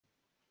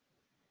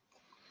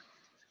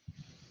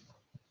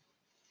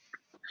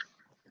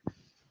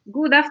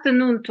Good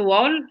afternoon to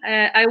all.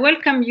 I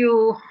welcome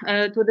you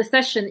to the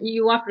session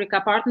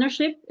EU-Africa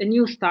Partnership, a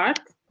new start.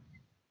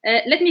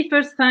 Let me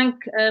first thank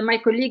my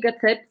colleague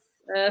at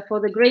CEPS for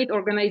the great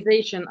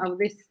organization of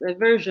this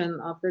version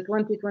of the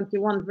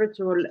 2021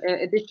 virtual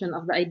edition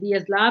of the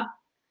Ideas Lab,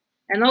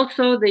 and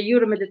also the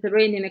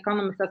Euro-Mediterranean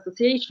Economists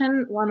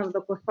Association, one of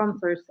the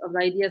co-sponsors of the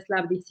Ideas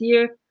Lab this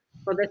year,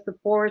 for their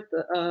support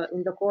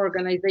in the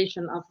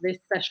co-organization of this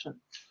session.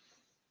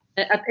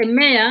 At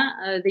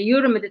EMEA, the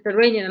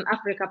Euro-Mediterranean and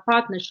Africa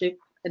Partnership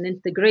and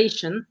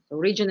Integration, so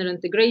regional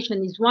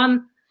integration, is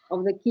one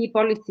of the key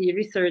policy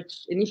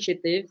research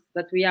initiatives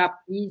that we are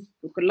pleased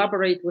to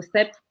collaborate with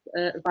CEPS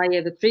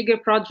via the Trigger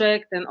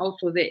project and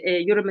also the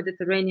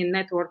Euro-Mediterranean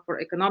Network for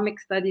Economic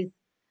Studies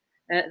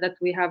that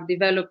we have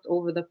developed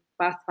over the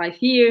past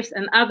 5 years,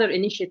 and other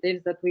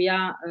initiatives that we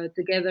are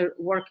together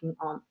working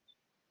on.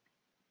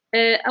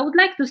 I would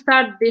like to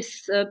start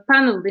this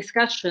panel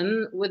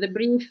discussion with a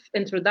brief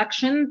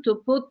introduction to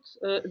put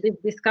this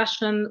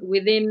discussion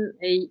within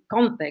a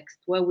context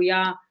where we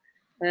are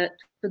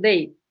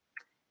today.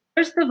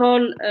 First of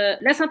all,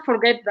 let's not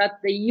forget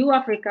that the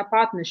EU-Africa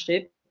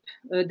partnership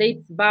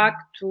dates back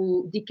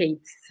to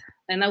decades.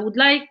 And I would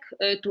like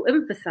to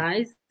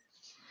emphasize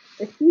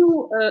a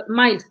few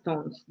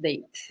milestones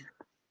dates.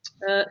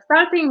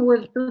 Starting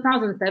with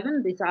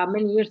 2007, these are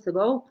many years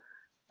ago,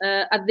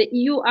 at the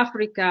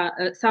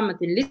EU-Africa summit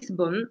in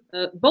Lisbon,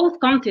 both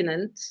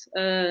continents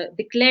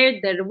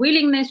declared their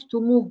willingness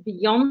to move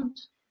beyond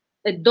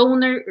a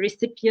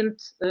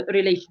donor-recipient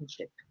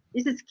relationship.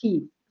 This is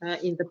key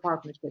in the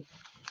partnership.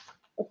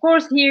 Of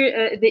course,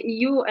 here the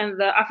EU and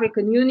the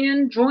African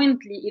Union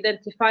jointly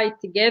identified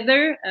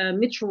together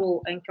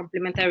mutual and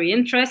complementary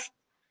interests,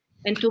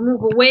 and to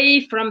move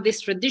away from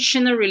this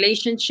traditional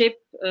relationship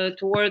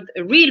toward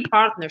a real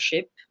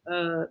partnership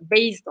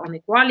based on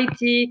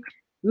equality,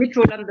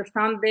 mutual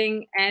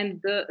understanding and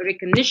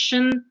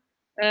recognition,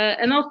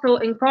 and also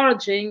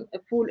encouraging a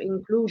full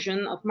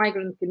inclusion of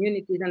migrant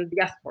communities and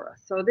diaspora.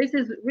 So this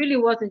is really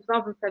was in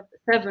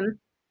 2007,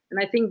 and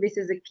I think this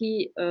is a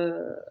key,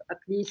 at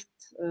least,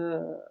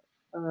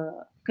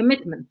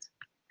 commitment.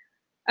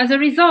 As a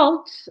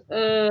result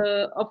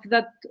of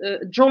that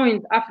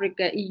joint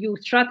Africa-EU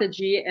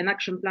strategy, an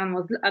action plan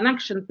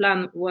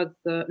was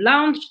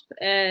launched,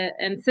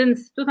 and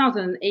since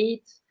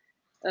 2008.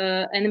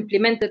 And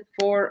implemented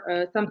for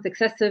some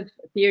successive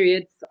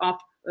periods of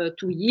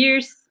 2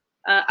 years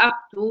up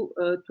to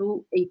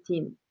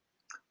 2018.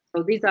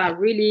 So these are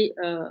really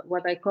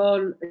what I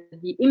call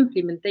the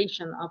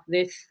implementation of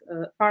this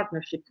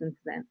partnership since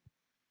then.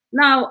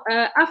 Now,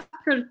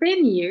 after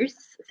 10 years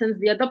since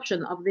the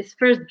adoption of this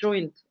first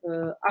joint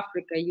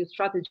Africa-EU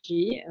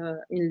strategy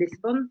in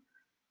Lisbon,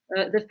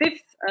 the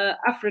 5th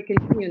African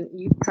Union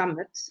EU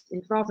Summit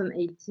in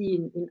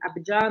 2018 in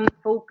Abidjan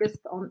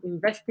focused on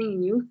investing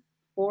in youth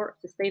for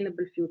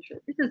sustainable future.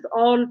 This is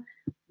all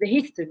the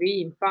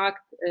history, in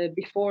fact,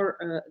 before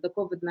the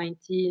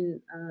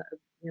COVID-19,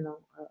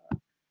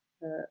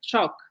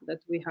 shock that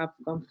we have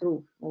gone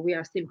through, or we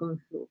are still going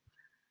through.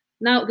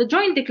 Now, the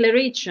joint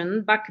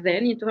declaration back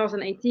then in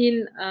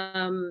 2018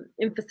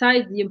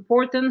 emphasized the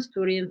importance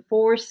to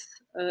reinforce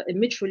a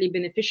mutually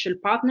beneficial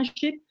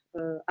partnership,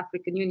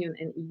 African Union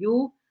and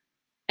EU,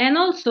 and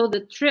also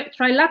the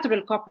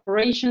trilateral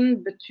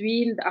cooperation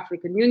between the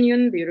African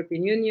Union, the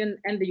European Union,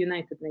 and the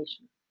United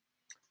Nations.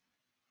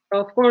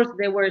 Of course,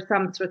 there were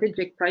some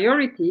strategic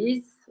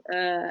priorities,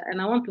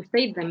 and I want to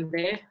state them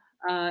there.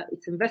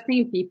 It's investing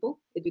in people,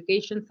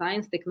 education,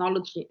 science,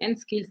 technology, and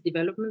skills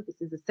development.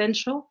 This is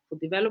essential for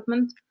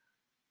development.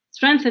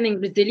 Strengthening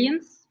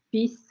resilience,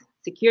 peace,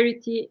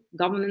 security,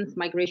 governance,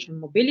 migration,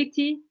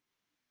 mobility,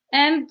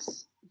 and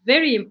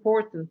very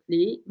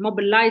importantly,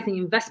 mobilizing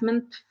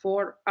investment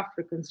for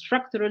African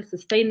structural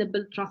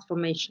sustainable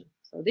transformation.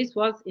 So this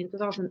was in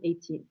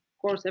 2018. Of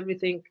course,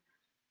 everything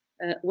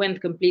went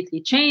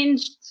completely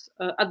changed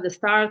at the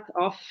start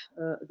of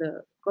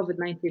the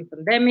COVID-19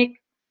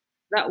 pandemic.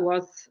 That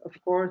was, of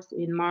course,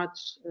 in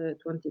March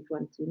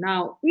 2020.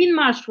 Now, in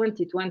March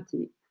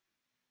 2020,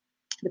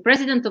 the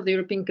President of the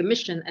European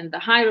Commission and the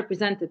High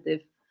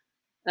Representative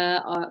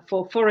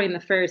for Foreign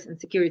Affairs and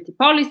Security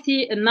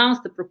Policy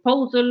announced a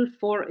proposal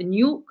for a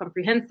new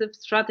comprehensive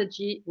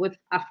strategy with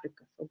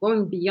Africa. So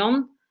going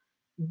beyond,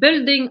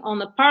 building on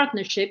a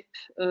partnership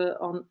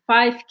on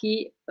 5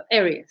 key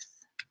areas: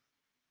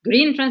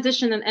 green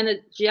transition and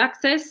energy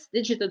access,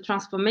 digital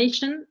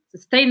transformation,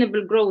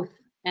 sustainable growth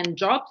and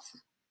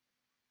jobs,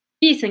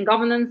 peace and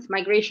governance,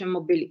 migration,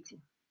 mobility.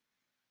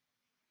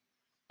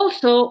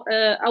 Also,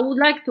 I would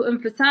like to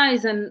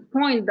emphasize and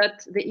point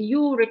that the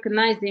EU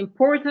recognized the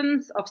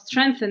importance of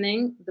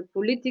strengthening the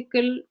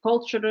political,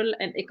 cultural,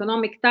 and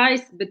economic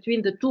ties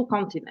between the 2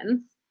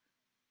 continents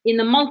in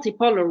a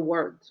multipolar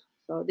world.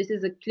 So this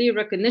is a clear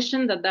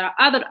recognition that there are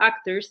other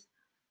actors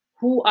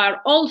who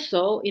are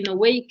also, in a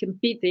way,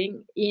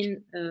 competing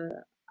in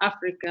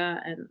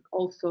Africa and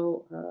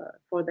also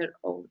for their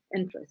own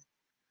interests.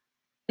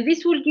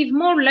 This will give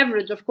more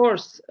leverage, of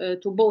course,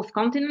 to both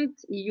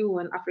continents, EU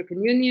and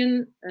African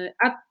Union,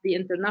 at the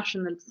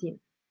international scene.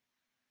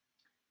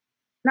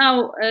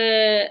 Now,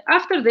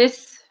 after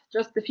this,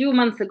 just a few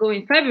months ago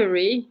in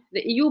February,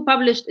 the EU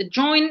published a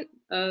joint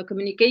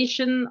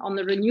communication on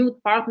a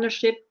renewed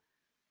partnership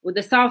with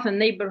the Southern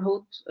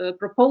Neighbourhood,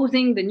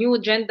 proposing the new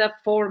agenda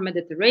for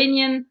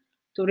Mediterranean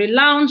to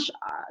relaunch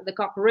the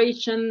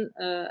cooperation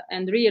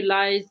and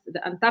realize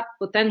the untapped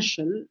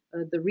potential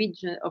of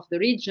the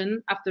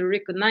region after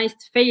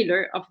recognized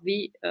failure of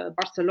the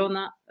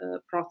Barcelona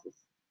process.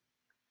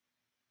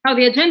 Now,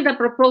 the agenda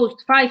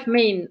proposed 5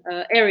 main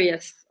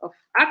areas of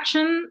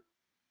action: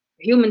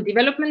 human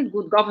development,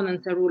 good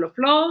governance and rule of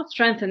law,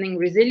 strengthening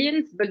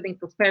resilience, building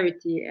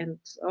prosperity, and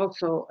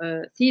also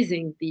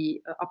seizing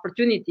the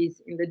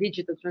opportunities in the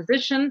digital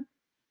transition,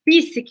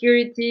 peace,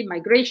 security,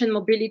 migration,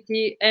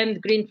 mobility,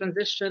 and green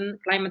transition,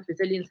 climate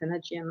resilience,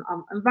 energy, and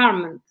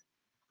environment.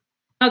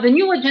 Now, the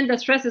new agenda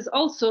stresses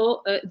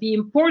also the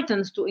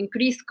importance to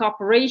increase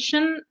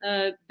cooperation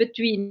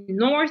between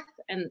North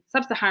and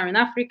Sub-Saharan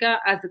Africa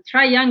as a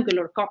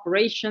triangular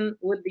cooperation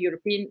with the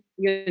European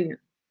Union.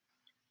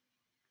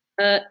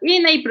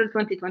 In April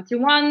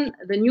 2021,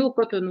 the new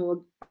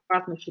Cotonou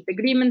Partnership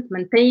Agreement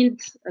maintained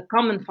a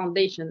common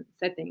foundation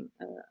setting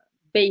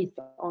based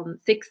on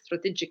 6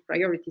 strategic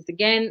priorities,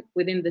 again,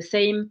 within the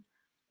same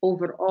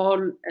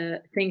overall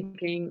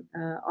thinking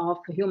of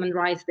human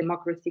rights,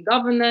 democracy,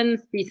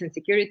 governance, peace and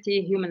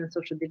security, human and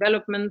social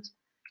development,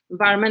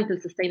 environmental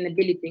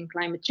sustainability and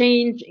climate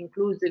change,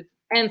 inclusive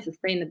and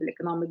sustainable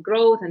economic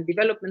growth and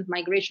development,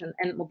 migration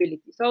and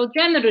mobility. So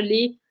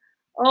generally,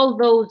 all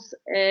those,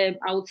 I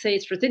would say,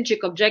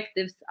 strategic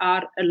objectives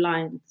are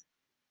aligned.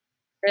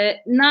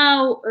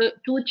 Now,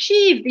 to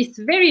achieve these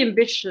very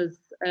ambitious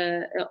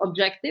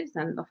objectives,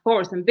 and of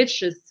course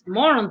ambitious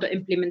more on the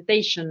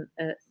implementation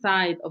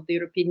side of the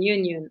European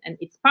Union and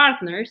its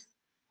partners,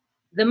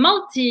 the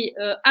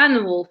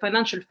Multi-Annual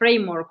Financial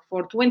Framework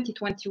for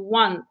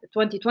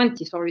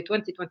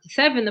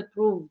 2027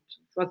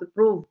 was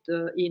approved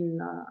in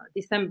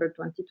December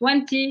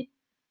 2020,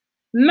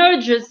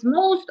 merges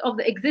most of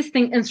the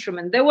existing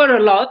instruments, there were a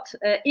lot,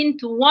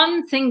 into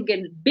one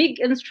single big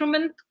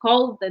instrument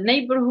called the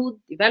Neighborhood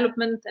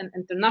Development and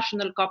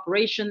International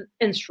Cooperation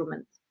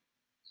Instrument,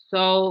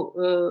 so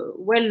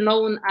well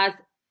known as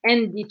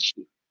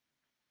NDICI.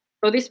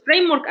 So this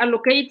framework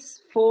allocates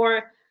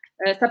for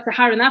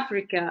Sub-Saharan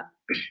Africa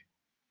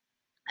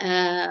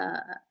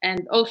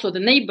and also the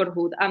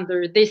neighborhood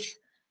under this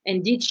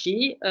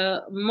NDICI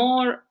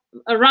more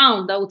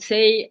around, I would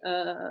say,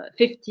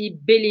 50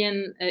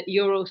 billion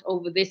euros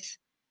over this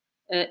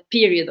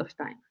period of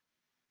time.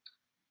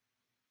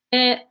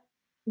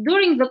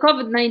 During the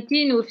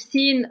COVID-19, we've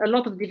seen a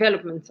lot of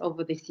developments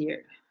over this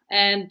year.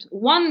 And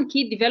one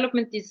key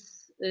development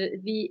is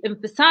the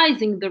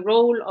emphasizing the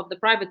role of the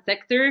private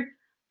sector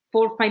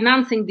for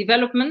financing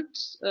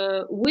development,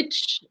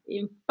 which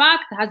in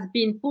fact has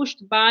been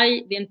pushed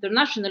by the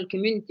international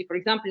community, for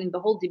example, in the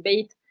whole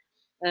debate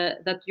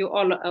that you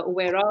all are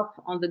aware of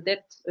on the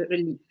debt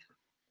relief.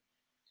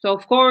 So,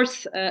 of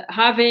course,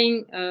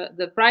 having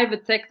the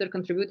private sector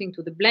contributing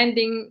to the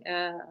blending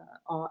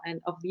and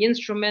of the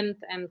instrument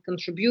and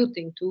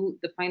contributing to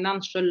the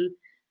financial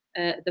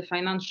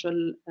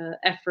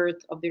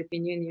effort of the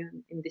European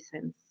Union in this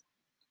sense.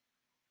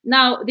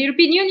 Now, the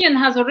European Union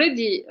has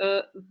already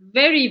a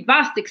very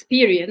vast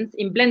experience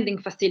in blending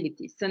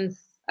facilities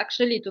since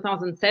actually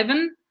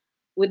 2007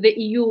 with the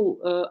EU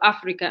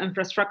Africa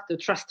Infrastructure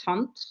Trust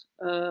Fund,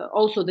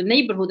 also the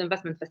Neighbourhood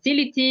Investment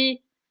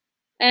Facility,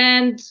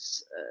 and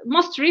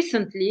most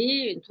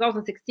recently, in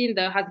 2016,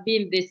 there has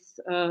been this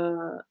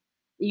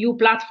EU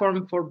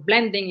platform for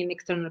blending in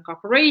external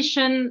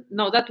cooperation.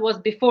 No, that was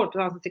before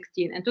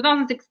 2016. In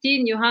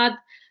 2016, you had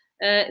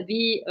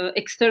the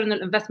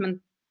External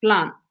Investment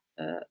Plan,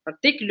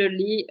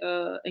 particularly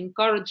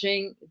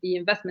encouraging the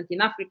investment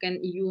in Africa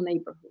and EU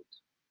neighborhood.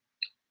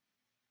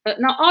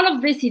 Now, all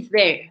of this is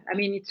there. I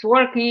mean, it's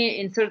working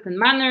in certain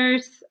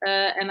manners,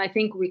 and I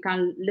think we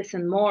can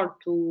listen more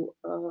to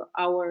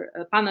our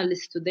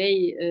panelists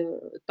today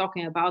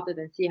talking about it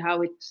and see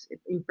how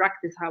in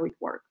practice, how it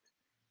works.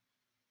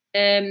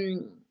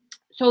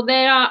 So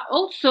there are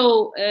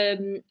also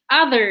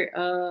other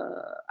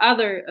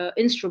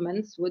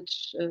instruments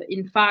which,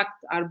 in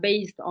fact, are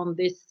based on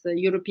this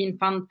European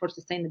Fund for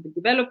Sustainable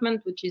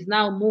Development, which is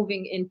now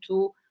moving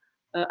into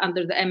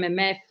under the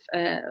MMF,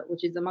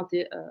 which is the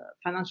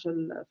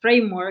multi-financial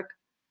framework,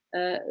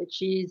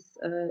 which is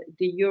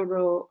the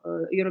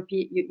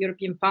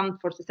European Fund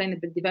for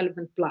Sustainable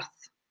Development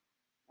Plus,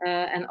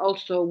 and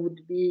also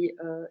would be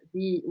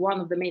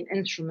one of the main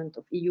instruments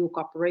of EU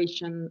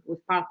cooperation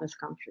with partners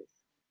countries.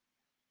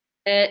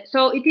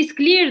 So it is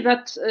clear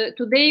that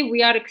today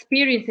we are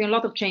experiencing a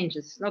lot of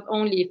changes, not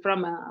only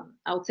from a,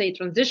 I would say,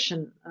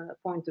 transition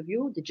point of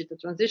view, digital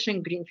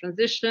transition, green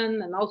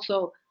transition, and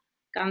also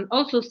can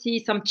also see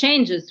some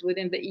changes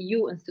within the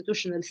EU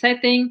institutional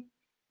setting,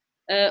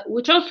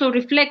 which also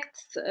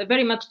reflects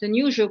very much the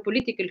new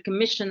geopolitical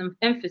commission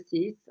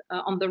emphasis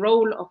on the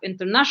role of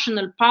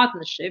international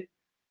partnership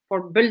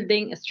for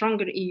building a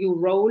stronger EU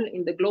role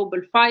in the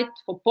global fight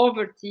for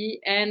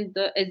poverty and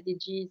the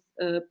SDGs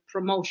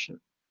promotion.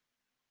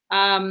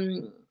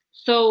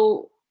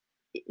 So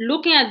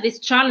looking at this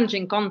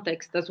challenging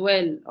context as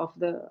well of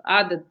the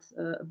added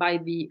by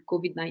the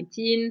COVID-19,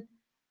 you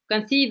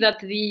can see that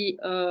the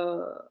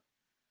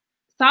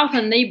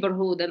Southern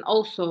Neighbourhood and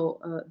also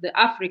the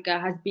Africa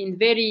has been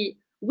very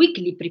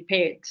weakly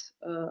prepared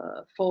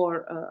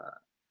for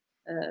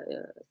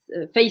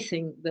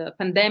facing the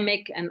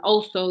pandemic, and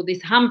also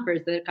this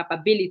hampers their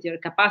capability or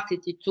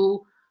capacity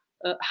to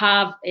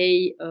have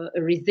a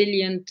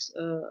resilient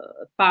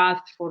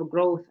path for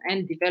growth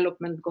and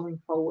development going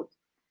forward.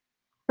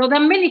 So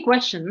there are many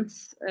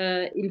questions,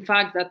 in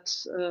fact, that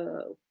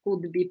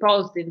could be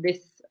posed in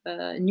this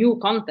new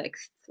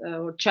context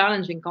or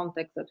challenging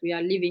context that we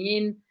are living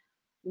in.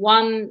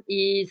 One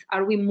is,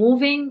 are we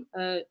moving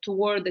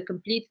toward a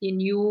completely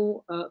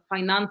new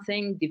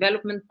financing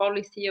development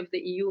policy of the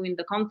EU in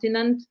the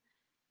continent?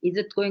 Is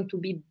it going to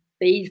be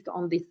based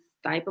on this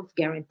type of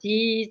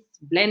guarantees,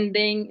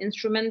 blending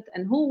instrument,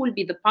 and who will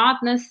be the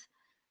partners,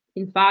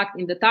 in fact,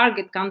 in the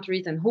target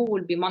countries, and who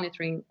will be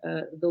monitoring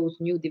those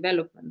new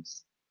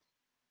developments?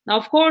 Now,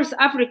 of course,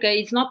 Africa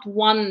is not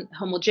one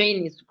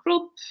homogeneous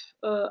group.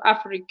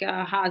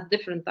 Africa has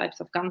different types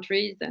of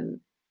countries, and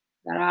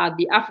there are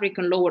the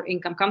African lower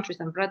income countries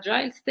and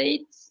fragile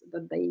states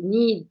that they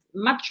need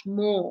much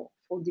more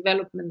for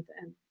development,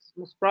 and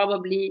most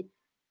probably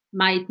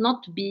might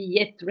not be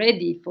yet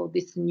ready for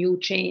this new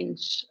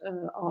change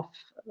of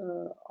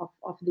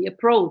the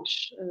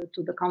approach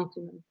to the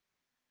continent.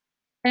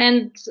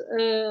 And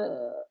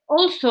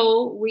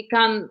also we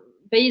can,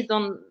 based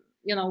on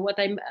what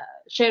I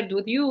shared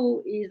with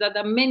you, is that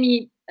there are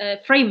many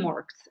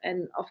frameworks,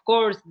 and of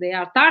course they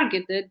are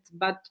targeted,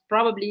 but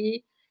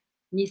probably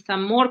need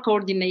some more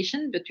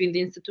coordination between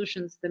the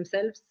institutions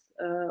themselves,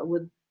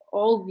 with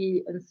all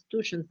the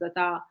institutions that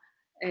are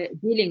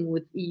dealing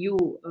with EU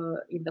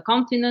in the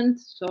continent.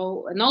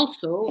 So, and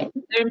also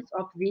in terms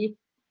of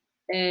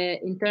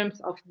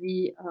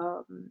the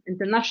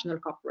international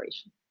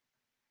cooperation.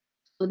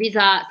 So these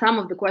are some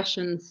of the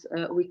questions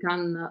we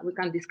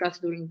can discuss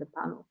during the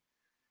panel.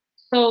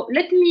 So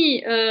let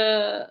me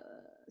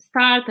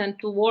start and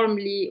to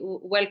warmly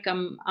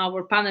welcome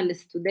our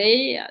panelists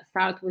today.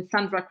 Start with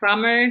Sandra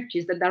Kramer.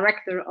 She's the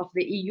director of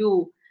the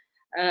EU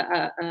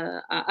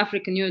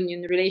African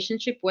Union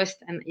Relationship,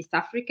 West and East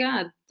Africa,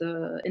 at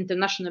the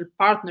International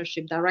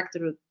Partnership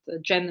Directorate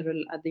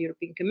General at the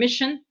European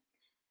Commission.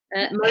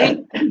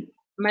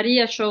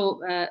 Maria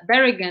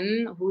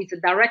Shaw-Barragan, who is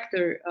the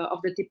director of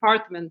the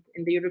department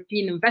in the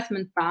European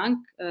Investment Bank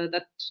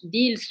that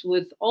deals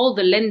with all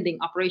the lending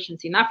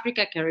operations in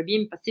Africa,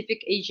 Caribbean,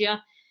 Pacific,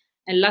 Asia,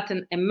 and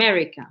Latin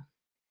America.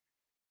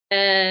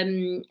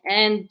 And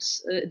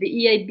the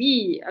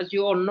EIB, as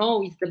you all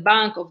know, is the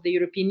Bank of the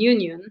European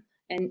Union,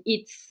 and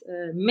its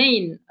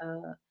main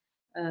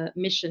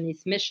mission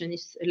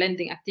is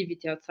lending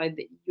activity outside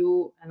the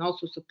EU, and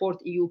also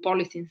support EU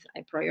policies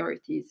and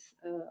priorities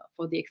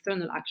for the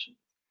external action.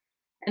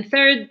 And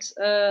third,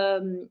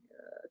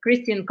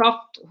 Christian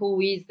Kopf, who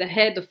is the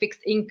head of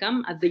fixed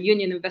income at the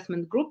Union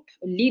Investment Group,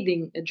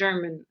 leading a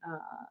German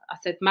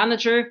asset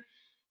manager.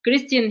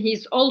 Christian,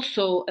 he's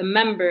also a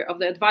member of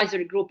the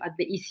advisory group at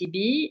the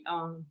ECB,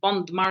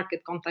 Bond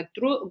Market Contact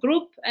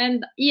Group,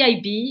 and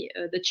EIB,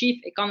 the Chief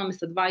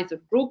Economist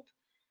Advisor Group,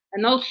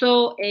 and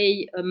also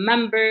a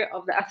member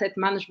of the Asset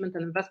Management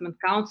and Investment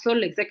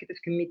Council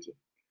Executive Committee.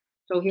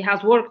 So he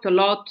has worked a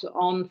lot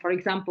on, for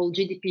example,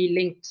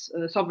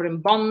 GDP-linked sovereign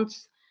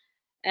bonds,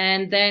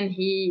 and then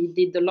he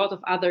did a lot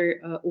of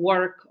other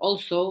work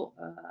also,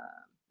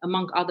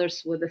 among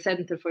others, with the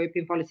Center for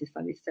European Policy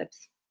Studies,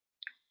 CEPS.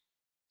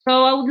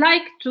 So I would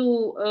like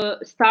to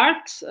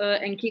start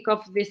and kick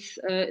off this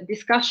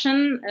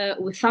discussion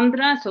with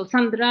Sandra. So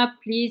Sandra,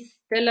 please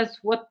tell us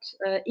what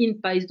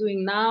INPA is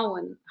doing now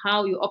and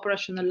how you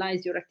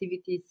operationalize your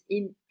activities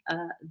in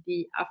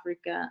the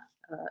Africa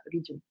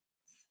region.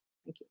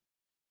 Thank you.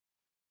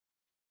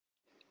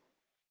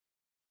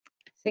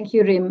 Thank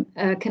you, Rim.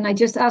 Can I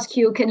just ask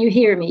you, can you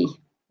hear me?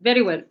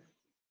 Very well.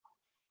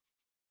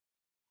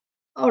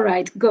 All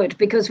right, good,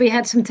 because we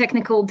had some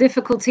technical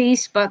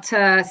difficulties, but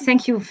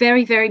thank you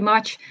very, very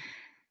much.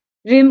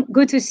 Rim,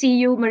 good to see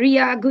you.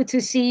 Maria, good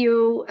to see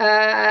you.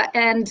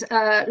 And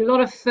a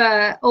lot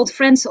of old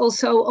friends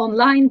also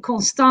online,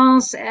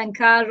 Constance and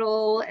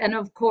Karel, and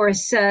of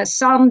course,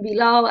 Sam,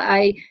 Bilal.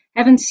 I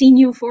haven't seen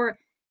you for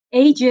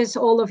ages,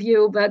 all of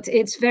you, but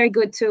it's very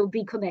good to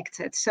be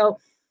connected. So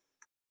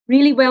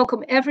really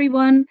welcome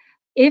everyone.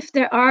 If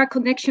there are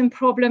connection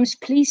problems,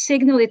 please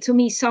signal it to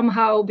me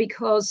somehow,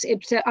 because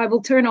I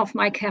will turn off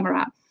my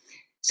camera.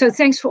 So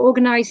thanks for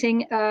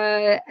organizing.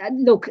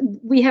 Look,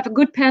 we have a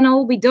good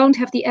panel. We don't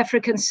have the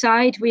African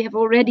side. We have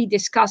already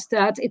discussed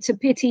that. It's a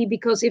pity,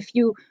 because if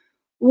you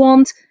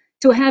want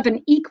to have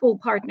an equal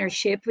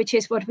partnership, which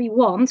is what we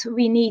want,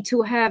 we need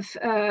to have,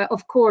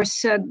 of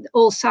course,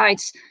 all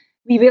sides.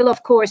 We will,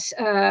 of course,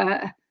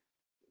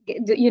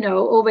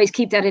 always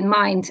keep that in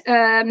mind.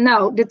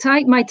 Now,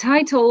 my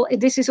title,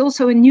 this is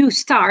also a new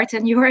start,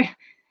 and you're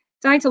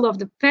title of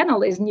the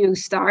panel is New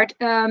Start,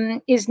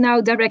 is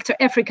now Director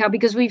Africa,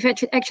 because we've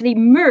actually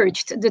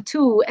merged the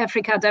two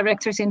Africa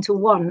directors into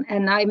one.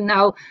 And I'm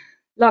now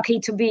lucky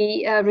to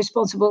be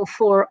responsible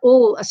for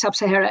all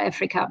sub-Saharan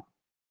Africa.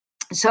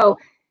 So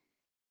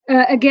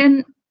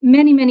again,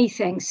 many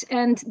thanks.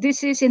 And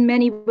this is in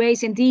many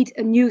ways indeed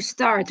a new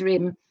start,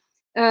 Rim.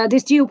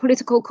 This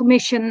geopolitical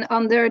commission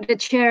under the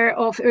chair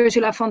of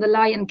Ursula von der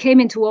Leyen came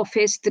into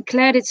office,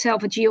 declared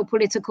itself a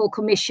geopolitical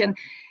commission,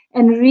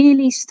 and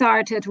really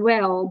started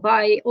well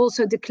by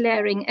also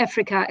declaring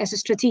Africa as a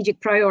strategic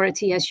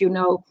priority, as you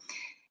know.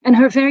 And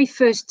her very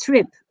first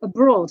trip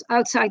abroad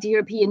outside the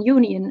European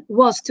Union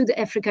was to the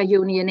Africa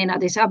Union in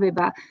Addis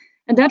Ababa.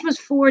 And that was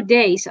 4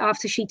 days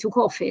after she took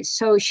office.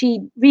 So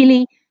she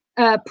really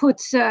put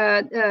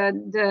that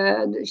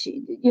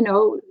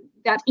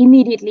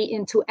immediately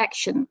into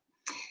action.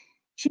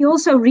 She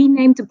also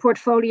renamed the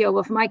portfolio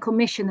of my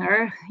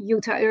commissioner,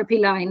 Jutta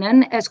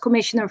Urpilainen, as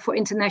Commissioner for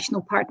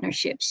International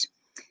Partnerships.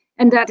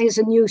 And that is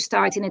a new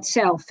start in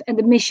itself. And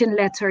the mission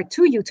letter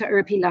to Jutta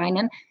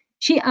Urpilainen,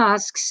 she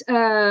asks,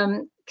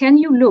 can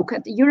you look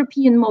at the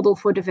European model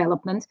for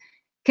development?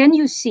 Can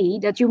you see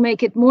that you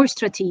make it more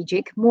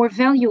strategic, more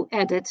value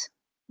added,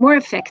 more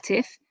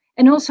effective,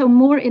 and also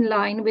more in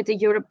line with the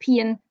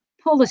European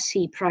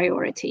policy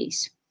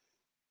priorities?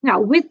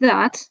 Now, with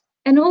that,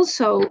 and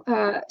also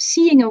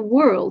seeing a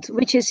world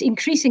which is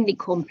increasingly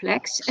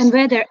complex and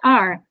where there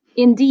are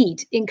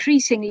indeed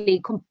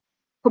increasingly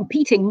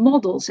competing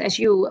models, as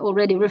you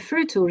already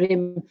referred to,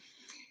 Rim,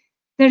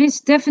 there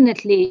is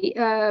definitely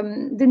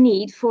the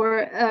need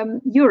for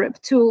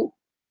Europe to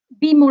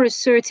be more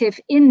assertive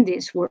in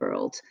this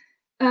world.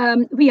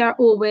 We are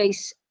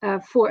always,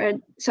 for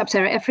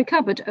sub-Saharan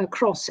Africa, but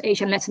across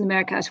Asia and Latin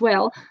America as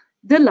well,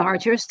 the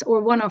largest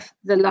or one of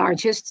the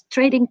largest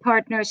trading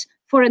partners,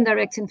 foreign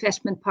direct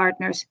investment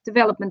partners,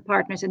 development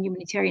partners, and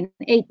humanitarian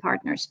aid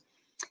partners.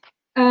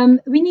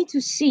 We need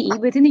to see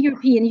within the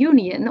European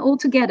Union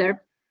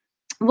altogether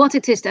what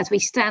it is that we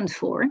stand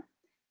for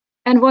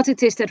and what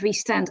it is that we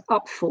stand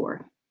up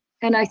for.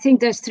 And I think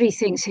there's 3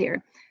 things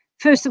here.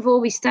 First of all,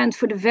 we stand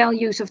for the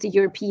values of the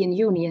European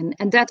Union,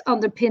 and that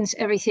underpins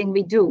everything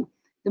we do.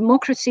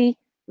 Democracy,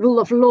 rule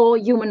of law,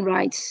 human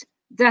rights.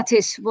 That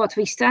is what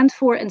we stand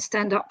for and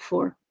stand up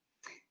for.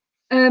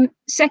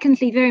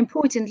 Secondly, very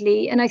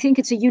importantly, and I think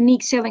it's a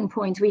unique selling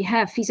point we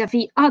have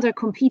vis-à-vis other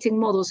competing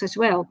models as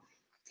well,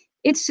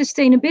 it's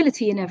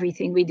sustainability in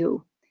everything we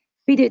do.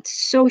 Be it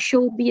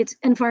social, be it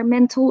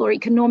environmental or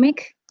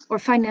economic or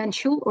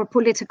financial or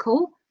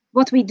political,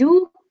 what we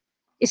do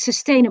is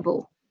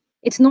sustainable.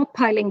 It's not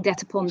piling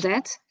debt upon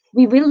debt.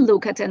 We will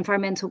look at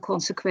environmental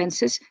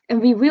consequences,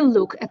 and we will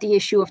look at the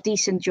issue of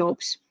decent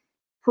jobs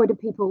for the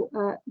people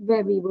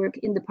where we work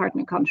in the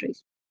partner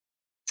countries.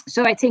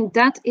 So I think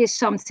that is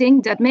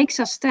something that makes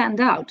us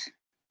stand out.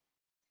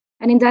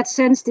 And in that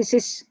sense, this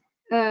is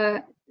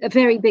a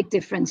very big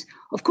difference.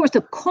 Of course,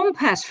 the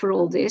compass for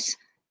all this,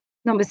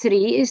 number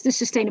 3, is the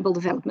Sustainable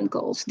Development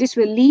Goals. This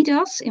will lead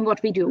us in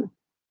what we do.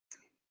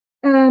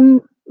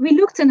 We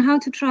looked at how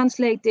to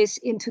translate this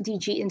into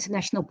DG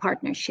international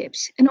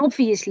partnerships. And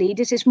obviously,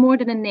 this is more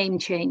than a name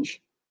change.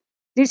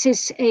 This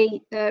is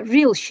a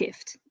real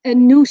shift, a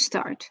new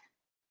start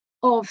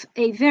of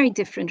a very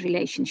different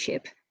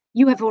relationship.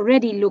 You have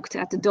already looked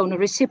at the donor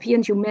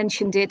recipient, you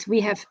mentioned it.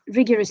 We have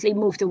rigorously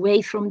moved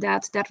away from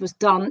that. That was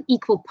done,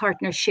 equal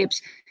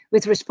partnerships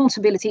with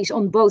responsibilities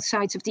on both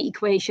sides of the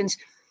equations.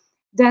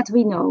 That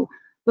we know.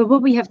 But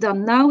what we have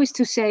done now is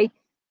to say,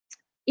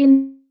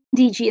 in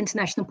DG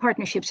international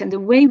partnerships and the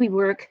way we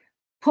work,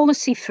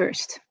 policy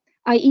first,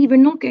 i.e. we're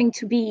not going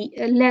to be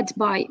led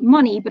by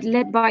money, but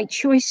led by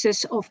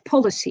choices of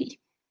policy,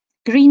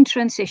 green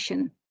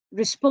transition,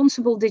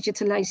 responsible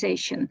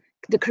digitalization,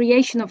 the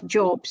creation of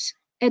jobs,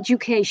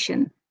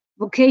 education,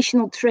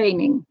 vocational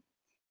training.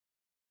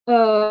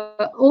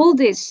 All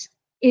this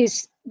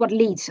is what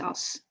leads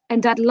us.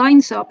 And that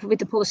lines up with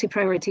the policy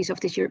priorities of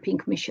this European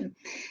Commission.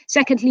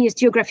 Secondly is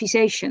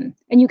geographization.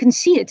 And you can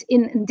see it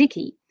in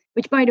NDICI,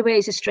 which by the way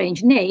is a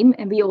strange name,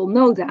 and we all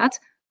know that,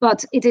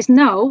 but it is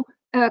now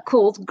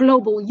called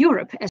Global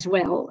Europe as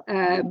well,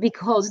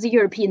 because the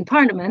European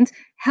Parliament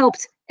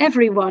helped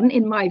everyone,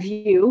 in my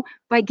view,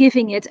 by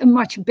giving it a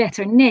much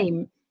better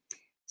name.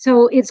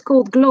 So it's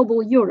called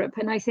Global Europe,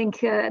 and I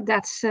think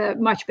that's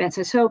much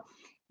better. So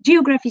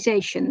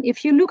geographization,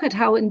 if you look at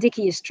how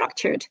NDICI is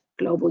structured,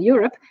 Global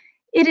Europe,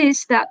 it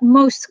is that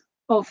most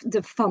of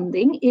the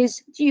funding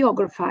is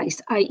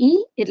geographized,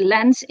 i.e. it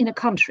lands in a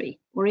country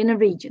or in a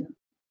region.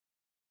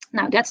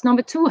 Now that's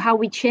number 2, how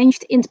we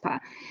changed INTPA.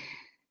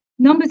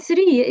 Number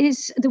 3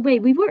 is the way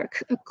we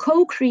work, a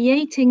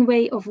co-creating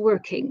way of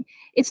working.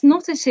 It's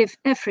not as if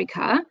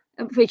Africa,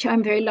 of which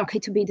I'm very lucky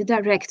to be the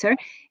director,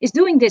 is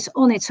doing this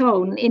on its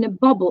own in a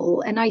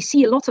bubble. And I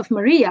see a lot of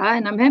Maria,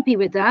 and I'm happy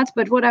with that.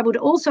 But what I would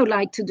also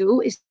like to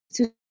do is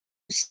to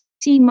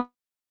see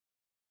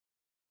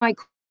my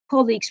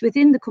colleagues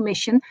within the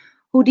Commission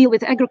who deal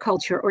with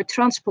agriculture or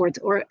transport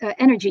or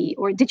energy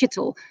or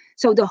digital.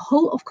 So the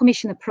whole of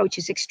Commission approach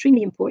is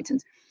extremely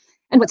important.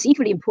 And what's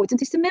equally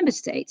important is the member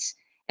states.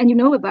 And you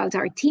know about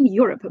our Team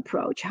Europe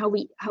approach, how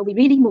we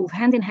really move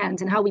hand in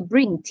hand and how we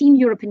bring Team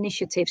Europe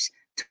initiatives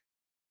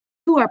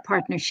to our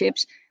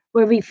partnerships,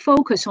 where we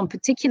focus on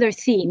particular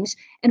themes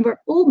and where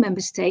all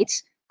member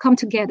states come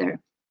together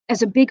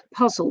as a big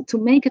puzzle to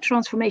make a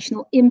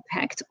transformational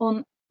impact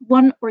on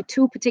one or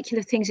two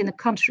particular things in a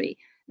country,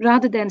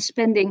 rather than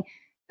spending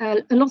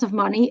a lot of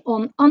money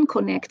on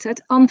unconnected,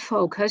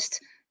 unfocused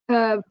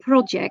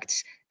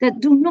projects that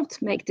do not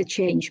make the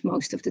change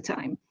most of the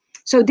time.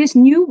 So this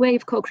new way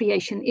of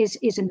co-creation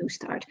is a new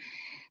start.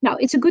 Now,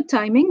 it's a good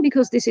timing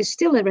because this is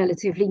still a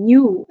relatively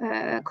new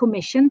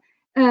commission.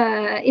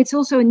 It's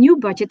also a new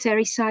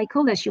budgetary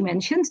cycle, as you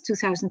mentioned,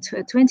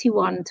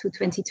 2021 to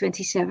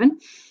 2027.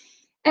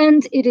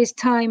 And it is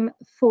time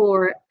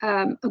for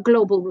a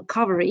global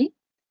recovery,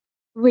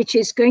 which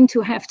is going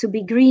to have to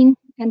be green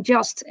and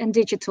just and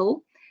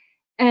digital,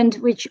 and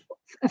which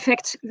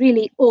affects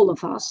really all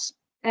of us.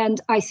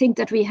 And I think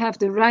that we have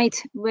the right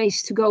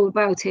ways to go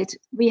about it.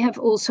 We have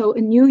also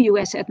a new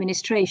US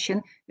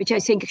administration, which I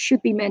think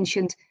should be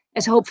mentioned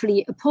as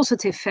hopefully a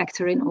positive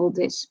factor in all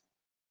this.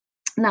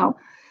 Now,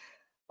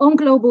 on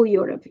Global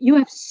Europe, you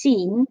have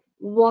seen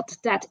what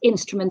that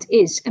instrument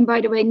is. And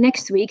by the way,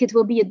 next week it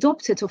will be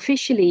adopted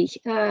officially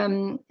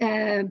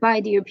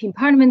by the European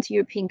Parliament,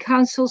 European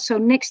Council. So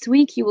next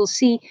week you will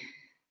see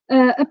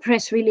a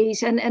press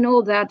release and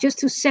all that, just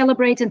to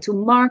celebrate and to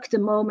mark the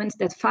moment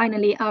that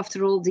finally,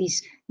 after all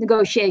these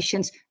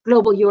negotiations,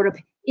 Global Europe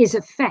is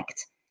a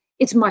fact.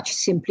 It's much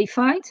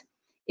simplified.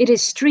 It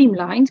is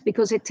streamlined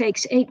because it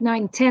takes 8,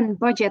 9, 10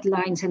 budget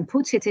lines and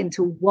puts it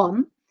into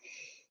one.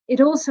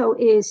 It also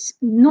is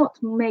not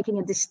making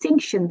a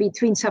distinction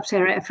between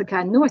Sub-Saharan Africa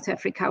and North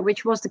Africa,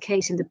 which was the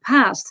case in the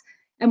past,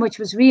 and which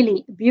was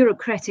really a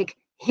bureaucratic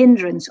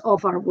hindrance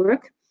of our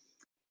work.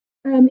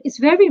 It's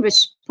very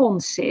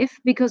responsive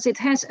because it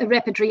has a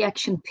rapid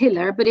reaction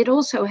pillar, but it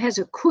also has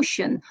a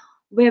cushion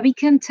where we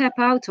can tap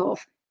out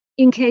of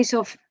in case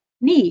of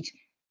need.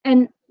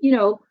 And, you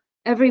know,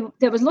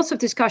 there was lots of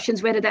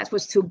discussions whether that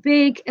was too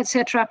big,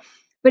 etc.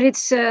 But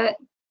it's the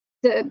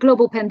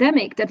global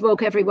pandemic that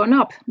woke everyone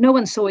up. No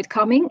one saw it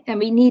coming, and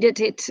we needed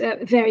it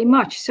very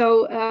much.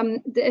 So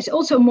there's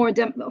also more,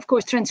 of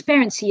course,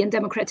 transparency and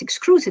democratic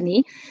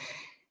scrutiny,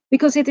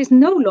 because it is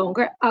no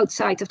longer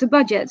outside of the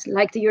budget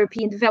like the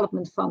European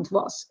Development Fund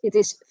was. It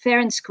is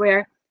fair and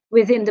square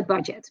within the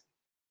budget.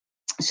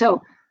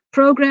 So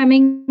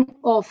programming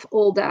of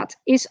all that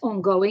is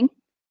ongoing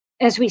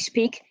as we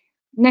speak,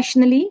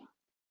 nationally,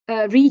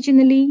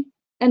 regionally,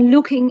 and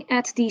looking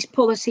at these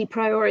policy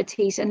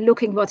priorities and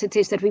looking what it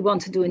is that we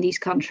want to do in these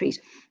countries.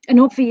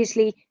 And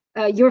obviously,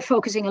 you're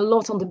focusing a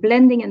lot on the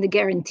blending and the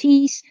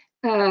guarantees,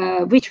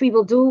 which we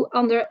will do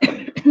under,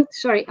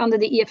 under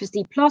the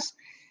EFSD+.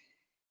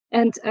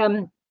 And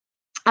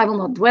I will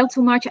not dwell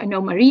too much. I know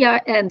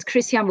Maria and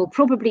Christian will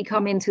probably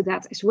come into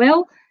that as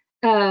well.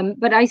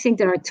 But I think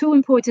there are two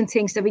important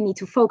things that we need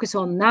to focus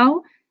on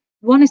now.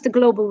 One is the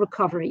global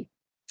recovery.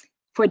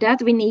 For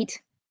that, we need,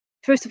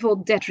 first of all,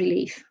 debt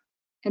relief.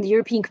 And the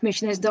European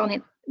Commission has done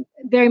it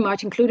very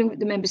much, including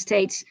the member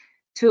states,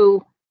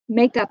 to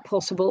make that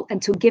possible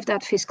and to give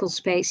that fiscal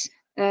space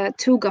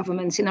to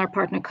governments in our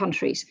partner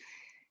countries.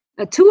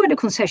 Two are the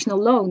concessional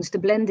loans, the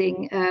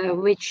blending,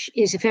 which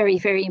is very,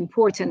 very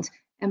important,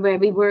 and where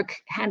we work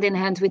hand in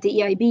hand with the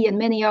EIB and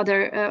many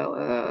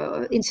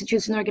other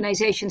institutes and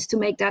organizations to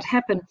make that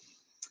happen.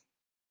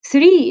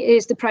 3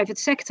 is the private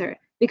sector,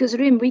 because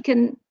Rim, we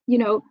can, you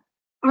know,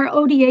 our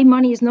ODA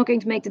money is not going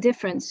to make the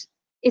difference.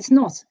 It's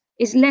not.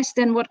 It's less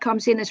than what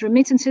comes in as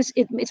remittances.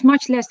 It's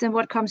much less than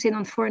what comes in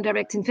on foreign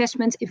direct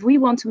investment. If we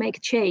want to make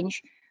a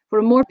change for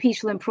a more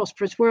peaceful and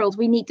prosperous world,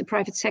 we need the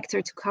private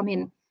sector to come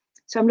in.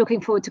 So I'm looking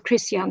forward to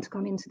Christian to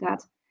come into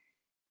that.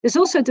 There's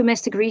also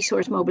domestic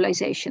resource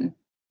mobilization.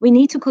 We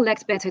need to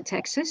collect better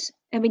taxes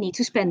and we need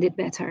to spend it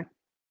better.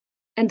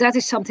 And that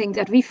is something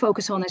that we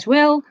focus on as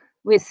well,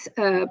 with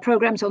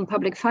programs on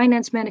public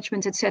finance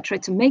management, etc.,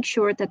 to make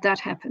sure that that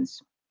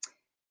happens.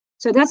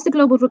 So that's the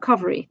global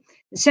recovery.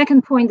 The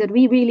second point that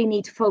we really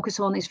need to focus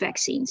on is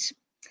vaccines.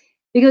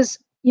 Because,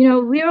 you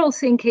know, we're all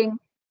thinking,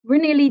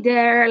 we're nearly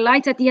there,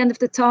 light at the end of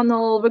the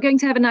tunnel, we're going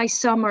to have a nice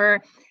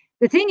summer.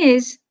 The thing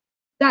is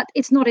that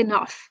it's not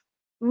enough.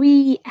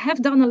 We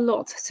have done a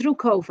lot through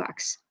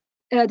COVAX.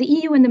 The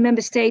EU and the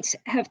member states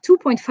have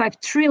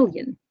 2.5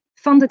 trillion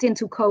funded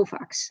into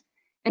COVAX.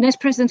 And as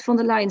President von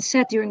der Leyen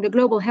said during the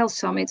Global Health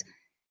Summit,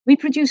 we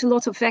produce a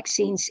lot of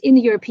vaccines in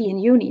the European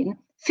Union.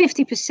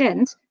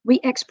 50% we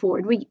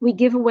export, we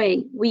give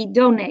away, we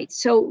donate.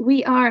 So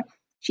we are,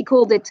 she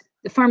called it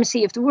the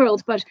pharmacy of the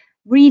world, but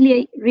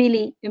really,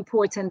 really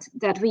important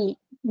that we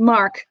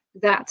mark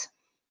that.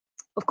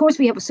 Of course,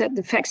 we have set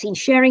the vaccine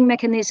sharing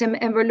mechanism,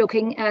 and we're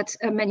looking at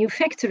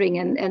manufacturing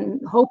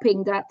and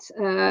hoping that,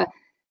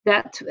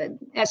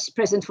 as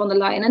President von der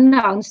Leyen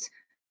announced,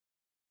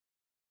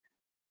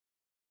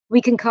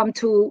 we can come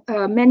to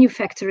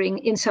manufacturing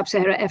in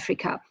Sub-Saharan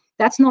Africa.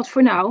 That's not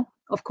for now,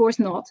 of course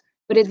not,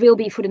 but it will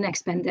be for the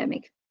next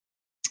pandemic.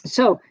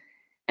 So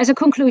as a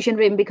conclusion,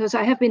 Rim, because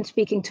I have been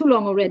speaking too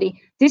long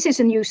already, this is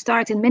a new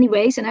start in many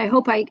ways, and I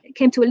hope I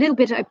came to a little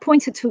bit, I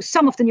pointed to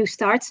some of the new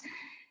starts.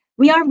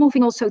 We are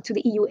moving also to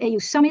the EU-AU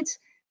summit,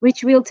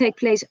 which will take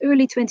place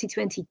early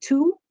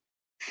 2022,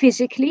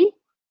 physically,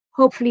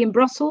 hopefully in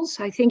Brussels.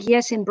 I think,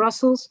 yes, in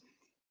Brussels.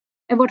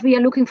 And what we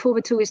are looking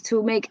forward to is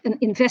to make an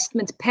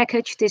investment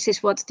package. This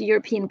is what the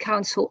European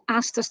Council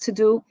asked us to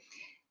do.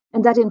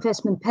 And that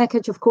investment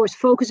package, of course,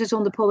 focuses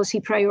on the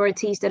policy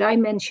priorities that I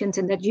mentioned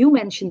and that you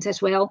mentioned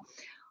as well.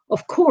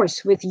 Of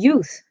course, with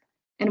youth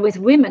and with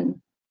women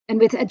and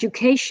with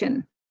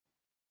education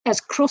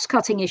as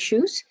cross-cutting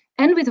issues,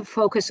 and with a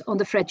focus on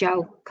the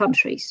fragile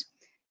countries.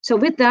 So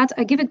with that,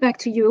 I give it back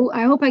to you.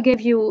 I hope I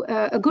gave you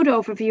a good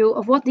overview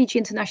of what DG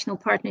International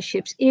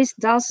Partnerships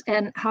does,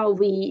 and how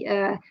we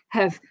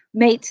have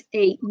made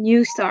a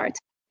new start.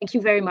 Thank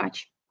you very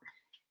much.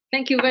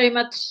 Thank you very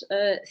much,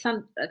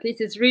 Sandra. At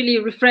least it's really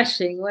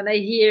refreshing when I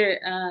hear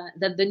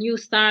that the new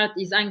start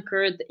is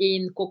anchored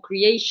in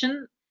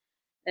co-creation,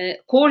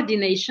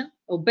 coordination,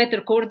 or better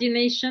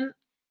coordination,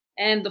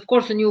 and of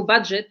course a new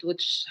budget,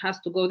 which has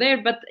to go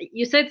there. But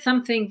you said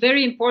something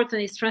very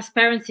important, is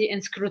transparency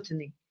and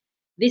scrutiny.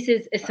 This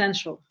is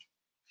essential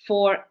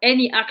for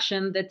any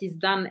action that is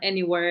done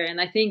anywhere.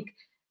 And I think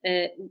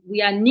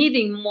we are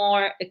needing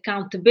more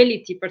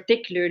accountability,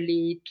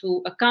 particularly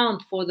to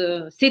account for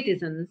the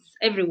citizens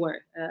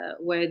everywhere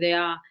where they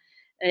are,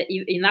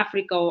 in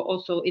Africa or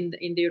also in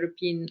the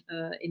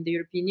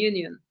European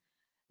Union.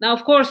 Now,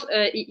 of course,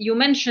 you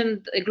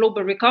mentioned a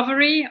global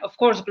recovery. Of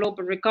course,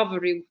 global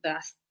recovery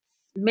has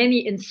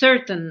many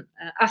uncertain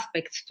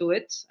aspects to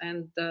it,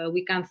 and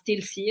we can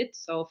still see it.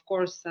 So, of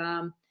course,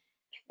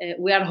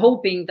 we are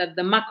hoping that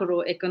the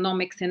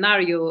macroeconomic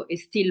scenario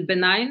is still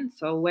benign,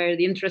 so where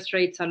the interest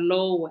rates are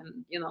low,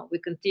 and we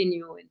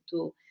continue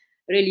into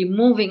really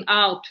moving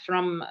out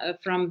from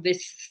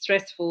this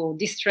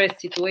distressed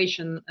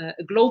situation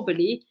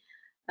globally.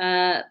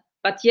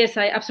 But yes,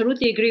 I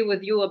absolutely agree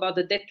with you about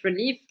the debt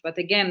relief. But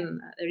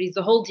again, there is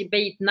a whole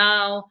debate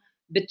now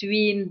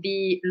between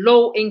the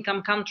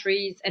low-income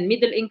countries and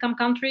middle-income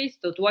countries.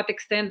 So to what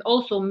extent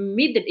also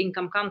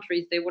middle-income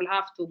countries, they will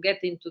have to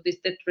get into this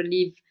debt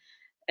relief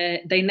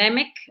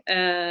dynamic.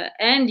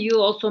 And you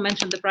also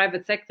mentioned the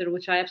private sector,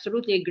 which I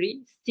absolutely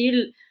agree.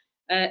 Still,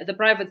 the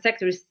private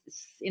sector is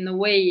in a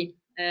way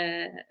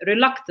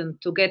reluctant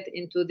to get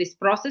into this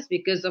process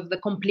because of the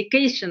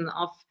complication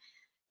of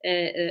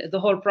the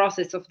whole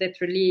process of debt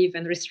relief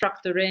and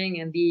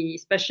restructuring, and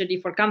especially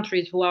for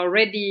countries who are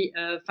already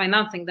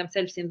financing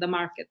themselves in the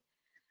market.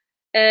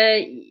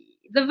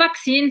 The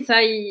vaccines,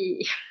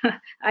 I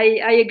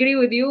agree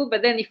with you,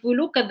 but then if we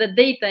look at the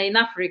data in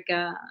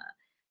Africa,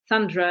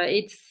 Sandra,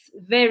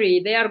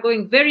 they are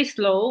going very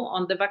slow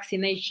on the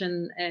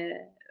vaccination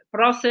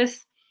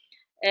process.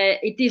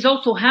 It is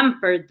also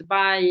hampered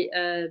by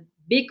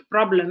big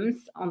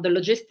problems on the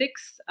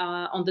logistics,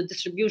 on the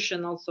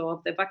distribution also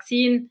of the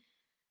vaccine.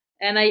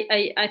 And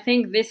I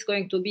think this is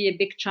going to be a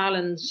big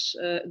challenge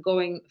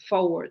going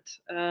forward.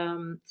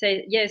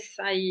 Yes,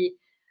 I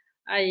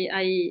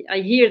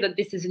hear that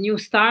this is a new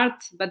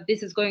start, but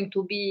this is going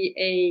to be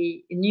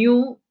a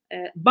new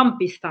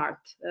bumpy start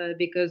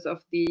because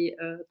of the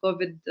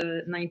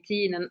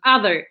COVID-19 and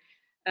other,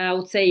 I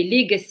would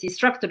say,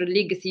 structural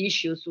legacy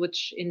issues,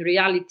 which in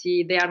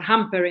reality, they are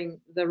hampering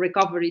the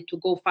recovery to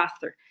go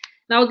faster.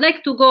 Now, I'd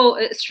like to go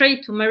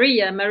straight to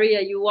Maria.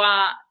 Maria, you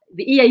are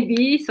the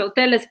EIB, so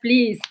tell us,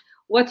 please,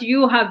 what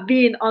you have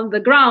been on the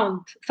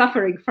ground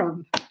suffering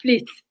from.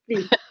 Please.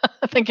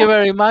 Thank you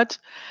very much.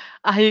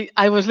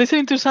 I was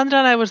listening to Sandra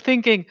and I was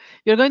thinking,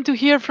 you're going to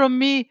hear from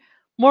me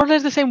more or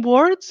less the same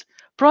words,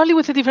 probably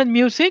with a different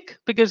music,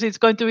 because it's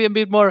going to be a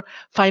bit more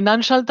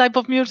financial type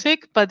of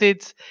music, but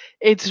it's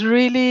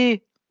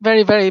really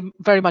very, very,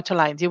 very much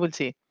aligned, you will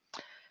see.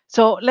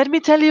 So let me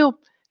tell you,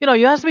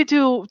 you asked me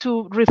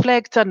to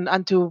reflect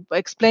and to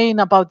explain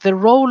about the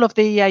role of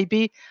the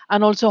EIB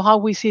and also how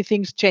we see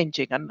things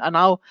changing and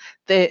how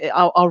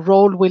our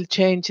role will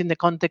change in the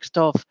context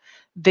of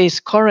this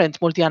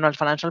current multi-annual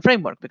financial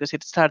framework, because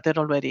it started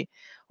already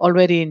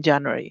in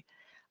January.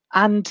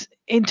 And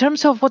in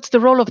terms of what's the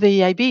role of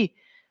the EIB,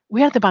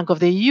 we are the Bank of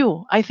the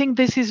EU. I think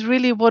this is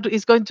really what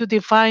is going to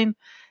define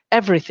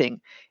everything.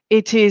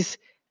 It is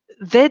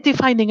the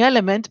defining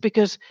element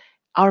because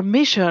our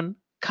mission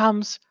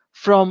comes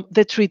from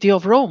the Treaty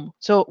of Rome.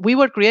 So we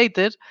were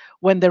created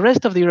when the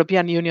rest of the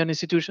European Union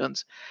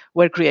institutions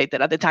were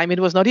created. At the time, it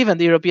was not even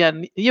the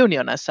European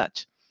Union as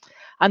such.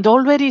 And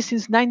already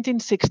since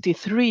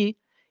 1963,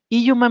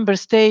 EU member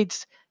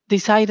states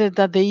decided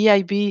that the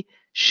EIB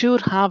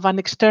should have an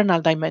external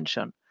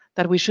dimension,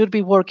 that we should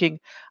be working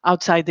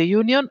outside the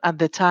Union. At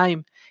the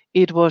time,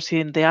 it was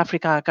in the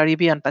Africa,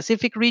 Caribbean,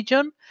 Pacific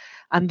region.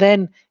 And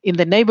then in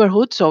the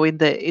neighborhood, so in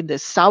the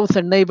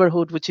southern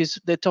neighborhood, which is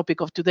the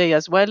topic of today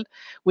as well,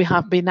 we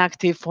have been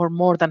active for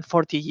more than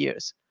 40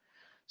 years.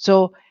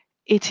 So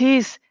it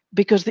is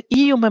because the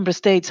EU member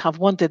states have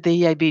wanted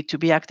the EIB to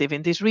be active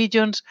in these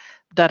regions,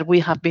 that we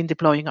have been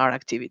deploying our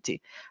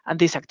activity. And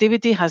this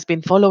activity has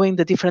been following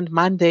the different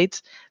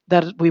mandates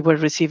that we were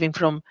receiving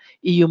from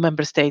EU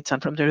member states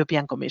and from the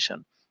European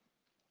Commission.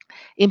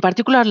 In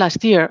particular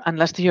last year, and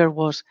last year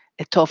was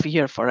a tough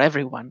year for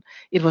everyone,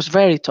 it was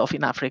very tough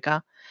in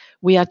Africa,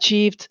 we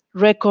achieved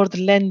record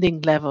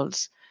lending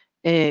levels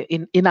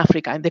in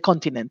Africa, in the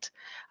continent.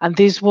 And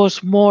this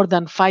was more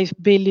than 5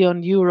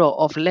 billion euro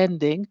of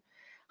lending,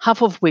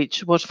 half of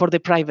which was for the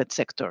private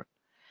sector.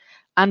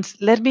 And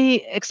let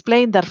me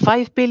explain that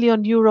 5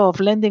 billion euro of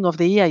lending of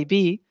the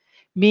EIB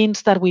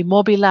means that we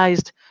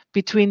mobilized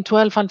between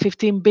 12 and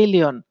 15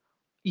 billion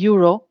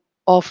euro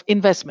of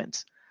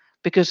investments,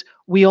 because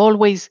we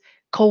always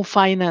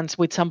co-finance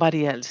with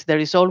somebody else. There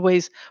is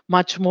always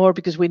much more,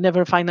 because we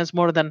never finance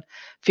more than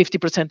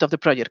 50% of the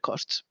project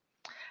costs.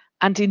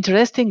 And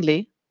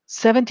interestingly,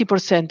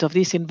 70% of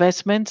these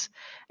investments,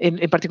 in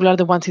particular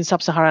the ones in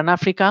sub-Saharan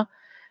Africa,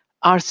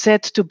 are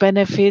set to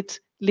benefit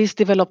least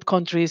developed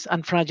countries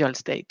and fragile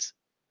states.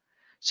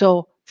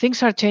 So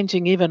things are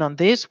changing even on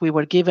this. We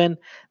were given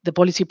the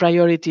policy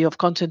priority of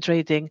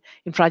concentrating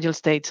in fragile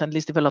states and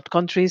least developed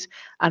countries,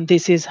 and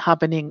this is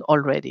happening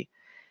already.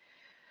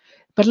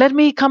 But let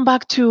me come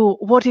back to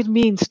what it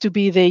means to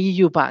be the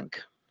EU bank.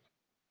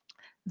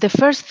 The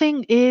first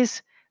thing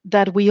is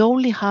that we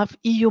only have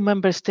EU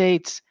member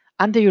states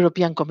and the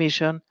European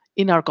Commission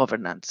in our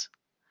governance,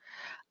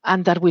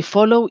 and that we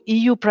follow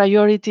EU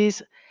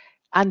priorities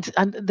and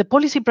the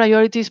policy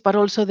priorities, but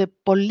also the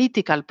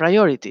political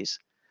priorities.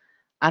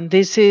 And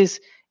this is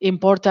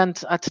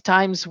important at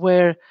times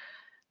where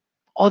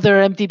other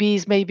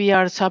MTBs maybe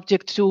are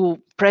subject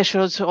to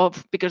pressures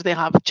of, because they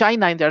have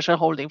China in their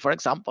shareholding, for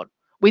example.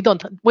 We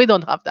don't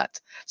have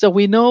that. So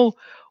we know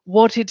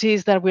what it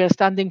is that we are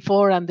standing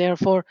for, and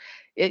therefore,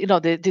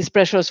 these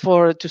pressures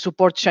to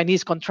support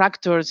Chinese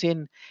contractors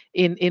in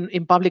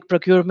public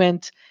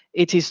procurement,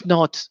 it is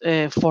not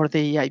for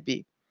the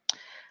EIB.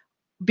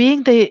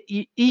 Being the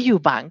EU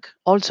bank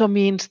also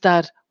means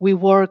that we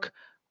work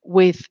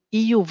with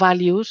EU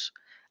values,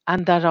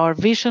 and that our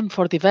vision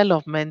for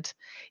development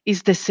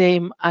is the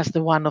same as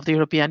the one of the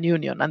European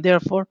Union. And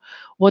therefore,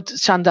 what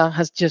Sandra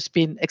has just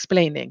been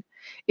explaining,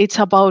 it's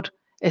about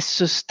a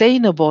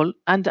sustainable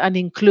and an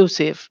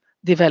inclusive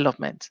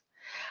development.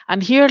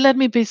 And here, let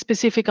me be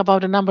specific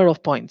about a number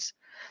of points.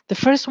 The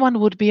first one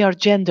would be our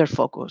gender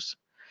focus.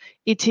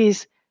 It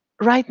is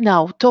right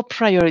now top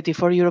priority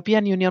for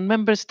European Union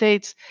member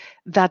states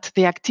that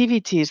the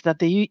activities that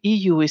the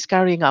EU is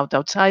carrying out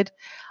outside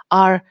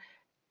are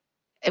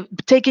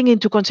taking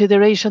into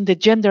consideration the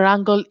gender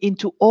angle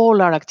into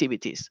all our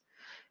activities.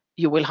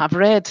 You will have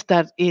read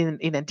that in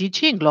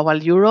NDICI, in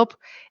Global Europe,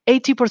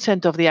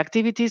 80% of the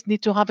activities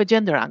need to have a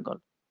gender angle.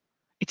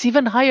 It's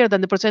even higher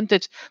than the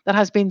percentage that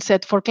has been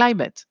set for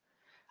climate.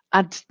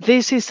 And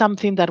this is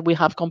something that we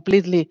have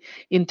completely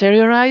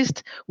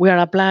interiorized. We are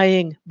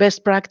applying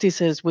best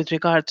practices with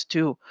regard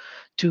to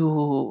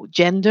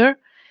gender,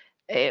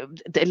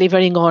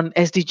 delivering on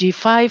SDG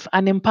 5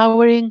 and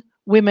empowering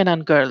women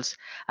and girls.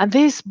 And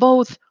this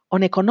both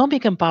on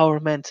economic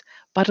empowerment,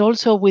 but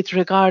also with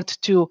regard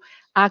to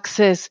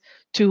access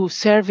to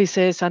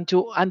services and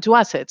to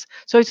assets.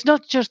 So it's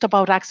not just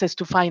about access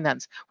to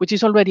finance, which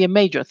is already a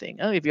major thing.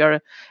 If you're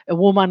a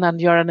woman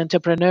and you're an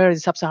entrepreneur in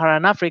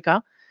sub-Saharan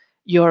Africa,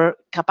 your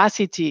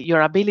capacity,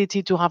 your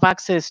ability to have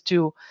access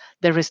to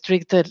the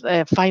restricted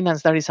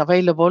finance that is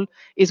available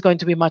is going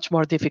to be much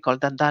more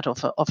difficult than that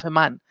of a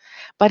man.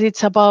 But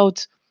it's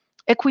about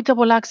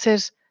equitable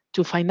access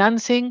to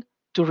financing,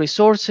 to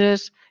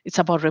resources. It's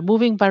about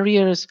removing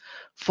barriers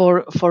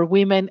for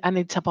women, and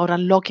it's about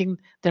unlocking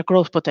their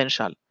growth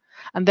potential.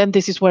 And then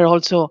this is where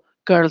also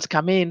girls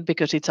come in,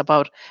 because it's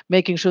about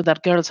making sure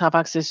that girls have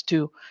access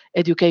to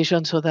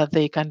education so that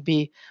they can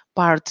be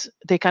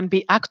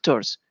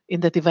actors in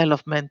the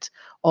development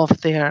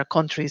of their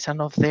countries and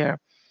of their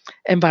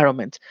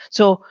environment.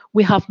 So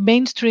we have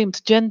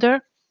mainstreamed gender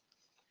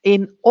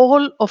in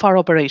all of our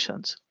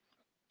operations.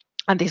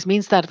 And this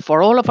means that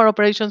for all of our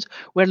operations,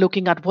 we're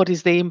looking at what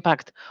is the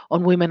impact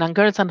on women and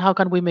girls, and how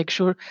can we make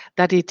sure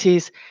that it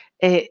is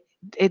a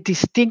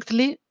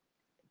distinctly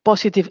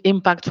positive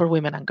impact for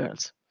women and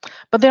girls.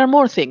 But there are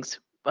more things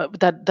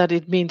that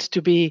it means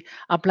to be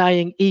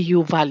applying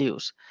EU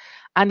values.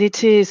 And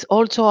it is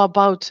also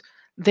about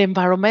the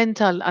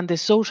environmental and the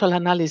social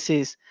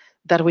analysis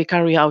that we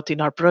carry out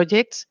in our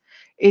projects.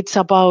 It's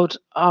about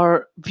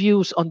our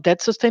views on debt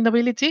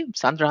sustainability.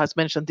 Sandra has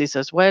mentioned this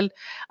as well.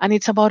 And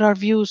it's about our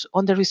views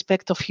on the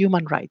respect of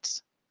human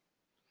rights.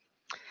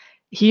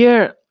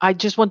 Here, I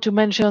just want to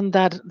mention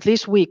that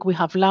this week we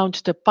have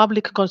launched a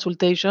public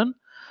consultation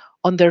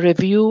on the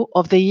review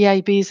of the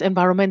EIB's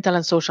environmental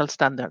and social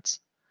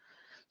standards.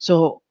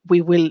 So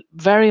we will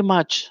very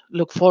much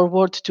look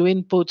forward to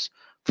inputs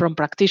from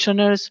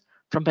practitioners,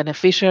 from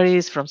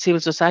beneficiaries, from civil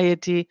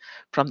society,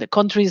 from the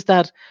countries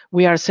that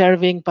we are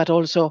serving, but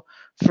also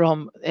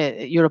from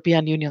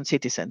European Union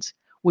citizens.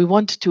 We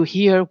want to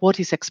hear what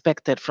is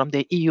expected from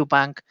the EU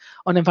Bank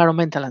on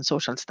environmental and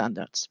social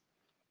standards.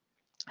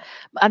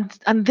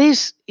 And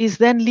this is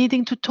then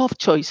leading to tough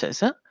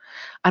choices.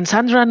 And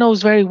Sandra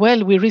knows very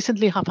well, we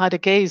recently have had a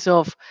case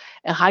of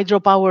a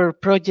hydropower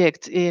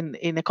project in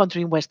a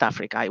country in West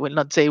Africa. I will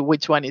not say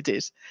which one it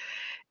is.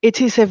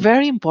 It is a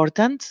very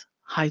important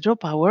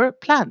hydropower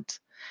plant.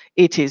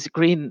 It is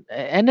green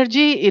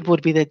energy. It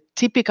would be the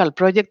typical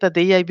project that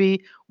the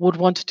EIB would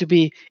want to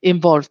be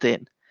involved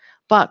in.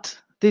 But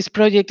this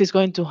project is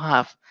going to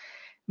have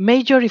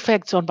major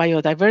effects on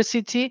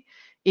biodiversity,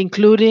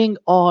 including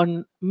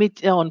on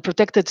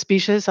protected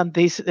species, and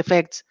these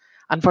effects,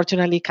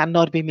 unfortunately,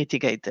 cannot be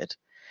mitigated.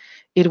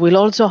 It will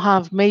also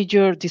have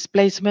major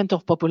displacement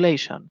of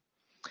population.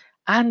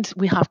 And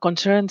we have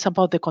concerns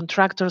about the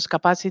contractor's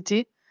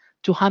capacity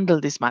to handle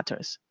these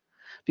matters.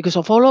 Because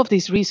of all of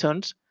these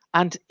reasons,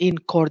 and in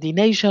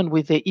coordination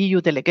with the EU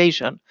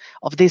delegation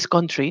of this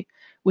country,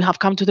 we have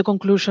come to the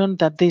conclusion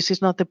that this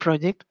is not the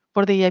project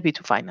for the EIB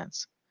to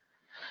finance.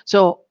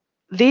 So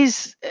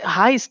these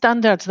high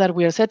standards that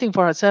we are setting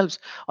for ourselves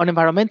on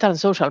environmental and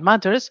social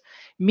matters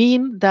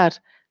mean that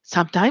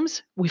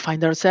sometimes we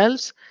find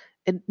ourselves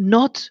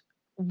not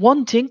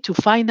wanting to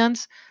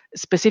finance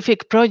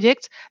specific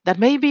projects that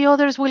maybe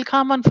others will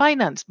come and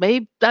finance.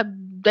 Maybe that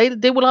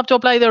they will have to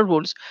apply their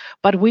rules,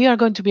 but we are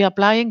going to be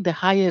applying the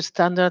highest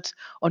standards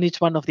on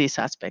each one of these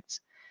aspects.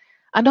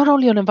 And not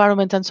only on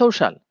environment and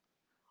social,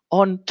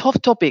 on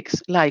tough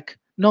topics like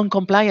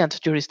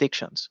non-compliant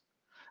jurisdictions.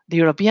 The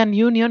European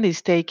Union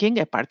is taking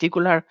a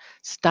particular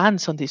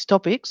stance on these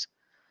topics,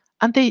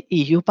 and the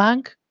EU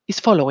Bank is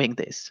following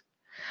this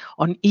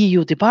on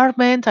EU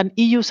debarment and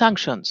EU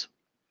sanctions.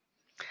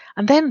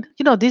 And then,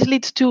 this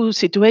leads to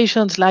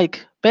situations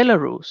like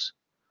Belarus.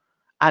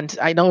 And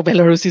I know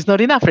Belarus is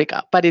not in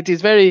Africa, but it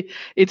is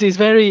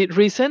very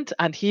recent.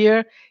 And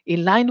here,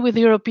 in line with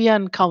the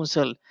European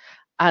Council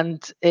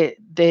and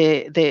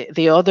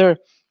the other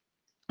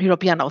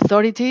European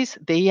authorities,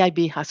 the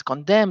EIB has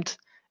condemned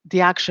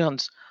the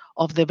actions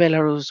of the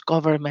Belarus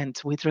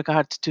government with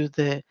regard to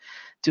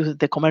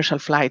the commercial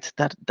flight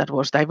that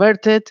was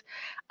diverted.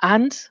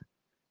 And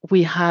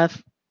we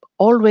have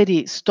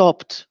already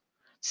stopped,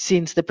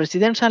 since the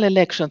presidential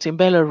elections in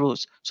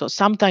Belarus, so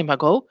some time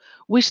ago,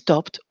 we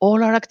stopped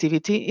all our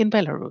activity in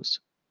Belarus.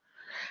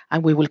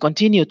 And we will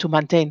continue to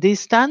maintain this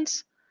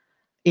stance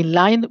in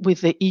line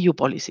with the EU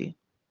policy.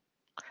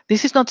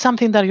 This is not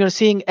something that you're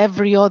seeing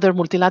every other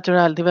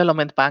multilateral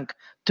development bank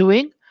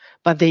doing,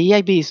 but the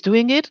EIB is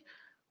doing it.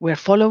 We're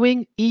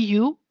following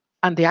EU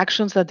and the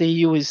actions that the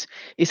EU is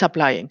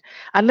applying.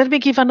 And let me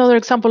give another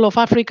example of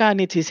Africa, and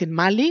it is in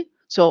Mali.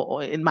 So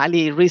in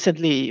Mali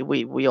recently,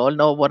 we all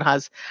know what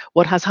has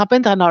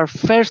happened, and our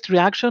first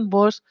reaction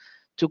was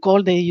to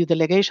call the EU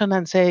delegation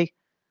and say,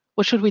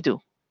 what should we do?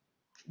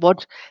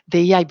 The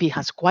EIB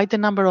has quite a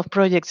number of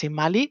projects in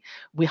Mali.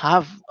 We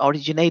have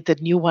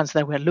originated new ones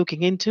that we're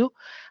looking into.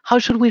 How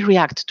should we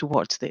react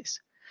towards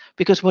this?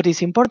 Because what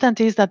is important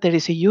is that there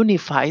is a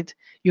unified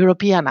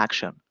European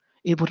action.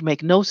 It would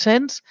make no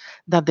sense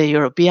that the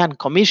European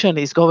Commission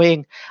is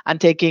going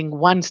and taking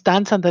one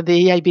stance and that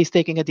the EIB is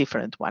taking a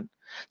different one.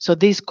 So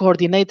this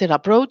coordinated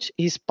approach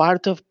is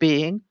part of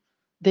being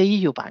the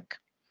EU bank.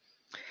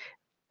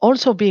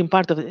 Also being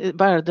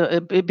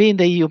being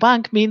the EU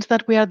bank means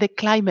that we are the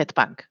climate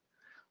bank,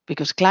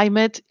 because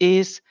climate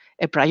is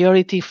a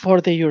priority for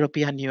the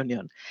European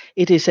Union.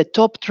 It is a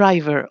top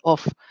driver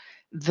of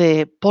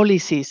the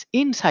policies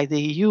inside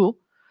the EU,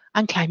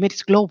 and climate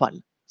is global.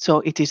 So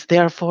it is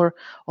therefore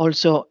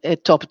also a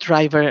top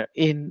driver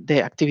in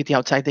the activity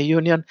outside the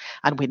Union,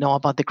 and we know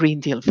about the Green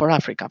Deal for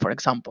Africa, for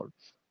example.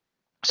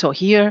 So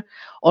here,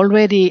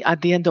 already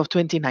at the end of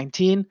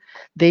 2019,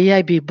 the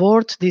EIB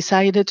board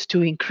decided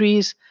to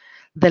increase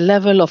the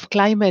level of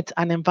climate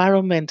and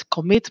environment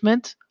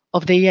commitment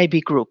of the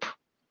EIB group.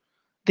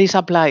 This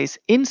applies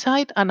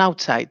inside and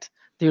outside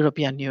the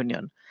European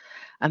Union.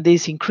 And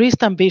this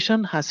increased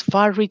ambition has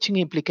far-reaching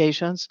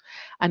implications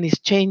and is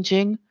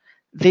changing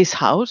this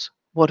house,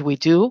 what we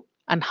do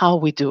and how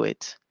we do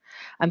it.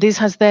 And this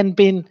has then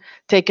been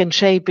taken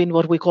shape in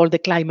what we call the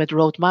climate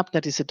roadmap.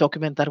 That is a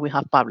document that we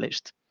have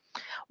published.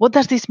 What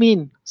does this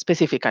mean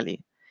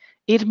specifically?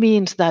 It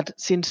means that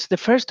since the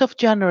 1st of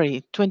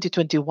January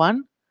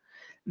 2021,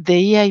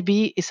 the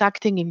EIB is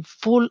acting in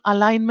full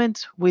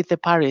alignment with the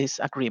Paris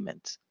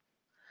Agreement.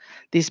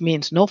 This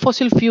means no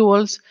fossil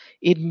fuels.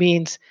 It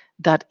means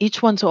that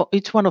each one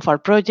of our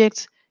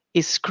projects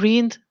is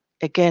screened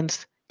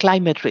against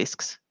climate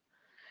risks.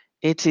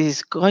 It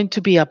is going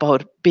to be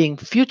about being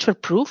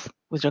future-proof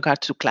with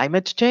regard to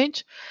climate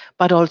change,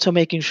 but also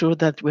making sure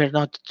that we're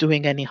not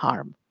doing any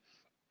harm.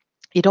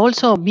 It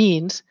also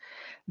means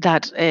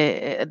that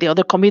the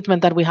other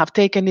commitment that we have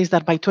taken is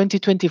that by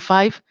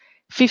 2025,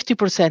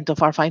 50%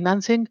 of our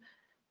financing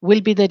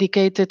will be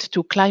dedicated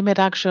to climate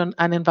action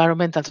and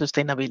environmental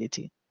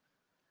sustainability.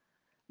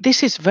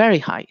 This is very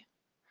high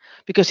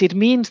because it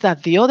means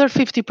that the other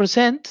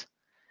 50%,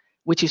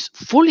 which is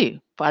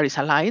fully Paris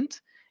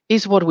aligned,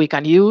 is what we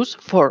can use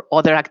for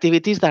other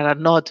activities that are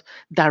not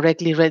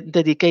directly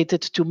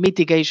dedicated to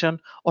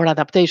mitigation or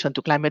adaptation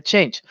to climate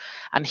change.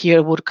 And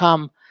here would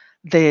come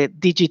the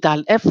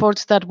digital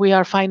efforts that we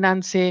are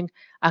financing,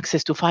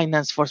 access to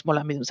finance for small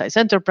and medium-sized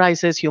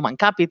enterprises, human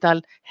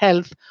capital,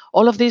 health,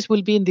 all of this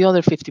will be in the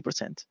other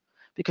 50%,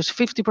 because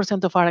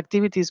 50% of our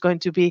activity is going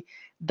to be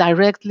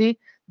directly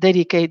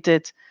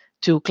dedicated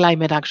to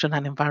climate action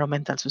and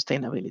environmental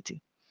sustainability.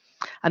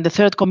 And the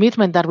third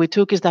commitment that we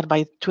took is that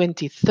by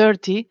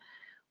 2030,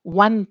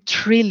 1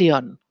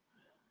 trillion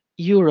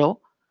euro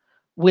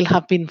will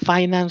have been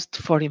financed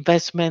for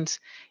investments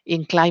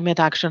in climate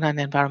action and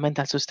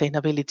environmental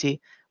sustainability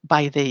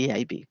by the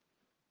EIB.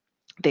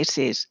 This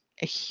is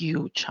a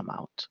huge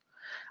amount,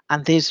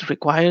 and this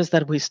requires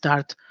that we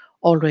start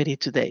already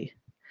today.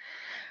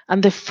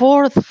 And the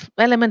fourth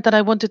element that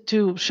I wanted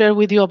to share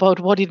with you about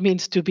what it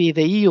means to be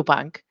the EU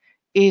bank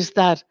is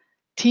that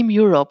Team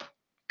Europe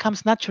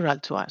comes natural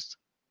to us.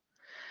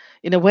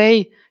 In a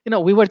way,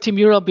 we were Team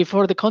Europe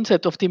before the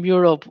concept of Team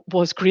Europe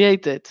was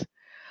created.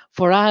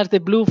 For us, the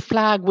blue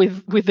flag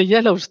with the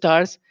yellow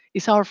stars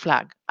is our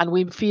flag, and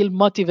we feel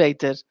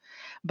motivated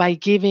by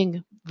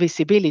giving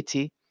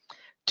visibility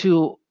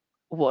to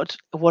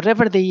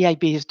whatever the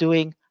EIB is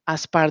doing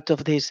as part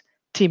of this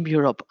Team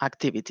Europe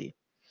activity.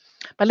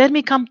 But let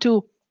me come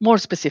to more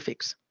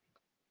specifics.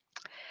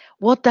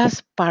 What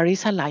does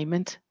Paris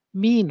alignment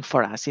mean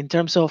for us in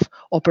terms of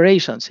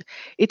operations?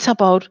 It's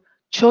about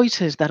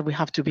choices that we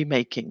have to be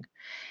making.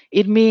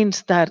 It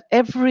means that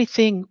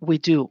everything we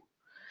do,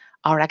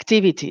 our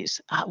activities,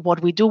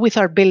 what we do with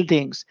our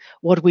buildings,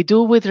 what we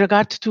do with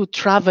regard to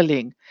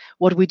traveling,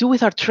 what we do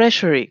with our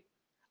treasury,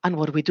 and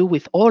what we do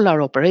with all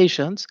our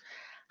operations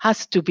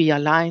has to be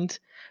aligned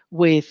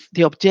with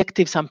the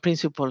objectives and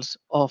principles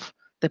of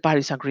the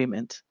Paris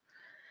Agreement.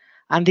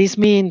 And this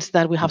means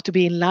that we have to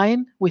be in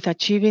line with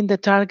achieving the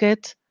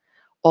target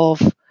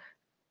of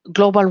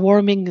global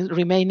warming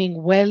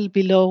remaining well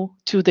below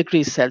 2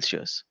 degrees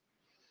Celsius.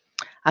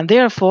 And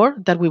therefore,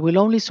 that we will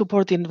only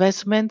support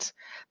investments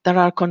that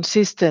are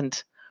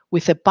consistent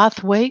with a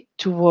pathway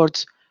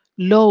towards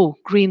low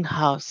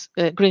greenhouse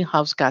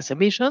gas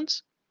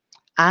emissions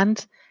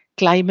and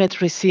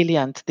climate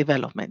resilient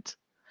development.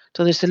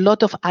 So there's a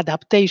lot of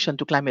adaptation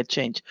to climate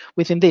change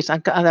within this,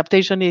 and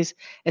adaptation is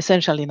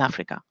essential in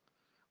Africa,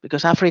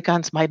 because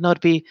Africans might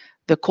not be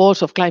the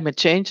cause of climate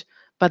change,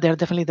 but they're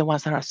definitely the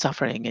ones that are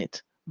suffering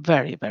it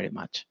very, very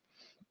much.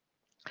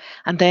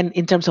 And then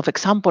in terms of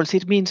examples,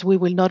 it means we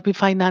will not be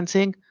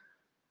financing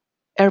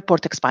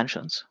airport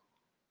expansions.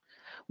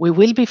 We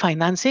will be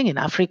financing in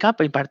Africa,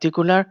 in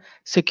particular,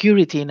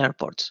 security in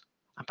airports,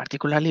 and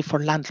particularly for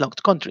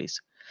landlocked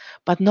countries,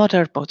 but not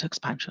airport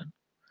expansion.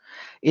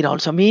 It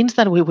also means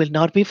that we will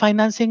not be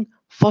financing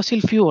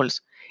fossil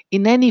fuels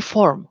in any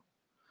form.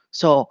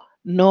 So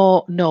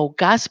no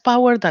gas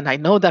powered, and I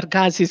know that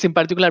gas is in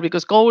particular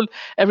because coal,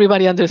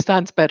 everybody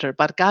understands better,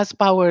 but gas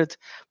powered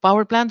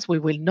power plants, we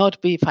will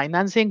not be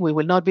financing. We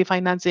will not be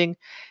financing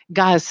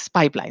gas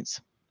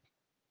pipelines.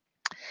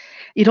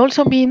 It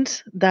also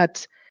means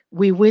that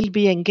we will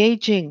be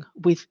engaging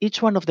with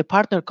each one of the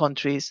partner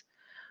countries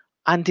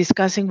and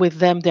discussing with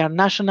them their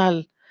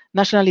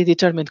nationally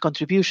determined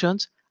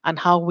contributions and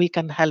how we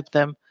can help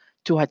them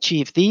to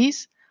achieve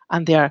these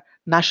and their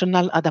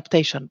national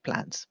adaptation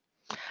plans.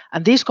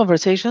 And these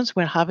conversations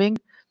we're having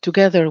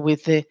together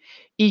with the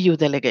EU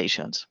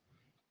delegations.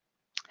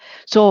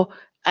 So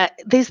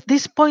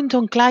this point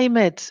on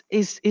climate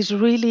is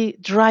really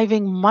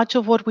driving much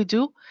of what we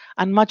do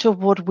and much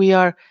of what we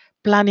are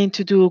planning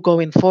to do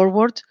going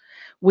forward.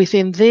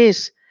 Within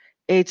this,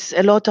 it's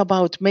a lot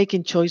about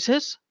making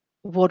choices,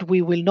 what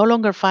we will no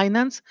longer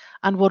finance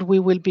and what we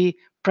will be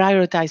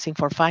prioritizing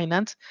for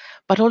finance,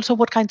 but also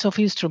what kinds of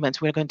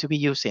instruments we're going to be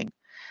using.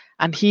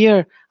 And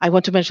here, I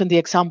want to mention the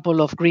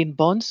example of green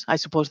bonds. I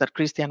suppose that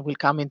Christian will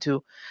come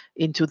into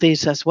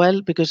this as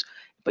well, because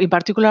in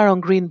particular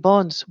on green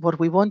bonds, what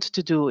we want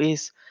to do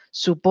is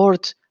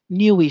support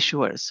new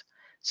issuers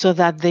so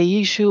that they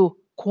issue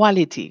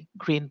quality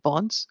green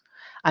bonds.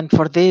 And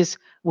for this,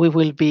 we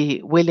will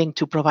be willing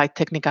to provide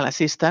technical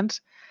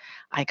assistance.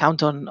 I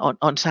count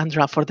on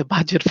Sandra for the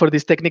budget for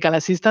this technical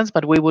assistance,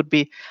 but we would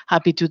be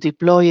happy to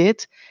deploy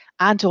it.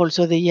 And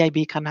also the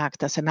EIB can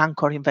act as an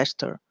anchor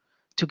investor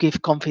to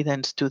give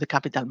confidence to the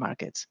capital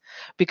markets.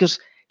 Because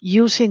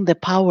using the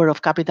power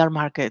of capital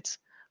markets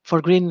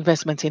for green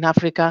investments in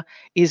Africa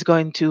is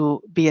going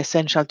to be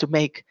essential to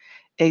make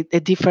a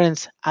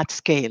difference at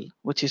scale,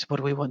 which is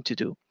what we want to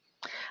do.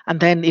 And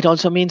then it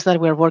also means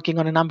that we're working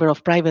on a number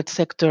of private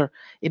sector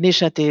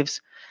initiatives.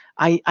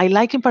 I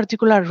like in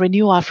particular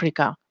Renew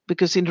Africa,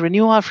 because in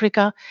Renew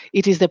Africa,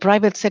 it is the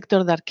private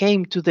sector that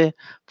came to the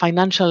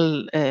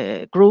financial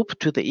group,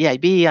 to the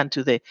EIB and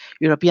to the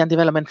European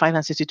Development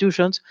Finance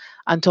institutions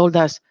and told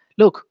us,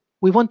 look,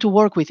 we want to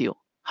work with you.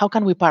 How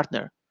can we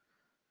partner?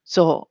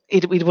 So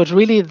it was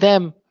really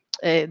them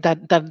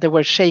that they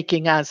were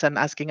shaking us and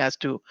asking us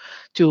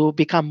to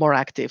become more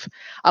active.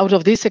 Out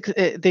of these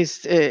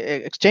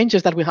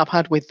exchanges that we have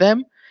had with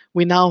them,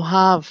 we now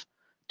have,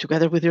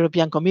 together with the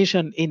European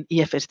Commission in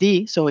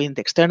EFSD, so in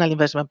the External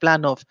Investment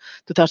Plan of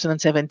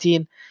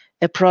 2017,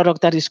 a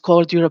product that is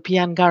called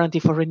European Guarantee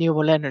for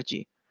Renewable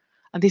Energy.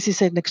 And this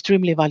is an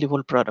extremely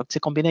valuable product. It's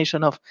a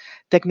combination of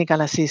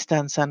technical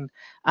assistance and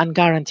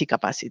guarantee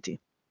capacity.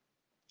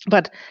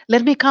 But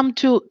let me come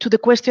to the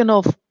question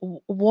of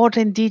what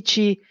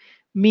NDICI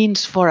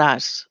means for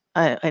us,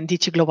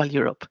 NDICI Global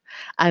Europe,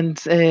 and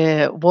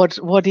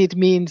what it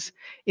means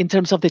in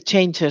terms of the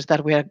changes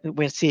that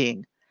we're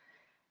seeing.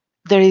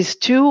 There is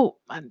two,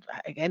 and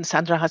again,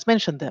 Sandra has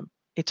mentioned them.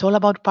 It's all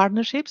about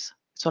partnerships,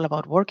 it's all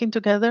about working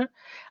together,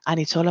 and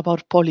it's all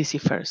about policy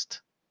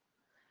first.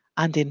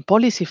 And in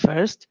policy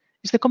first,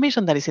 it's the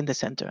Commission that is in the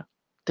center.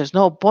 There's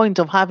no point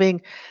of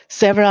having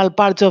several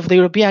parts of the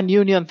European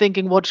Union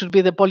thinking what should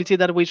be the policy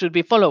that we should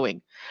be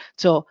following.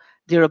 So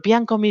the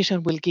European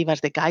Commission will give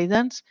us the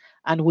guidance,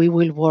 and we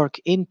will work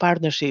in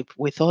partnership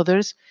with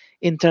others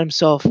in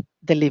terms of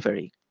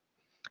delivery.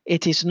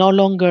 It is no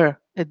longer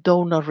a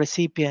donor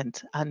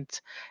recipient, and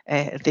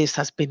this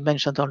has been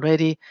mentioned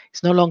already.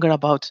 It's no longer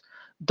about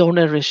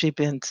donor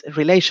recipient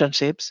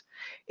relationships.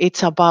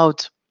 It's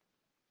about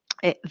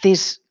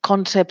this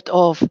concept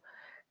of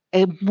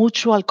a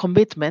mutual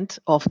commitment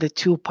of the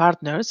two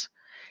partners.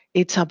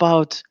 It's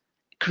about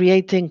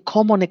creating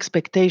common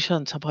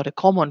expectations about a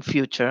common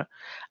future,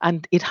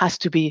 and it has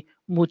to be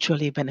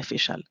mutually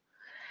beneficial.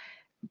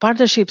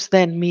 Partnerships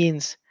then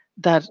means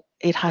that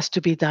it has to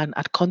be done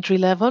at country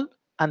level,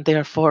 and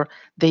therefore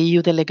the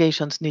EU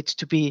delegations need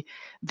to be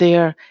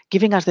there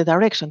giving us the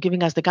direction,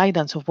 giving us the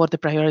guidance of what the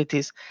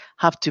priorities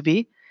have to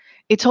be.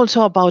 It's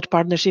also about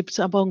partnerships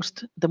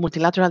amongst the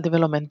multilateral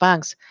development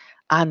banks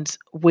and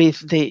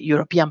with the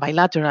European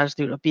bilaterals,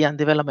 the European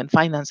development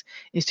finance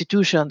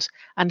institutions,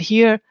 and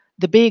here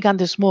the big and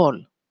the small.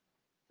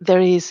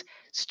 There is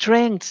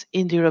strength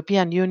in the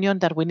European Union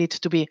that we need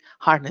to be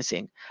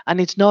harnessing.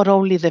 And it's not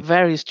only the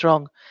very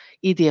strong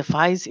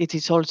EDFIs, it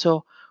is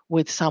also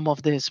with some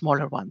of the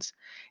smaller ones.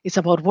 It's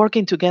about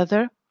working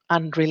together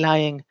and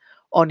relying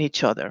on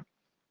each other.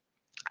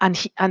 And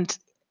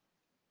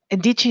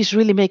NDICI is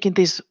really making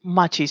this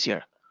much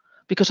easier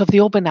because of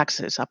the open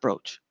access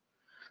approach.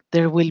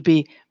 There will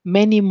be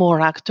many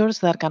more actors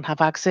that can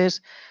have access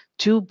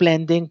to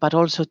blending, but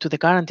also to the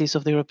guarantees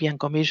of the European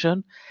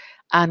Commission.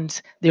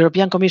 And the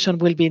European Commission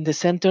will be in the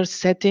center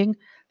setting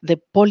the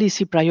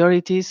policy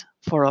priorities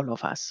for all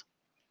of us.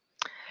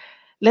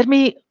 Let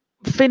me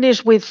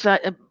finish with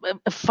a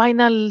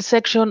final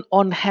section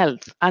on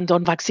health and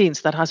on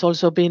vaccines that has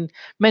also been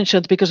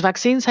mentioned, because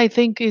vaccines, I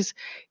think,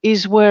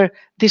 is where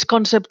this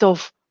concept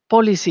of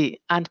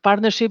policy and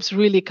partnerships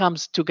really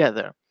comes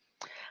together.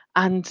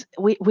 And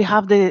we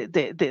have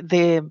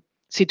the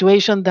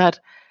situation that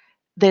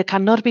there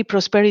cannot be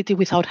prosperity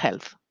without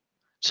health.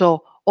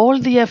 So all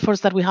the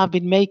efforts that we have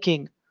been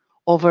making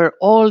over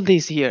all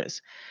these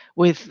years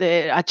with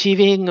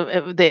achieving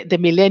the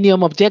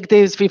Millennium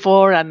Objectives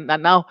before and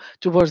now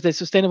towards the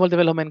Sustainable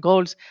Development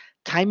Goals,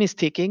 time is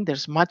ticking.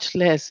 There's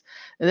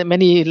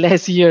many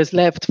less years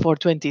left for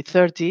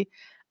 2030,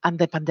 and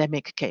the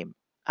pandemic came.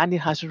 And it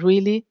has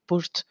really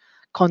pushed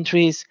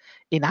countries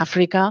in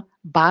Africa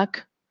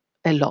back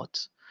a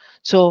lot.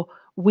 So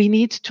we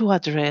need to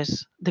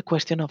address the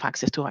question of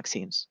access to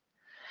vaccines,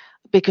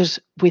 because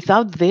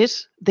without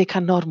this, they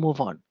cannot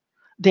move on.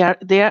 They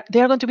are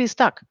going to be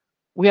stuck.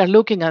 We are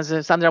looking, as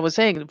Sandra was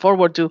saying,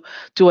 forward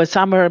to a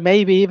summer,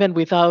 maybe even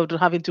without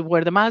having to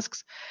wear the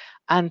masks,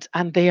 and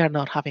they are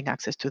not having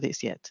access to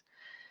this yet.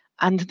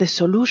 And the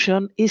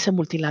solution is a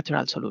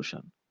multilateral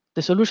solution.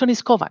 The solution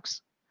is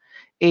COVAX.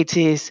 It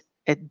is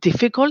a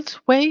difficult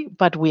way,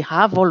 but we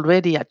have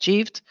already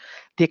achieved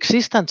the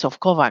existence of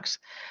COVAX.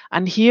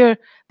 And here,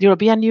 the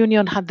European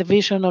Union had the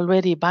vision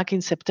already back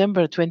in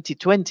September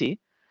 2020.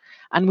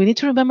 And we need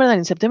to remember that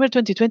in September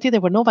 2020, there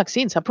were no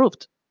vaccines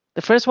approved.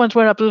 The first ones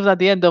were approved at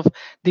the end of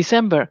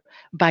December.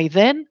 By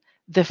then,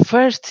 the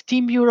first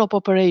Team Europe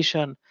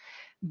operation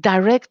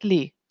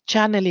directly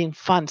channeling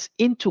funds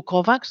into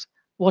COVAX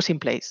was in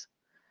place.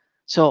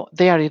 So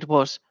there it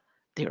was,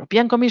 the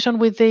European Commission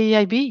with the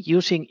EIB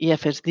using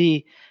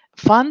EFSD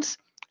funds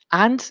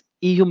and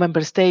EU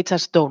member states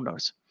as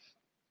donors.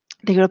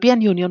 The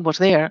European Union was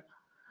there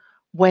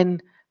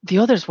when the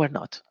others were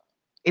not.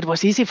 It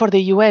was easy for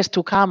the US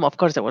to come. Of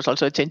course, there was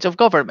also a change of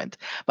government.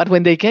 But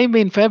when they came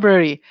in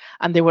February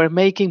and they were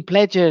making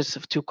pledges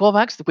to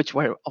COVAX, which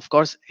were, of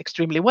course,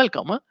 extremely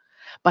welcome.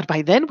 But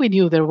by then, we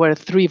knew there were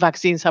 3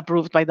 vaccines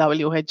approved by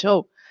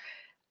WHO.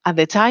 At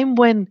the time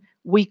when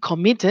we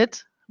committed,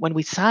 when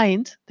we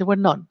signed, there were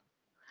none.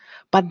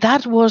 But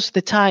that was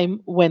the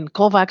time when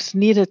COVAX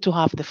needed to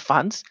have the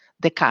funds,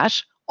 the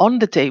cash, on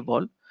the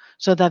table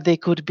so that they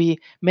could be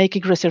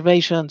making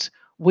reservations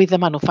with the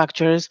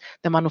manufacturers.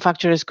 The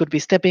manufacturers could be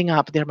stepping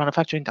up their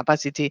manufacturing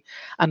capacity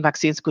and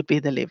vaccines could be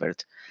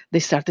delivered. They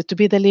started to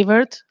be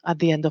delivered at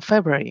the end of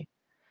February.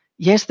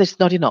 Yes, there's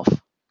not enough.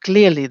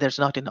 Clearly, there's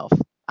not enough.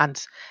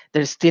 And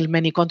there's still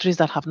many countries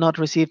that have not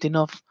received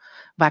enough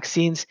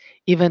vaccines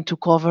even to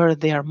cover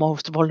their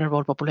most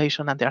vulnerable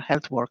population and their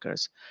health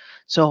workers.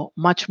 So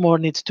much more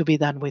needs to be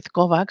done with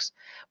COVAX.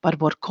 But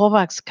what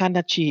COVAX can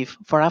achieve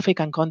for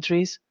African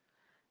countries,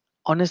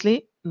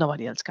 honestly,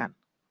 nobody else can.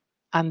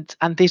 And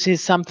this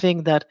is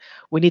something that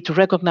we need to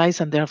recognize,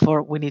 and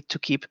therefore we need to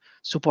keep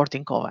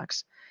supporting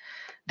COVAX.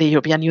 The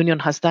European Union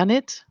has done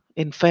it.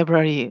 In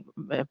February,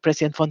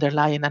 President von der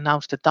Leyen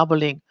announced a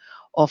doubling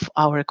of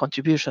our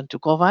contribution to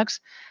COVAX.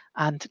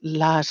 And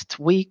last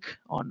week,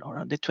 or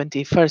on the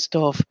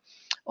 21st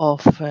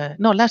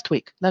last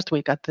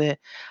week at the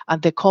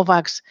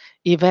COVAX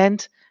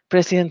event,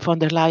 President von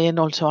der Leyen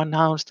also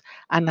announced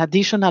an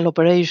additional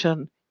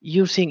operation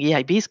using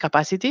EIB's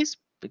capacities,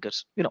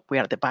 because we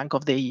are the bank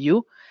of the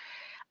EU.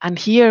 And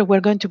here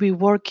we're going to be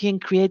working,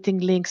 creating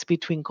links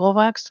between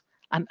COVAX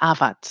and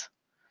AVAT,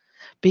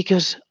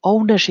 because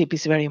ownership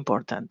is very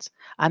important.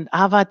 And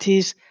AVAT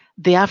is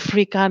the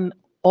African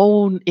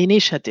own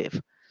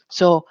initiative.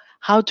 So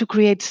how to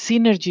create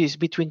synergies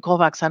between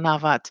COVAX and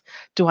AVAT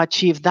to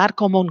achieve that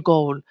common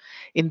goal,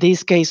 in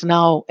this case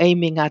now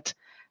aiming at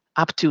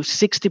up to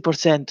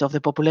 60% of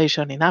the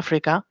population in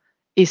Africa,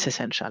 is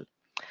essential.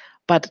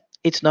 But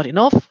it's not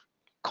enough.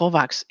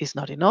 COVAX is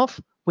not enough.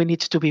 We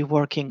need to be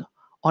working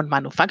on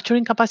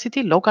manufacturing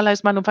capacity,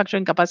 localized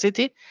manufacturing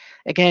capacity.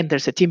 Again,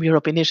 there's a Team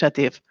Europe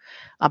initiative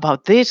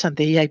about this, and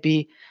the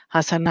EIB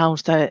has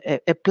announced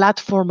a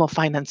platform of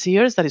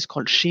financiers that is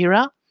called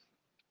SHIRA.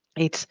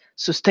 It's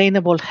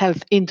Sustainable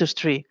Health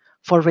Industry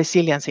for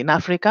Resilience in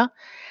Africa.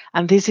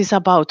 And this is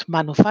about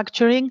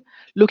manufacturing,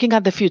 looking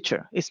at the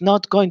future. It's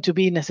not going to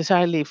be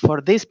necessarily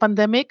for this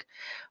pandemic,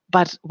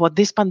 but what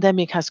this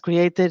pandemic has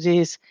created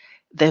is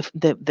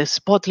the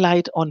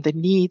spotlight on the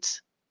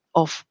needs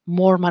of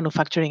more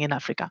manufacturing in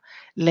Africa,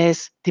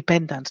 less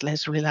dependence,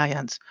 less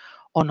reliance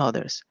on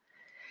others.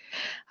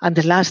 And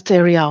the last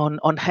area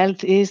on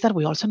health is that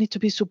we also need to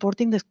be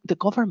supporting the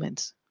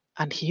governments.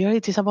 And here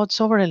it is about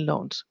sovereign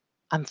loans.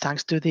 And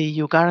thanks to the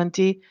EU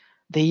guarantee,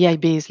 the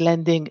EIB is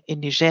lending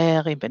in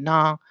Niger, in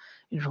Benin,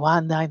 in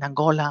Rwanda, in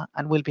Angola,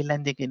 and will be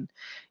lending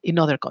in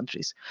other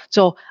countries.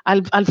 So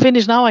I'll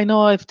finish now. I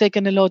know I've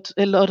taken a lot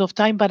of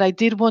time, but I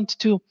did want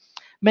to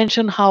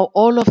mention how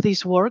all of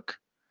this work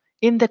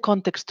in the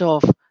context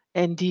of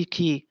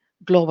NDICI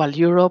Global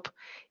Europe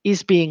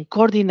is being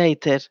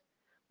coordinated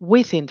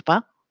with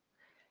INTPA.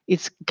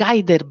 It's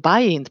guided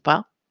by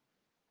INTPA,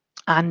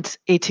 and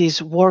it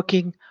is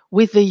working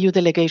with the EU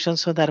delegation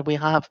so that we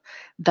have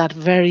that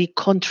very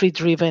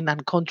country-driven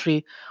and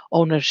country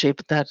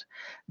ownership that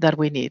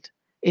we need.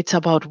 It's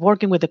about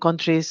working with the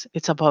countries.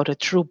 It's about a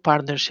true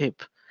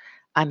partnership,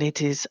 and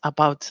it is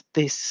about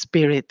this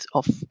spirit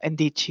of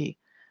NDICI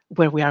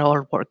where we are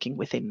all working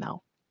within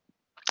now.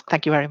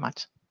 Thank you very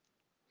much.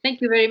 Thank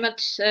you very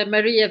much,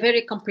 Maria.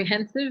 Very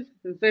comprehensive,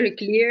 very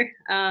clear.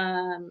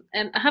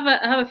 And I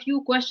have a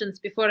few questions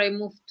before I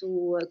move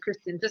to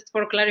Christian, just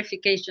for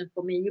clarification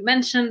for me. You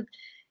mentioned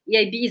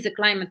EIB is a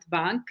climate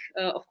bank,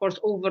 of course,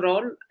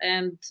 overall,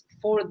 and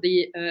for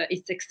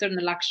its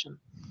external action.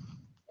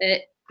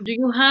 Do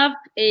you have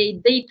a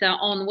data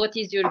on what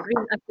is your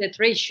green asset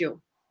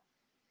ratio?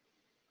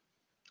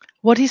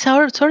 What is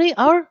our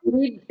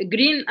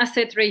green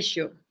asset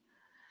ratio?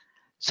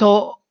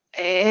 So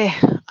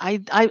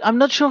I'm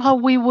not sure how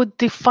we would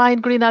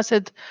define green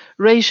asset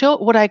ratio.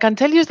 What I can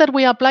tell you is that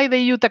we apply the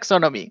EU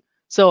taxonomy.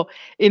 So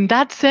in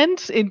that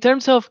sense, in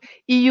terms of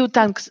EU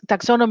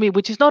taxonomy,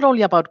 which is not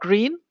only about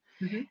green,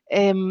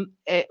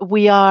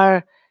 we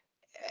are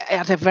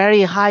at a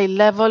very high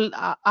level.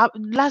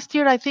 Last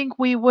year, I think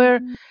we were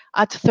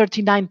at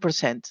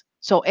 39%.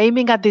 So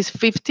aiming at this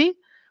 50,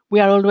 we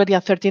are already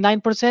at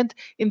 39%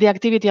 in the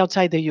activity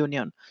outside the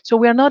union. So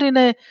we are not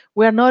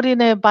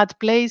in a bad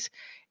place.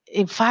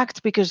 In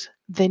fact, because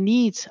the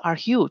needs are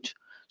huge.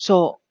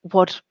 So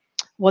what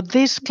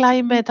this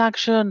climate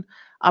action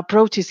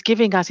approach is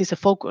giving us is a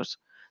focus.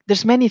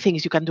 There's many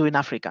things you can do in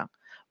Africa,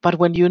 but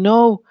when you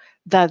know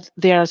that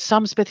there are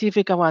some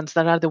specific ones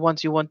that are the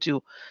ones you want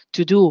to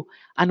do,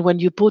 and when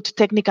you put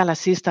technical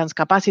assistance,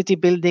 capacity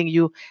building,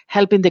 you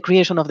help in the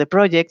creation of the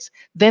projects,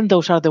 then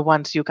those are the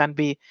ones you can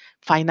be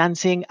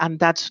financing, and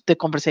that's the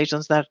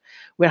conversations that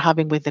we're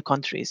having with the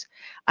countries.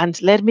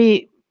 And let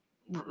me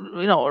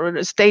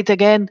state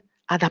again,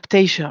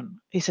 adaptation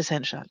is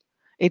essential.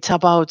 It's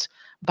about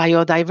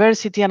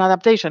biodiversity and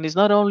adaptation. It's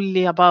not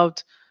only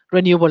about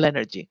renewable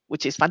energy,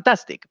 which is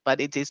fantastic,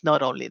 but it is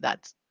not only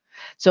that.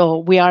 So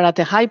we are at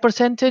a high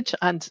percentage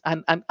and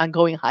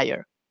going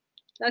higher.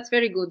 That's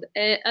very good.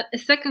 A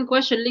second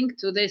question linked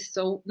to this.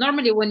 So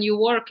normally when you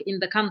work in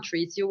the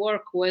countries, you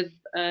work with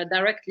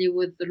directly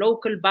with the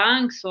local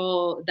banks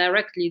or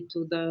directly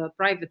to the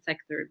private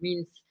sector. It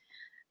means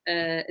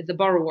the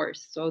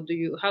borrowers. So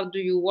how do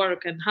you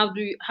work, and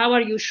how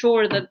are you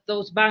sure that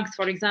those banks,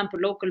 for example,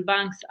 local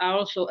banks, are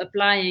also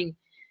applying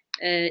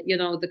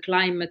the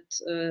climate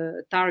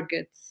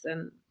targets,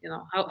 and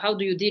how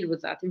do you deal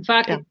with that? In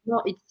fact,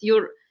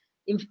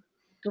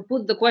 to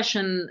put the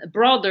question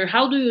broader,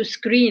 how do you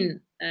screen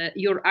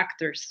your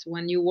actors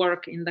when you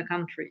work in the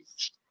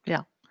countries?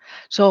 Yeah,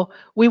 so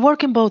we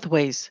work in both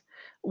ways.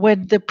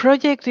 When the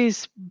project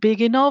is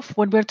big enough,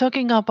 when we're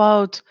talking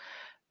about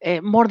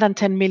more than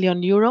 10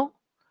 million euro,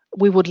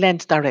 we would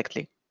lend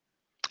directly.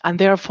 And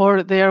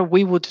therefore, there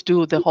we would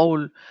do the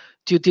whole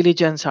due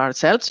diligence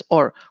ourselves,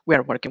 or we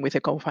are working with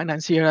a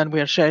co-financier and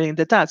we are sharing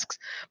the tasks.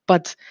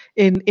 But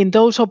in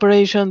those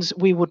operations,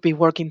 we would be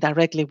working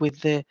directly with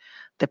the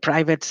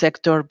private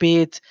sector, be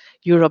it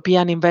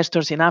European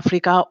investors in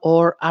Africa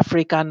or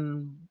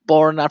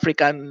African-born,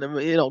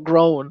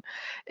 grown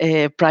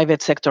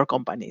private sector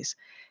companies.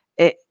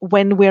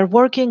 When we're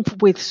working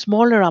with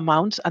smaller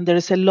amounts, and there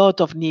is a lot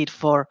of need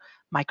for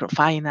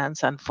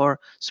microfinance and for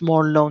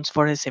small loans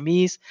for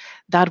SMEs,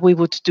 that we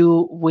would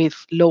do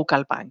with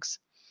local banks,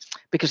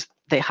 because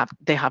they have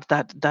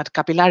that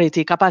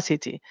capillarity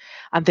capacity.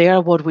 And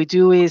there, what we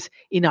do is,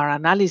 in our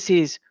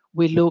analysis,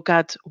 we look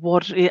at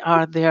what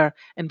are their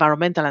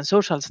environmental and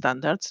social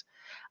standards.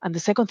 And the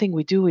second thing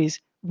we do is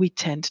we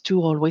tend to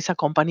always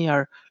accompany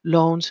our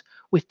loans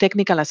with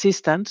technical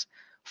assistance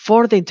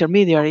for the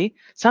intermediary,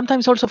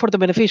 sometimes also for the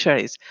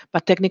beneficiaries,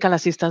 but technical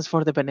assistance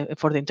for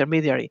the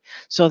intermediary,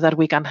 so that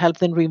we can help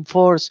them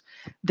reinforce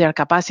their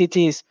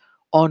capacities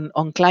on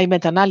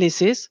climate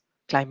analysis,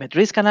 climate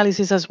risk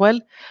analysis as well,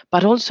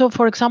 but also,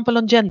 for example,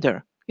 on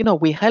gender.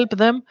 We help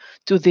them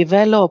to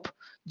develop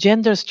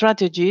gender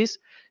strategies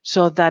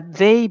so that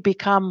they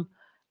become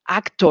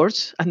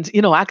actors and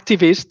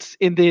activists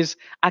in this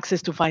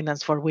access to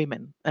finance for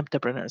women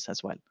entrepreneurs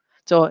as well.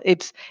 So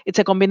it's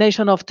a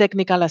combination of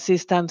technical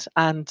assistance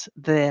and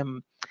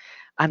the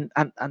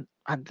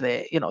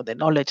the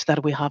knowledge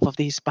that we have of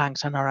these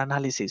banks and our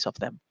analysis of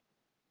them.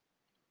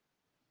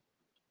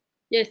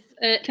 Yes,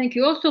 thank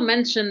you. Also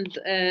mentioned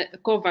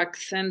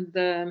COVAX and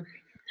the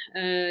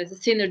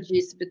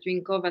synergies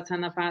between COVAX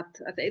and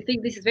AFAT. I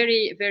think this is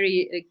very,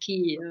 very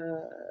key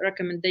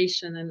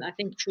recommendation, and I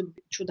think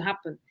should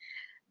happen.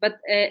 But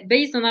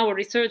based on our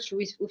research,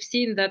 we've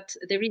seen that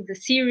there is a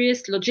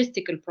serious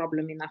logistical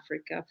problem in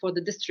Africa for the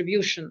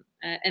distribution,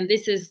 and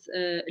this is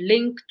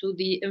linked to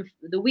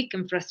the weak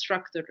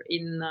infrastructure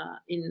in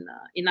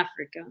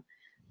Africa,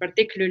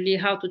 particularly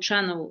how to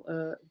channel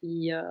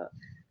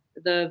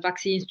the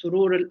vaccines to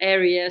rural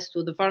areas,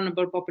 to the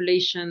vulnerable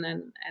population,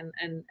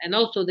 and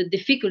also the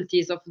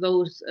difficulties of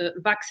those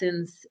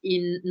vaccines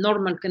in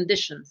normal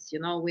conditions.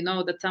 We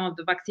know that some of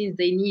the vaccines,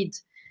 they need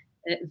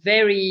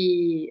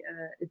very,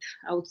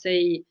 I would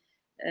say,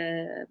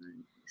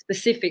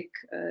 specific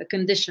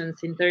conditions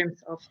in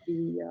terms of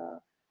the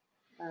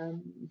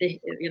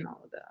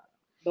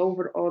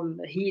overall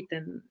heat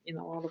and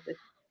all of it.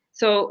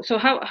 So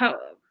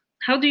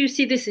how do you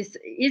see this?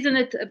 Isn't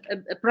it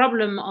a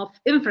problem of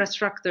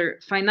infrastructure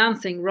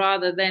financing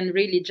rather than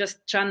really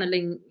just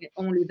channeling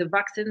only the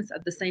vaccines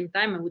at the same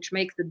time, and which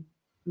makes it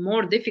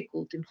more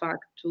difficult, in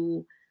fact,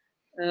 to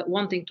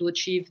wanting to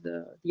achieve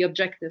the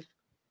objective?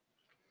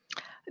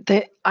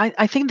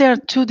 I think there are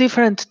two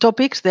different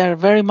topics. They are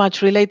very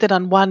much related,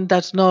 and one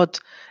does not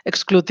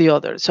exclude the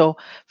other. So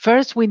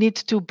first, we need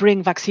to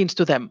bring vaccines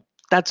to them.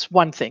 That's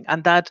one thing,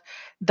 and that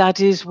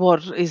is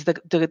what is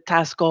the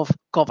task of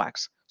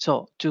COVAX.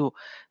 So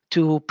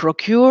to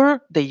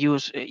procure, they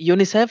use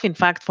UNICEF, in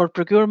fact, for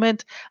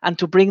procurement, and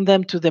to bring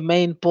them to the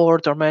main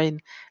port or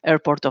main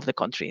airport of the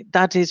country.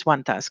 That is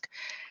one task.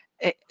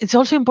 It's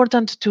also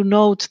important to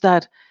note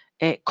that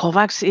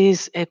COVAX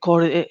is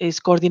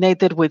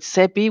coordinated with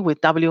CEPI, with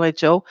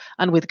WHO,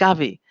 and with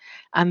Gavi.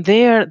 And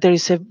there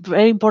is a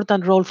very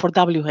important role for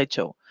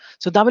WHO.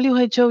 So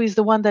WHO is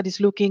the one that is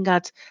looking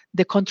at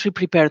the country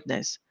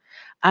preparedness.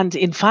 And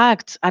in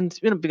fact, I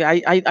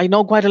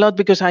know quite a lot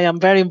because I am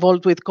very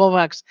involved with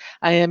COVAX.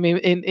 I am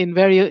in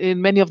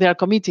many of their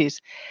committees.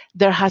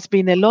 There has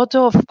been a lot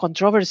of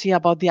controversy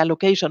about the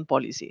allocation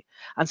policy.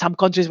 And some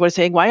countries were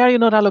saying, why are you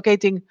not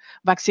allocating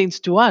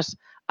vaccines to us?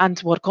 And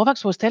what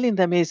COVAX was telling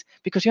them is,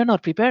 because you're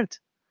not prepared.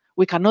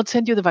 We cannot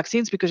send you the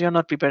vaccines because you're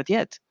not prepared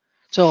yet.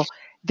 So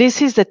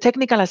this is the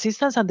technical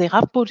assistance, and they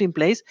have put in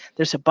place,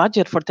 there's a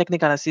budget for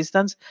technical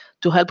assistance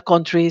to help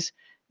countries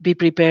be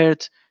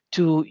prepared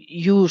to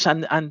use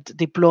and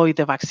deploy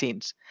the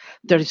vaccines.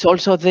 There is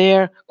also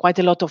there quite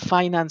a lot of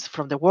finance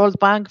from the World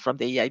Bank, from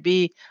the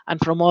EIB, and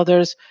from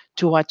others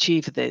to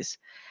achieve this.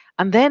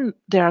 And then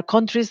there are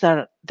countries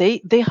that they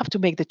have to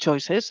make the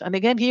choices. And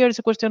again, here is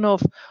a question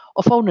of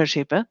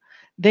ownership.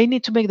 They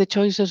need to make the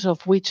choices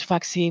of which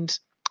vaccines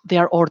they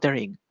are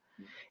ordering.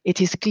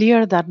 It is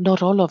clear that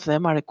not all of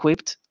them are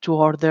equipped to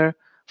order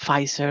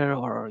Pfizer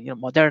or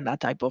Moderna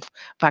type of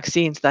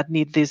vaccines that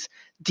need this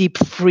deep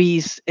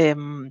freeze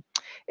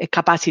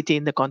capacity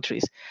in the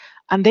countries.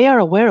 And they are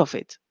aware of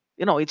it.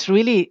 It's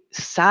really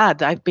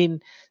sad. I've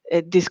been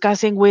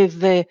discussing with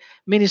the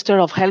Minister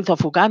of Health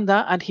of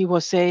Uganda, and he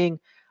was saying,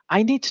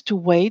 I need to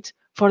wait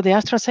for the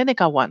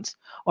AstraZeneca ones,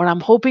 or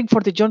I'm hoping for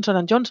the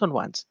Johnson & Johnson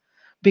ones,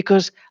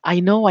 because I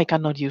know I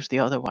cannot use the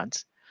other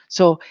ones.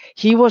 So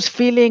he was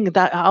feeling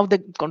that how the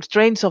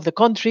constraints of the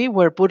country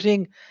were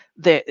putting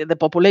the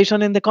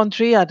population in the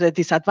country at a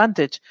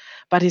disadvantage.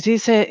 But it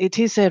is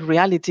a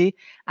reality,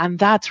 and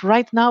that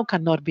right now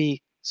cannot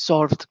be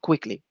solved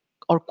quickly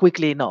or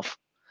quickly enough.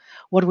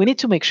 What we need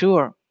to make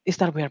sure is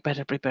that we are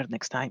better prepared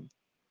next time.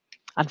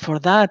 And for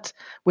that,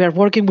 we are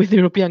working with the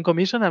European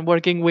Commission and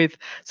working with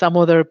some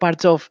other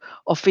parts of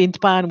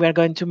INTPA, and we are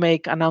going to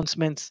make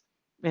announcements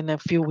in a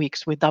few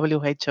weeks with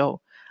WHO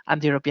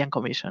and the European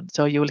Commission.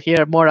 So you will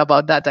hear more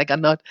about that. I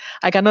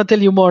cannot tell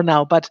you more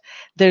now, but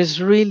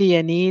there's really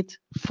a need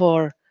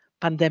for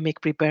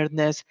pandemic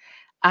preparedness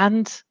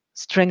and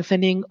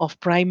strengthening of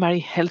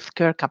primary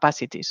healthcare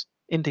capacities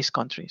in these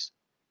countries.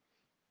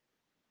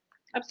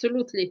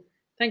 Absolutely.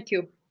 Thank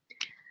you.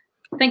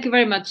 Thank you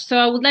very much. So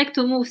I would like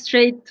to move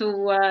straight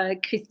to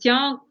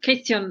Christian.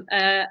 Christian,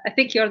 I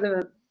think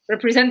you're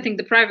representing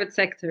the private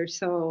sector.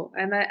 So,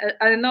 and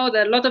I know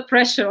that a lot of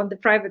pressure on the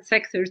private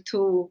sector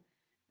to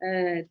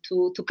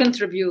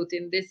contribute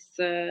in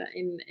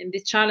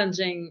this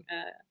challenging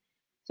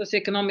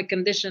socioeconomic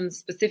conditions,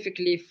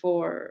 specifically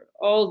for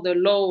all the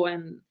low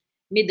and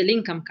middle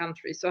income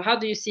countries. So how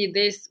do you see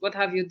this? What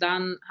have you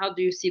done? How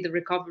do you see the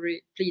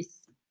recovery, please?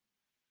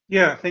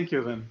 Yeah, thank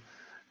you,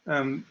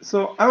 Wim.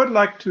 So I would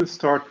like to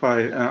start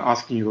by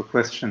asking you a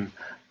question,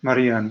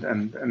 Maria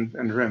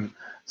and Rim.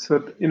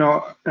 So,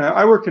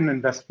 I work in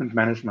investment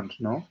management,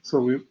 So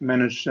we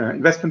manage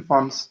investment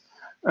funds.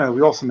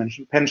 We also manage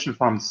pension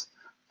funds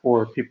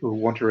for people who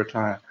want to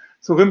retire.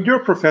 So Rim,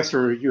 you're a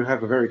professor, you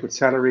have a very good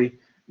salary.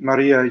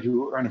 Maria,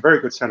 you earn a very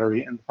good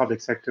salary in the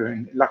public sector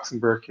in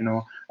Luxembourg.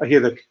 I hear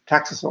that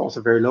taxes are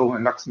also very low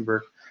in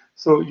Luxembourg.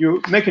 So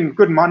you're making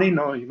good money.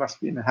 You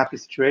must be in a happy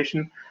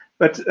situation.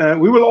 But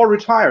we will all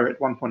retire at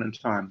one point in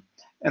time.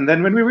 And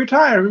then when we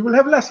retire, we will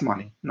have less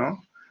money,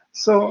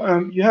 So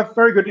you have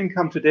very good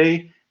income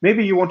today.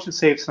 Maybe you want to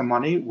save some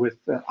money with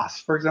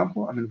us, for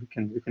example. I mean,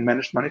 we can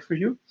manage money for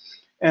you.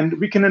 And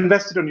we can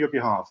invest it on your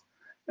behalf.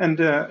 And,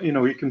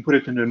 you can put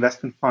it in an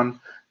investment fund.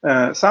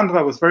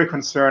 Sandra was very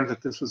concerned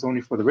that this was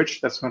only for the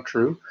rich. That's not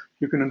true.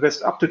 You can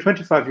invest up to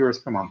 25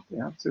 euros per month.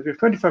 Yeah. So if you have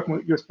 25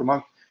 euros per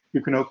month,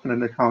 you can open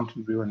an account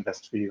and we will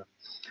invest for you.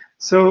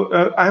 So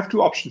I have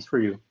two options for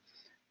you.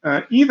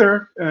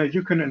 Either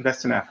you can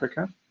invest in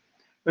Africa,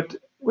 but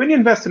when you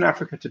invest in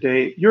Africa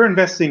today, you're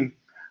investing,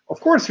 of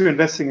course, you're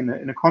investing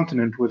in a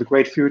continent with a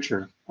great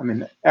future. I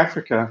mean,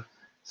 Africa,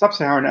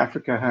 sub-Saharan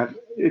Africa,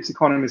 its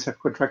economies have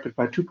contracted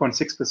by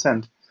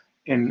 2.6%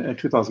 in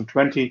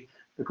 2020.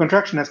 The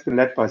contraction has been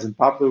led by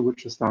Zimbabwe,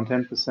 which is down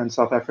 10%,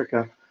 South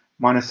Africa,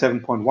 minus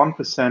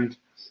 7.1%,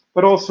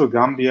 but also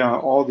Gambia,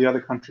 all the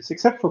other countries,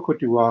 except for Cote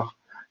d'Ivoire,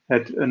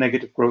 had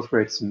negative growth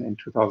rates in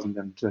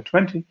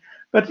 2020.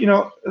 But,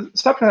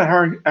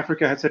 sub-Saharan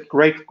Africa has had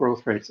great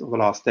growth rates over the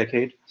last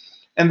decade,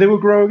 and they will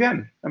grow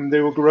again. I mean,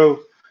 they will grow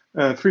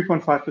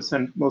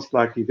 3.5% most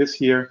likely this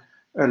year,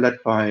 led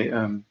by,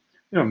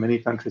 many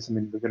countries. I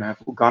mean, we're going to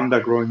have Uganda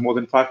growing more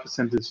than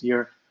 5% this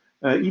year.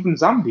 Even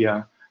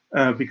Zambia,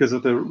 because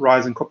of the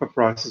rise in copper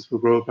prices, will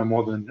grow by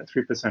more than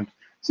 3%.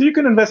 So you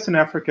can invest in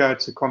Africa.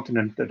 It's a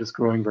continent that is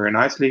growing very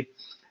nicely.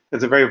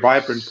 There's a very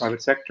vibrant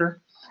private sector.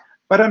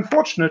 But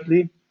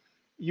unfortunately,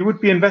 you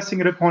would be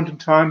investing at a point in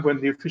time when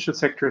the official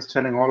sector is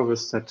telling all of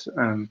us that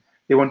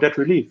they want debt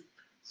relief.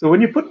 So when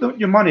you put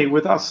your money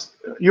with us,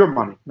 your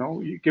money,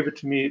 you give it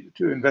to me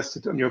to invest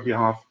it on your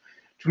behalf.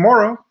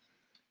 Tomorrow,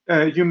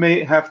 you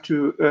may have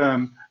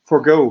to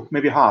forego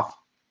maybe half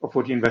of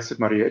what you invested,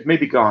 Maria. It may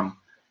be gone.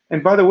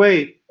 And by the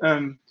way,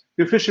 the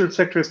official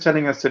sector is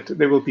telling us that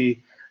there will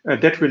be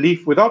debt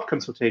relief without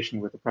consultation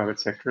with the private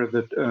sector,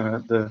 that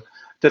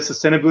the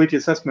sustainability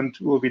assessment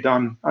will be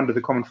done under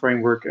the common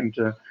framework and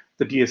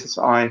the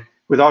DSSI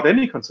without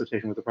any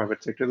consultation with the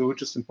private sector. They will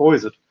just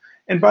impose it.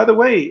 And by the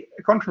way,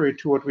 contrary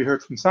to what we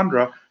heard from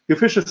Sandra, the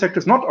official sector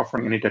is not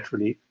offering any debt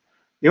relief.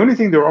 The only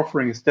thing they're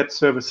offering is debt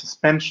service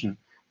suspension.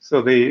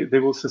 So they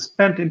will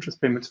suspend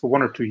interest payments for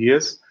 1 or 2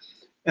 years,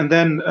 and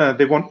then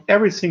they want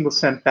every single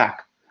cent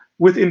back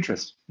with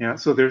interest. Yeah,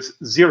 so there's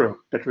zero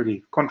debt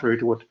relief, contrary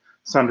to what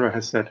Sandra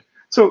has said.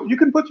 So you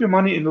can put your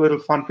money in a little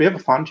fund. We have a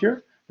fund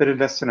here that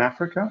invests in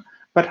Africa,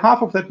 but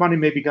half of that money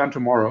may be gone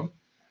tomorrow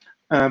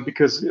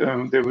because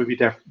there will be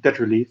debt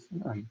relief.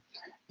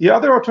 The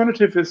other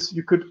alternative is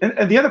you could,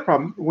 and the other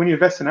problem when you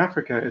invest in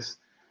Africa is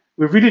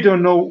we really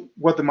don't know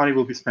what the money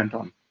will be spent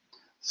on.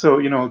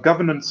 So,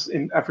 governance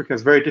in Africa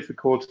is very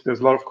difficult. There's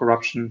a lot of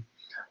corruption.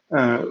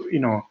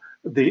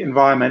 The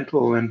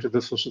environmental and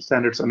the social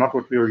standards are not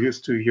what we are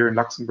used to here in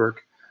Luxembourg,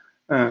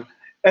 or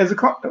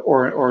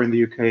in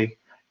the UK.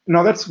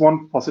 Now, that's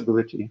one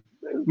possibility.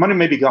 Money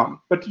may be gone,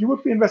 but you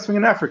would be investing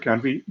in Africa,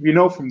 and we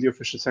know from the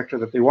official sector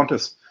that they want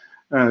us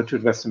to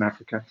invest in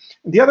Africa.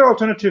 And the other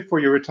alternative for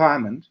your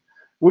retirement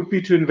would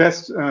be to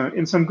invest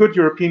in some good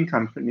European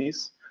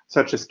companies,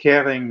 such as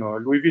Kering or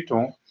Louis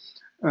Vuitton.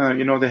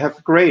 They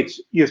have great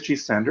ESG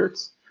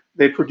standards.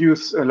 They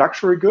produce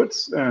luxury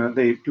goods.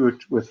 They do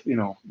it with,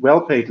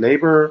 well-paid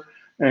labor.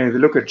 They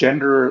look at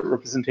gender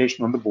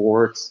representation on the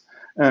boards.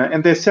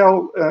 And they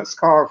sell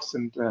scarves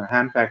and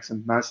handbags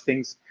and nice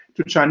things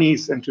to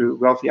Chinese and to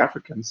wealthy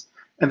Africans.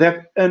 And they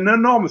have an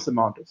enormous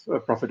amount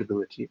of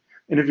profitability.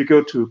 And if you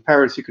go to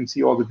Paris, you can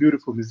see all the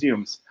beautiful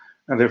museums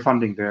and they're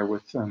funding there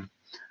with,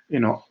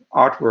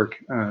 artwork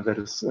that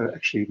is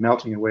actually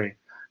melting away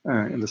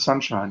in the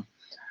sunshine.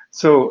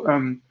 So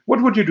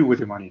what would you do with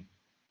your money?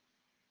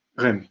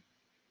 Ren?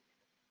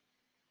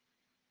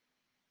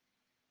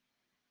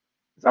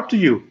 It's up to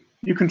you.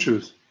 You can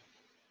choose.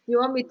 You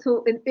want me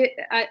to?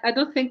 I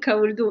don't think I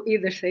will do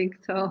either thing.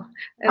 So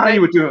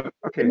you would do it.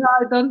 Okay. No,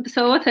 I don't.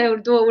 So what I will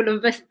do, I will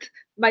invest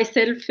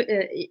myself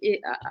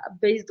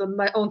based on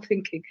my own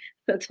thinking.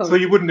 That's all. So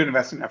you wouldn't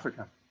invest in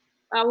Africa?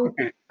 I would.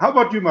 Okay. How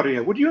about you,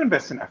 Maria? Would you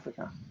invest in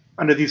Africa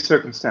under these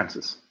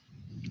circumstances?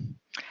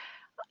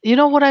 You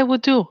know what I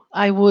would do?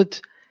 I would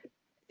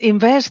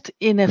invest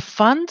in a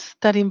fund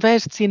that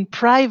invests in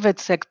private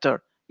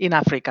sector in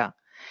Africa,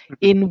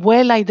 in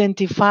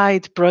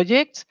well-identified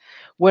projects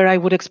where I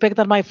would expect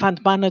that my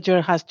fund manager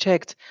has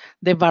checked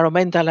the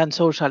environmental and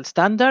social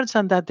standards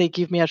and that they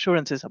give me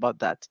assurances about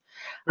that.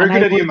 Very and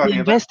good I idea, would be Maria,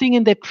 investing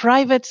in the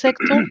private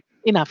sector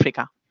in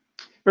Africa.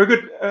 Very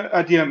good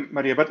idea,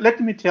 Maria. But let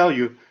me tell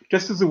you,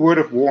 just as a word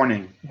of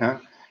warning,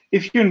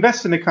 if you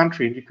invest in a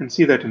country, and you can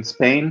see that in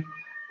Spain,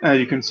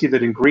 you can see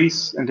that in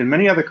Greece and in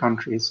many other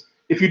countries,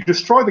 if you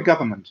destroy the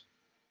government,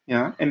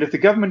 and if the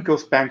government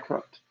goes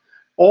bankrupt,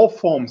 all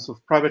forms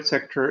of private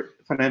sector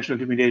financial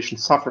intermediation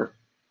suffer.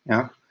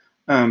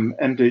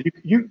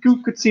 You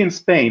could see in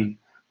Spain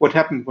what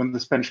happened when the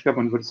Spanish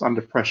government was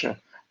under pressure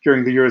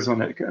during the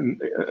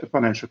Eurozone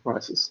financial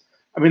crisis.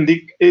 I mean,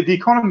 the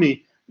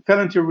economy fell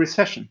into a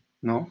recession.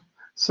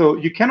 So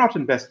you cannot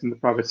invest in the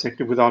private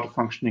sector without a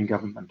functioning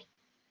government.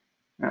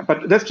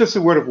 But that's just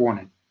a word of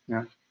warning.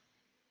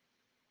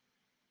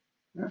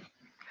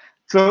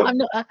 So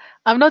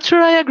I'm not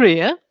sure I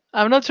agree.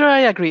 I'm not sure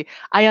I agree.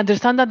 I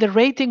understand that the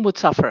rating would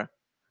suffer,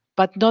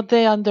 but not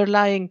the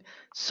underlying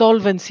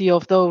solvency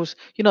of those,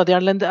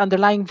 the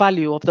underlying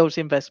value of those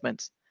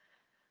investments.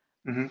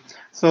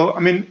 So,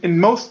 I mean, in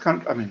most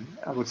countries,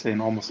 I would say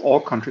in almost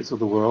all countries of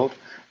the world,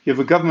 you have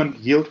a government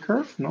yield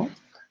curve,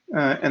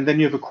 and then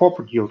you have a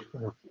corporate yield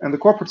curve. And the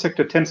corporate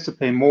sector tends to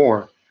pay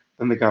more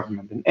than the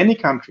government. In any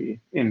country,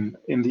 in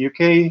the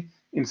UK,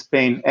 in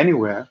Spain,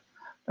 anywhere,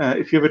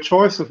 if you have a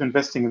choice of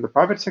investing in the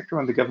private sector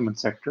and the government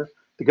sector,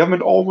 the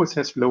government always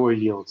has lower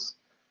yields.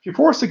 If you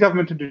force the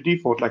government into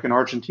default, like in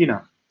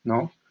Argentina,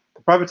 the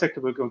private sector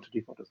will go into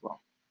default as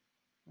well.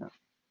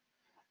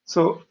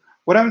 So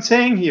what I'm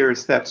saying here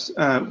is that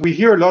we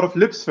hear a lot of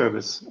lip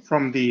service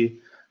from the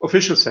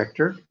official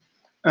sector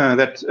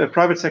that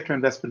private sector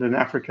investment in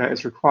Africa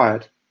is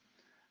required.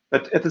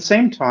 But at the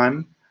same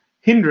time,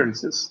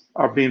 hindrances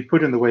are being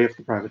put in the way of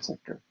the private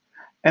sector.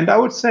 And I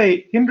would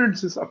say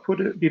hindrances are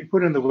being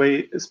put in the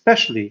way,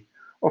 especially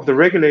of the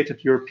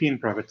regulated European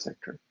private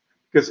sector.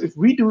 Because if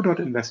we do not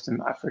invest in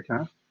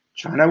Africa,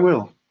 China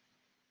will.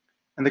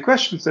 And the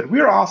questions that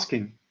we're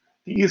asking,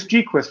 the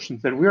ESG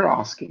questions that we're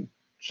asking,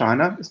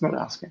 China is not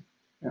asking.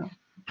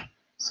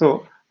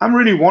 So I'm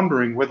really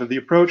wondering whether the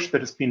approach that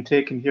has been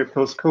taken here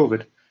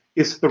post-COVID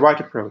is the right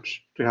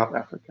approach to help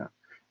Africa.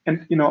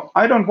 And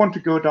I don't want to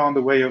go down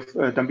the way of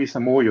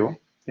Dambisa Moyo,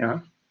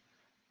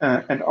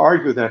 and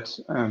argue that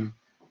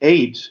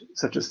aid,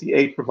 such as the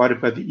aid provided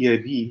by the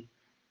EIB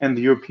and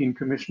the European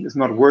Commission, is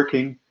not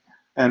working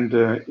and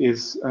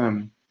is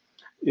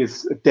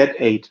a dead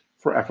aid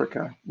for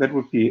Africa. That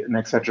would be an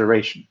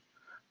exaggeration.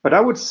 But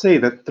I would say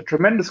that the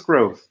tremendous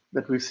growth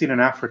that we've seen in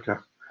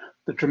Africa,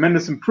 the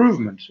tremendous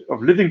improvement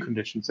of living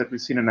conditions that we've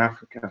seen in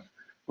Africa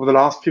over the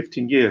last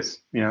 15 years,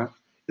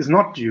 is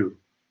not due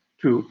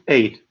to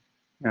aid.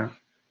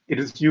 It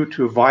is due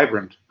to a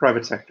vibrant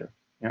private sector.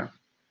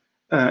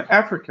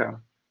 Africa,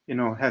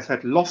 has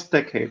had lost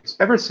decades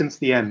ever since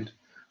the end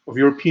of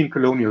European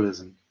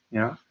colonialism.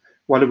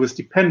 While it was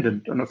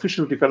dependent on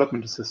official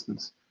development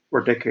assistance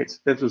for decades,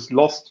 that was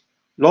lost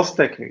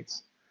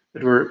decades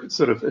that were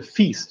sort of a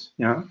feast,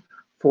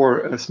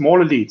 for small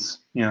elites,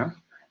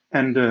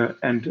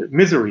 and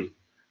misery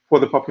for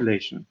the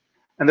population.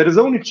 And that has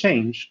only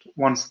changed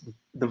once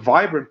the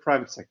vibrant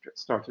private sector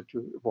started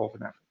to evolve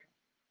in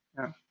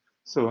Africa.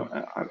 So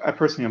I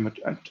personally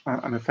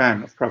I'm a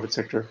fan of private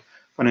sector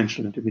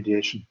financial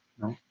intermediation.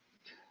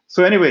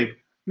 So anyway,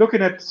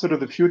 looking at sort of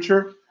the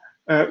future,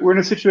 we're in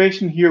a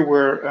situation here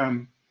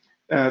where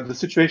the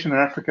situation in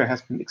Africa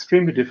has been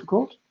extremely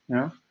difficult.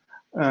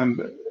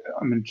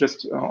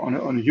 Just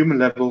on a human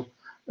level,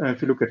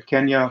 if you look at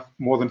Kenya,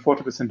 more than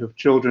 40% of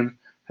children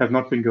have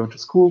not been going to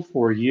school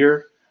for a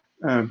year.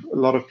 A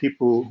lot of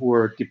people who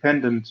are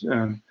dependent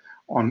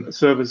on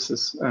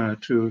services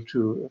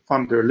to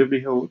fund their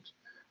livelihood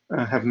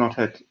have not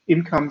had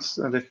incomes.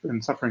 They've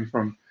been suffering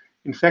from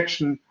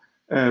infection.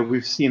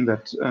 We've seen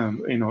that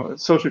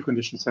social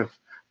conditions have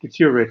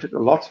deteriorated a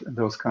lot in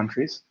those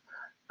countries.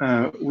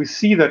 We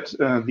see that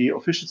the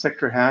official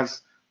sector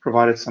has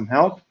provided some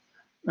help.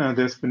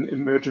 There's been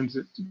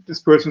emergency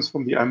disbursements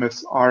from the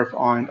IMF's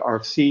RFI and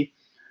RFC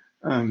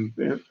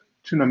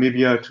to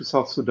Namibia, to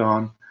South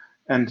Sudan,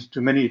 and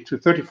to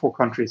 34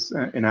 countries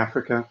in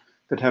Africa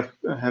that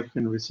have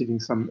been receiving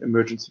some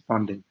emergency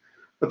funding.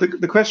 But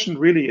the question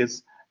really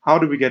is, how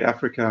do we get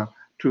Africa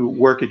to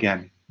work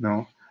again?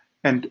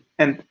 And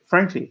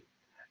frankly,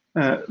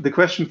 the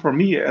question for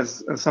me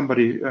as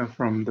somebody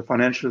from the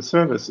financial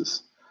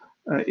services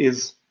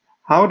is,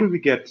 how do we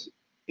get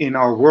in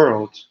our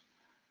world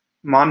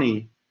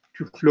money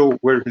to flow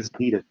where it is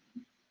needed?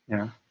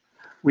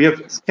 We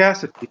have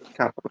scarcity of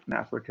capital in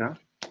Africa.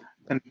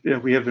 and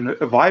we have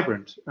a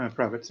vibrant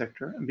private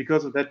sector, and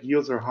because of that,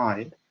 yields are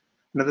high.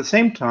 And at the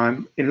same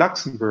time, in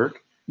Luxembourg,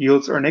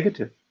 yields are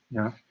negative.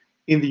 Yeah,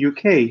 in the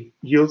UK,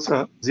 yields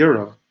are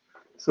 0.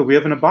 So we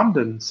have an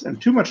abundance and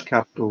too much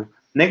capital,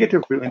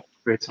 negative real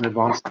interest rates in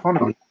advanced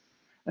economies,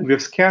 and we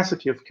have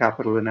scarcity of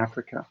capital in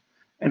Africa.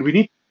 And we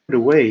need to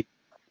find a way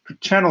to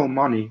channel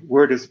money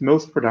where it is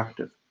most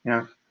productive.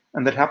 Yeah,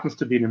 and that happens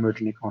to be in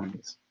emerging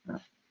economies. Yeah.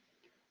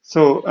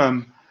 So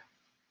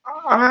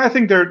I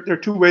think there are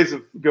two ways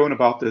of going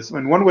about this. I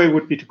mean, one way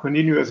would be to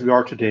continue as we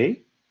are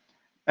today,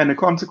 and a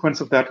consequence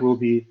of that will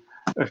be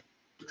a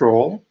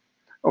withdrawal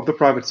of the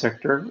private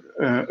sector,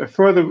 a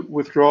further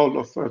withdrawal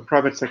of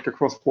private sector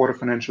cross-border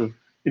financial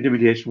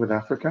intermediation with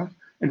Africa,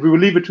 and we will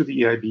leave it to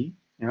the EIB,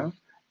 yeah,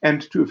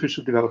 and to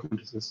official development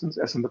assistance,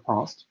 as in the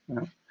past,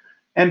 yeah,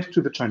 and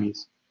to the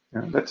Chinese.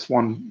 Yeah, that's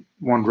one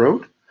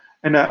road,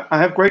 and I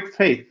have great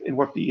faith in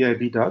what the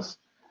EIB does,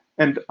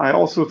 and I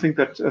also think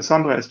that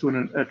Sandra is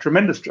doing a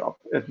tremendous job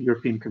at the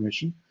European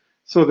Commission.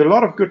 So there are a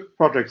lot of good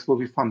projects will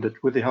be funded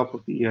with the help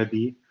of the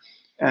EIB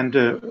and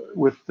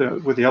with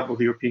the help of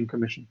the European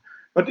Commission.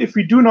 But if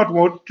we do not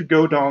want to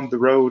go down the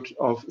road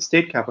of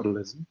state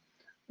capitalism,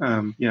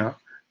 yeah,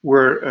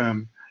 where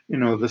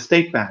the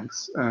state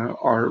banks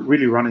are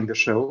really running the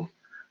show,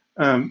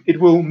 it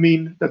will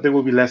mean that there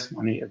will be less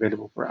money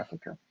available for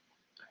Africa.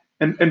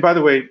 And by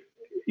the way,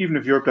 even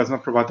if Europe does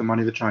not provide the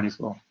money, the Chinese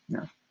will.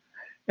 Yeah.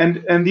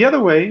 And the other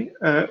way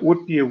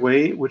would be a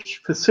way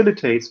which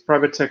facilitates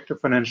private sector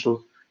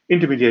financial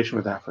intermediation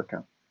with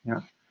Africa.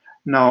 Yeah.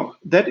 Now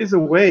that is a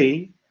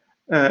way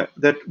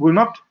that will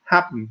not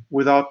happen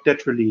without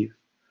debt relief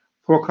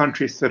for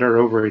countries that are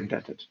over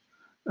indebted.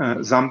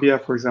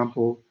 Zambia, for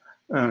example,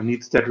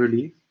 needs debt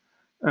relief.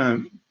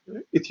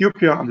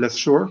 Ethiopia, I'm less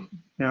sure,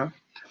 yeah,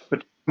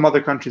 but some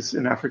other countries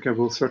in Africa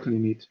will certainly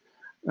need,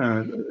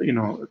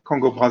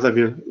 Congo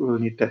Brazzaville will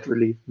need debt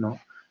relief. No,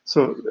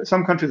 so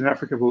some countries in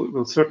Africa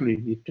will certainly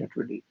need debt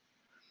relief.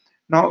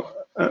 Now,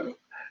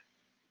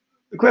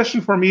 the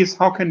question for me is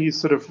how can you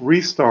sort of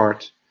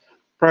restart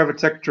private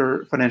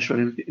sector financial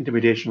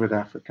intermediation with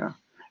Africa?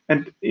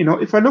 And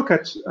if I look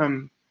at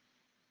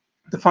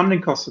the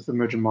funding costs of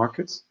emerging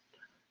markets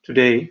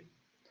today,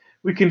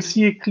 we can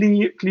see a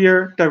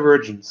clear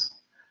divergence.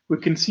 We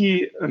can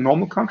see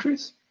normal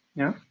countries,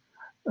 yeah,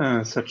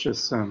 such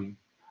as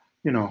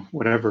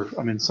whatever.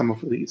 I mean, some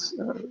of these,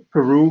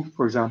 Peru,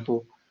 for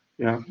example,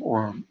 yeah,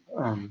 or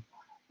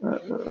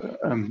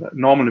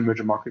normal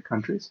emerging market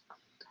countries.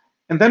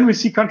 And then we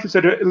see countries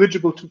that are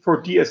eligible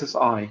for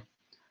DSSI,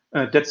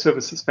 Debt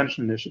Service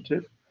Suspension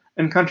Initiative,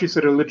 and countries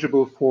that are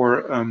eligible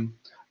for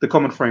the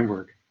Common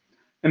Framework.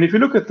 And if you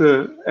look at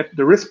the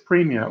risk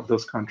premia of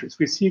those countries,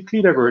 we see a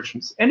clear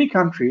divergence. Any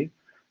country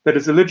that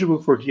is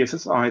eligible for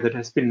DSSI that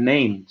has been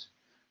named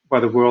by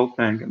the World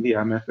Bank and the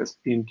IMF as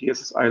being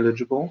DSSI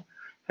eligible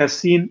has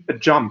seen a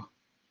jump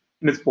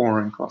in its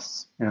borrowing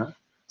costs. Yeah.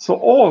 So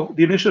all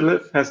the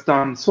initiative has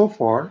done so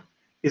far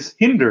is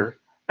hinder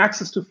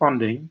access to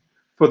funding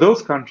for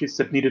those countries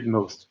that need it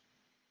most.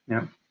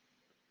 Yeah.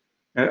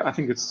 I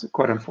think it's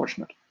quite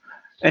unfortunate.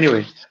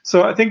 Anyway,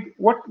 so I think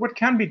what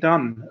can be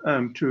done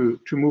to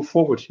move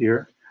forward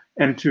here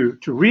and to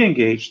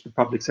re-engage the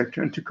public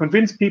sector and to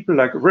convince people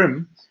like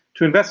Rim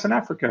to invest in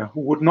Africa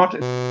who would not do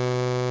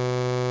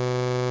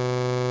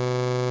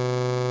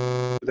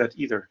that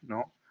either,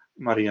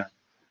 Maria.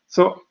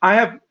 So I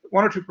have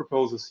one or two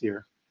proposals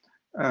here.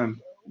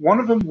 One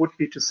of them would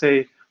be to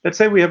say, let's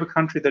say we have a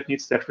country that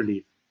needs debt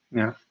relief,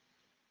 yeah,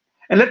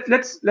 and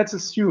let's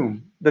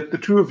assume that the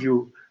two of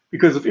you,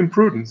 because of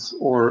imprudence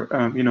or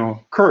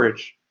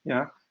courage,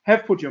 yeah,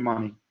 have put your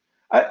money.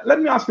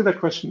 Let me ask you that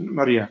question,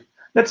 Maria.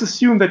 Let's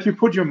assume that you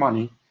put your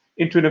money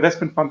into an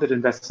investment fund that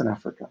invests in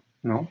Africa,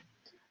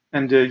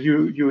 and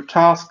you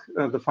task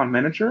the fund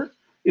manager.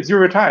 It's your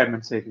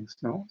retirement savings,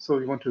 so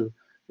you want to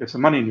have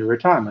some money in your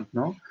retirement,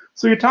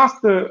 so you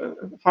task the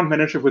fund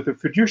manager with the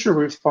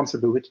fiduciary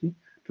responsibility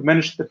to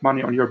manage that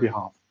money on your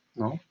behalf,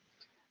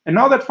 and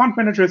now that fund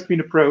manager has been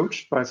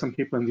approached by some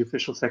people in the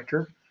official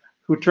sector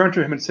who turn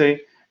to him and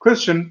say,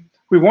 Christian,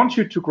 we want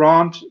you to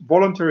grant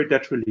voluntary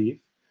debt relief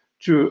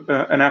to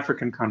an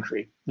African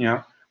country,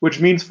 yeah, which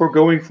means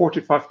foregoing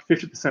 45 to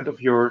 50% of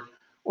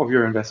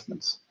your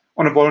investments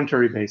on a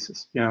voluntary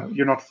basis. Yeah,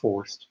 you're not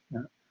forced.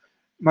 Yeah.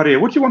 Maria,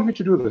 would you want me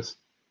to do this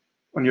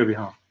on your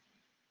behalf,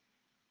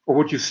 or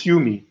would you sue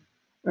me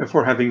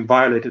for having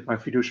violated my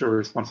fiduciary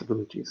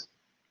responsibilities?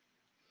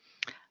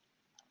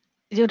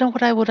 You know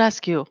what I would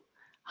ask you?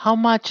 How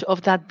much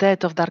of that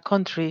debt of that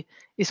country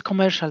is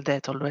commercial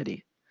debt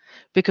already?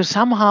 Because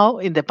somehow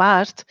in the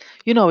past,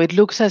 it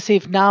looks as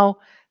if now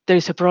there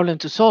is a problem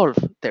to solve.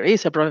 There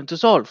is a problem to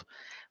solve.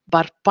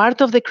 But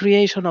part of the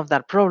creation of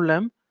that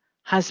problem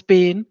has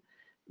been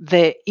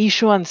the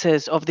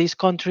issuances of these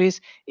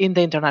countries in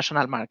the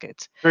international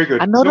markets. Very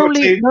good. And not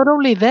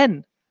only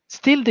then,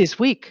 still this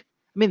week.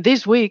 I mean,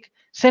 this week,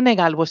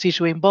 Senegal was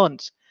issuing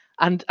bonds.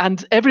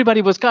 And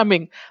everybody was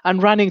coming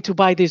and running to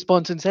buy these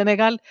bonds in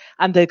Senegal.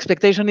 And the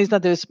expectation is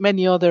that there's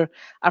many other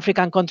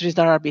African countries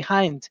that are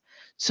behind.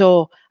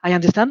 So I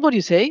understand what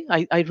you say.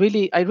 I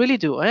really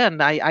do,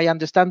 and I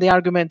understand the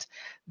argument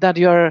that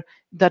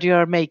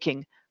you're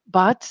making.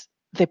 But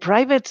the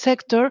private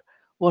sector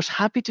was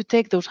happy to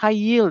take those high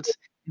yields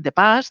in the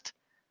past,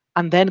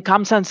 and then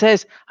comes and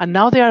says, and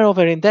now they are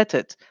over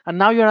indebted, and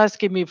now you're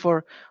asking me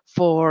for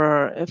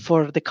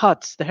the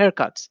cuts, the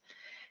haircuts,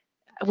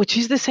 which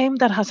is the same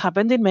that has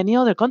happened in many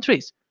other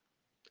countries,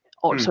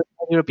 also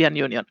in the European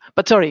Union.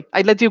 But sorry,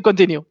 I let you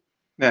continue.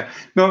 Yeah,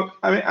 no,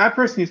 I mean, I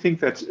personally think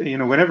that,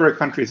 whenever a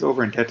country is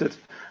over indebted,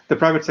 the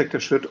private sector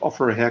should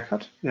offer a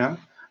haircut, yeah,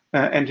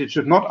 and it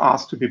should not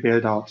ask to be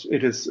bailed out.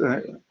 It is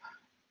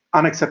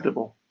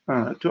unacceptable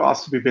to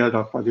ask to be bailed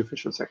out by the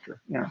official sector,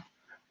 yeah,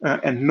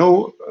 and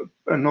no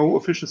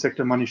official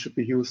sector money should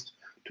be used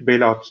to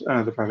bail out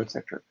the private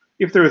sector.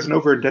 If there is an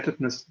over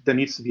indebtedness, there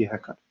needs to be a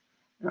haircut.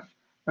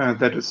 Yeah.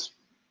 That is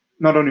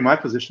not only my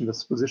position;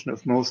 that's the position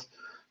of most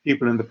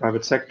people in the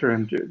private sector,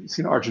 and you've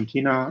seen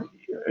Argentina,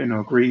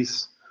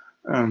 Greece,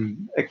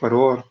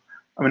 Ecuador.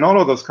 I mean, all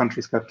of those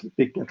countries got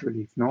big debt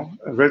relief,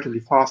 a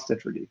relatively fast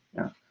debt relief.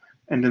 Yeah,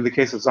 and in the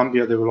case of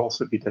Zambia, there will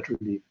also be debt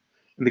relief.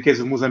 In the case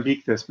of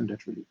Mozambique, there's been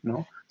debt relief.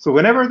 So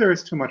whenever there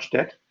is too much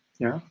debt,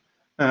 yeah,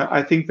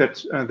 I think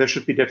that there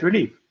should be debt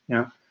relief.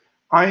 Yeah,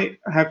 I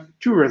have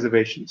two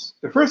reservations.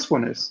 The first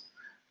one is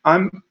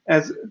I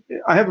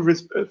have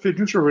a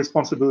fiduciary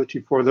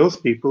responsibility for those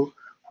people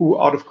who,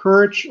 out of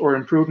courage or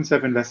imprudence,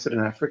 have invested in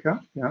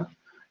Africa. Yeah,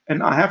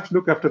 and I have to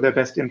look after their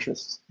best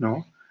interests.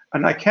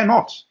 And I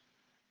cannot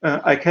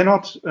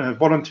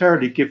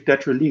voluntarily give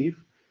debt relief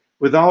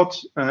without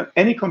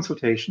any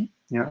consultation.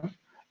 Yeah,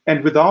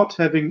 and without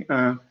having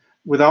a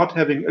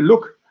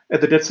look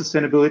at the debt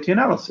sustainability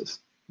analysis.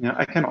 Yeah,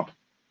 I cannot.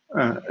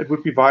 It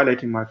would be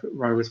violating my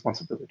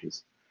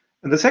responsibilities.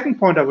 And the second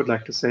point I would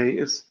like to say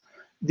is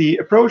the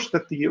approach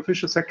that the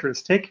official sector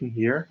is taking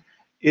here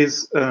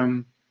is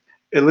a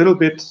little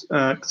bit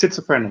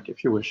schizophrenic,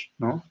 if you wish,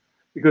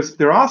 because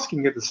they're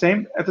asking at the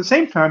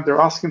same time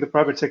they're asking the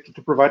private sector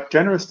to provide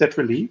generous debt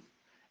relief,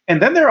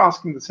 and then they're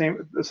asking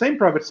the same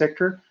private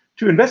sector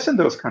to invest in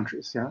those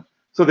countries. Yeah,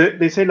 so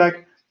they say,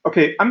 like,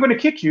 okay, I'm going to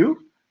kick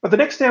you, but the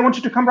next day I want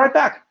you to come right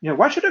back.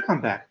 Why should I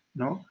come back?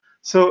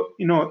 So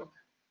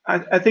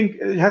I think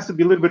it has to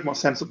be a little bit more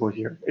sensible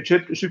here. It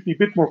should be a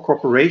bit more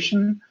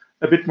cooperation,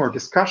 a bit more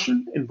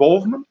discussion,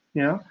 involvement.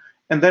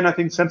 And then I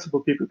think sensible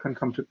people can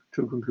come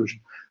to a conclusion.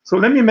 So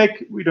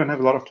we don't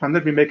have a lot of time,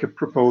 let me make a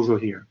proposal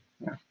here.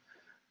 Yeah.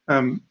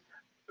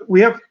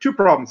 We have two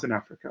problems in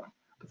Africa.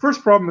 The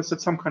first problem is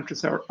that some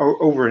countries are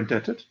over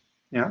indebted,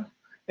 yeah,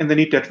 and they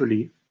need debt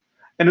relief.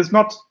 And it's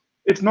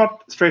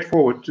not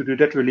straightforward to do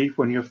debt relief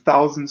when you have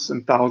thousands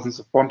and thousands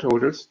of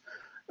bondholders,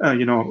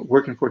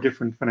 working for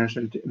different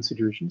financial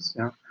institutions.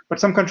 Yeah, but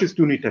some countries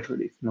do need debt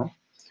relief.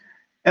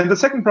 And the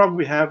second problem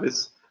we have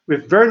is we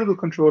have very little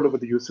control over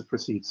the use of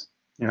proceeds.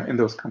 In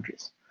those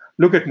countries.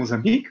 Look at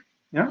Mozambique.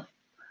 Yeah,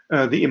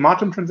 the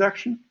Ematum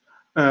transaction,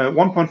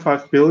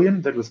 1.5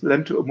 billion that was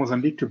lent to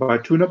Mozambique to buy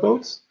tuna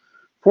boats.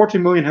 40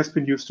 million has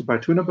been used to buy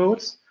tuna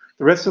boats.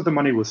 The rest of the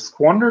money was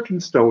squandered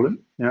and stolen.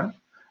 Yeah,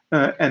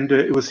 and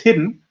it was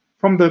hidden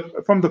from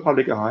the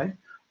public eye.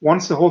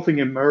 Once the whole thing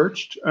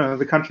emerged,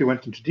 the country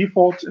went into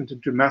default and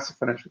into massive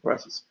financial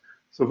crisis.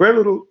 So very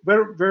little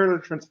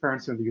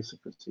transparency on the use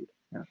of proceeds.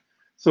 Yeah.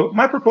 So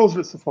my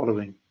proposal is the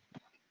following.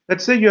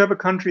 Let's say you have a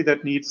country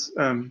that needs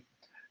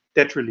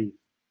debt relief.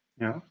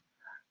 Yeah.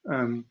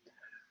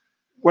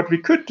 What we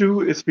could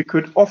do is we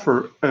could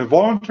offer a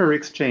voluntary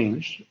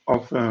exchange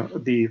of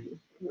the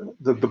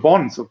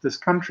bonds of this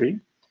country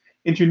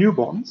into new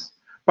bonds,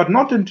 but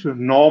not into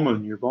normal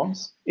new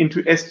bonds,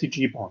 into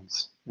SDG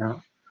bonds. Yeah.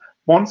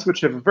 Bonds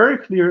which have a very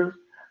clear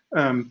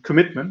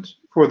commitment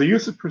for the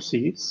use of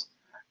proceeds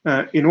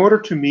in order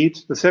to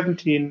meet the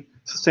 17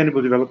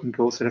 Sustainable Development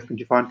Goals that have been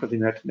defined by the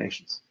United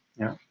Nations.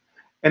 Yeah.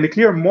 And a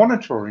clear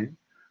monitoring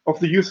of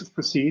the use of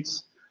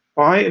proceeds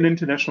by an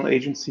international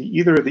agency,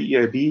 either the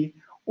EIB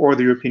or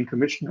the European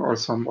Commission or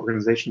some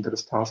organization that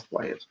is tasked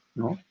by it.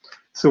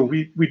 So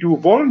we do a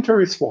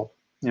voluntary swap,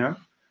 yeah,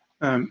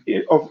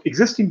 of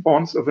existing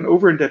bonds of an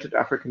over-indebted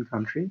African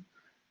country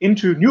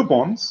into new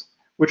bonds,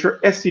 which are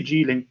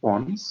SDG-linked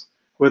bonds,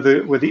 where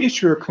the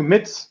issuer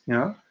commits,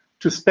 yeah,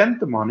 to spend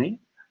the money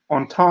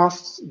on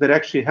tasks that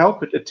actually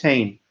help it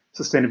attain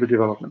Sustainable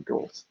Development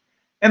Goals.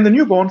 And the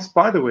new bonds,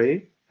 by the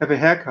way, have a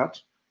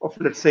haircut of,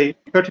 let's say,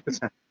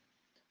 30%.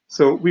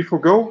 So we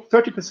forego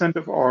 30%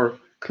 of our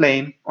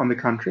claim on the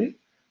country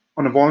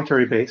on a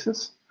voluntary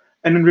basis,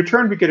 and in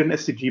return we get an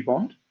SDG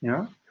bond.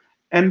 Yeah,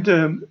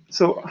 and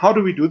so how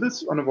do we do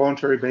this on a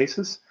voluntary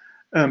basis?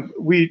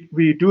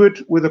 We do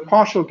it with a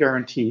partial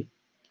guarantee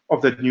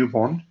of that new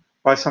bond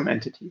by some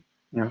entity.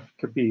 Yeah, it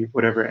could be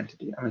whatever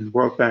entity. I mean,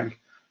 World Bank,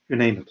 you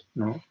name it.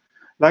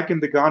 Like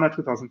in the Ghana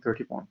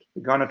 2030 bond.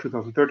 The Ghana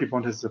 2030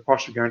 bond has a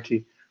partial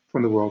guarantee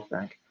from the World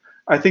Bank.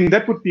 I think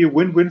that would be a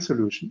win-win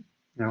solution,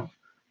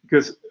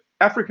 because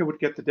Africa would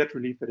get the debt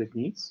relief that it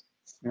needs,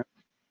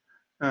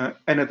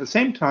 and at the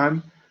same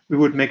time, we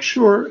would make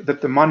sure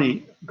that the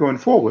money going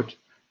forward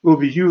will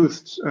be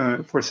used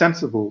for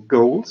sensible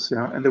goals,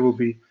 and there will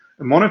be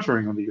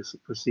monitoring on the use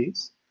of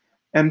proceeds.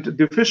 And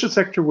the official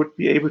sector would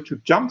be able to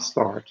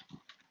jumpstart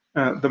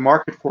the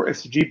market for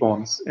SDG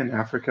bonds in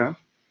Africa,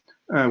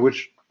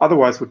 which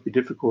otherwise would be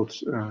difficult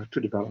to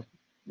develop.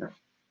 Yeah.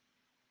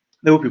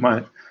 That would be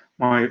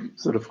my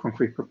sort of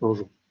concrete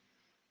proposal.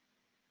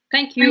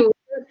 Thank you,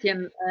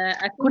 Christian.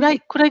 Could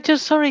I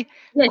just, sorry,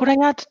 yes. Could I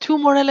add two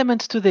more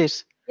elements to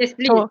this? Yes,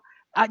 please. So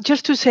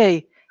just to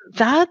say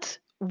that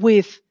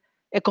with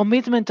a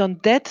commitment on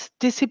debt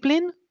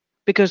discipline,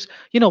 because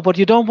what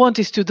you don't want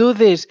is to do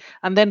this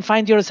and then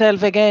find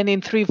yourself again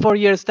in 3-4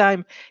 years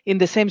time in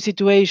the same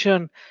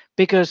situation,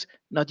 because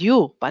not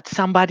you, but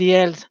somebody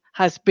else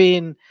has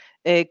been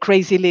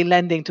crazily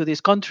lending to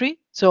this country.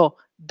 So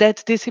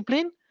debt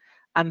discipline,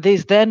 and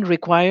this then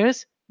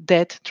requires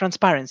debt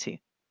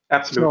transparency.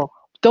 Absolutely. So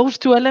those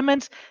two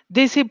elements,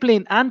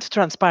 discipline and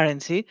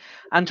transparency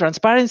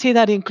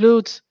that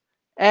includes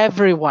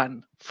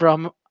everyone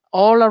from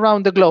all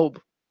around the globe.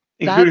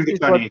 Including the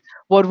Chinese.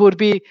 What would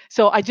be,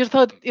 so I just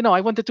thought,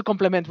 I wanted to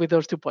complement with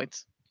those 2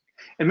 points.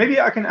 And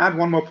maybe I can add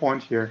one more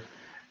point here.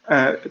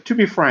 To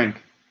be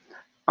frank,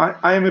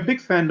 I am a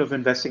big fan of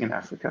investing in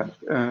Africa,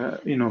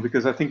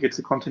 because I think it's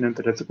a continent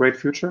that has a great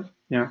future,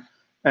 yeah.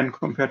 And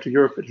compared to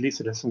Europe, at least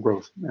it has some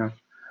growth, yeah.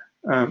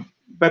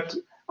 But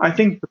I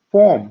think the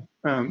form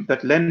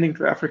that lending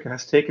to Africa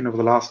has taken over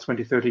the last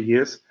 20, 30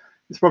 years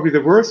is probably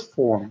the worst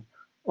form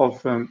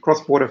of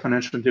cross-border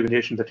financial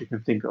intermediation that you can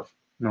think of,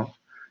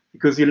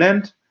 because you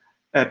lend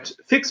at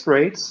fixed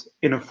rates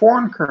in a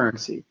foreign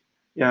currency,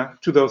 yeah,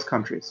 to those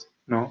countries,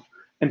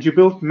 and you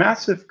build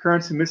massive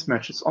currency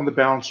mismatches on the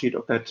balance sheet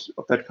of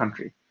that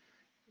country.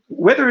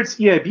 Whether it's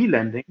EIB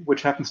lending,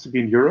 which happens to be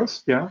in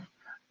euros, yeah,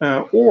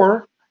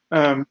 or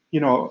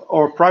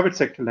private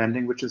sector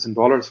lending, which is in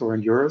dollars or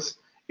in euros,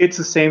 it's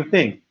the same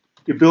thing.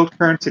 You build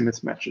currency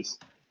mismatches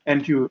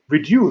and you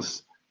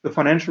reduce the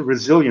financial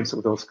resilience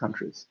of those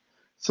countries.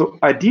 So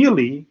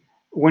ideally,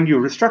 when you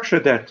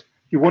restructure that,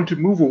 you want to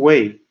move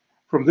away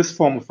from this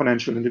form of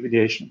financial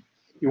intermediation.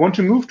 You want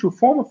to move to a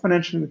form of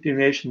financial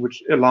intermediation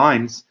which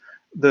aligns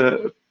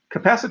the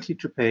capacity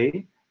to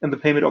pay and the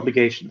payment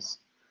obligations.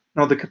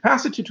 Now, the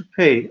capacity to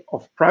pay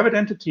of private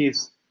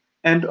entities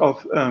and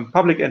of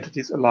public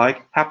entities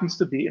alike happens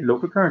to be in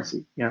local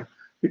currency, yeah,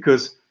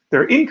 because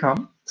their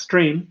income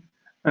stream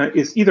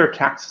is either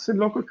taxes in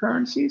local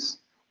currencies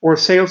or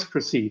sales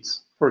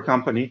proceeds for a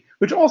company,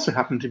 which also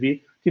happen to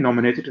be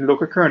denominated in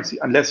local currency,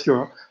 unless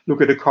you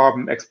look at a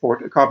carbon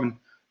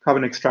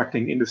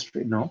extracting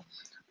industry,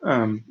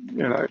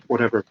 like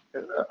whatever,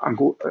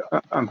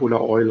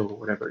 Angola oil or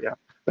whatever, yeah.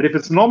 But if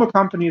it's a normal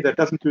company that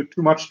doesn't do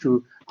too much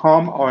to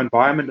harm our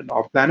environment and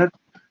our planet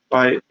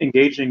by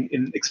engaging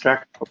in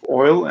extract of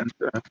oil and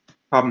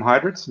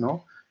carbohydrates,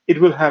 it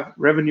will have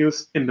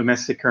revenues in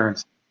domestic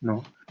currency,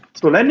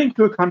 So lending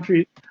to a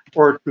country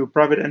or to a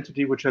private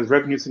entity which has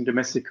revenues in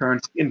domestic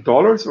currency in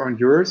dollars or in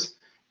euros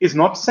is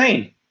not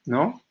sane,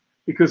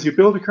 because you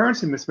build a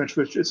currency mismatch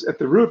which is at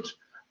the root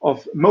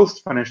of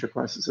most financial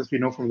crises, as we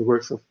know from the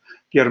works of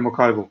Guillermo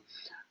Calvo.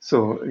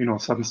 So,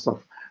 sudden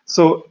stop.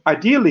 So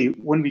ideally,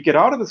 when we get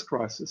out of this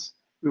crisis,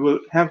 we will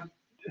have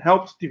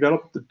helped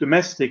develop the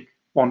domestic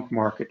bond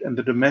market and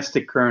the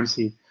domestic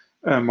currency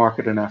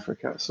market in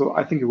Africa. So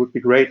I think it would be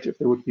great if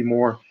there would be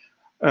more,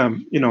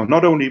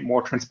 not only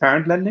more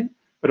transparent lending,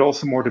 but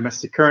also more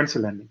domestic currency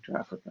lending to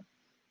Africa.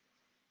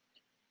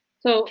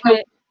 So,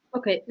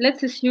 okay,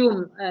 let's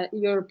assume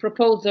your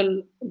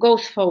proposal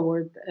goes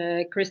forward,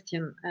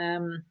 Christian.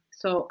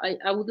 So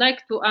I would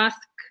like to ask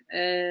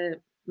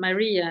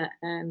Maria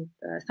and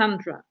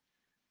Sandra,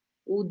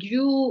 would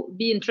you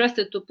be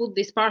interested to put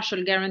this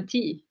partial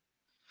guarantee,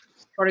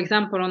 for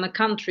example, on a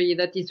country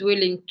that is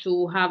willing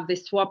to have the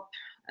swap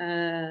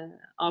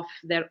of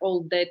their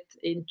old debt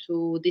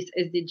into this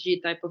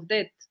SDG type of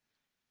debt?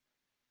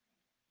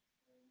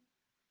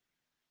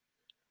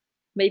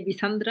 Maybe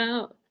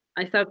Sandra,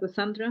 I start with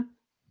Sandra.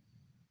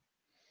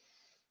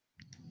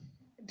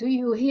 Do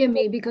you hear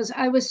me? Because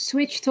I was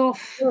switched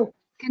off.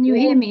 Can you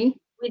hear me?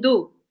 We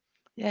do.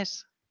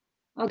 Yes.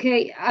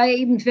 Okay,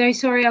 I'm very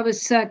sorry. I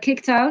was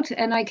kicked out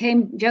and I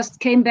just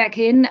came back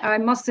in. I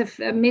must have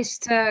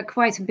missed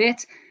quite a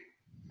bit.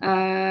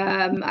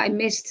 I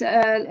missed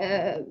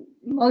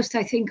most,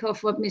 I think,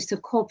 of what Mr.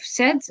 Kopf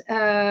said.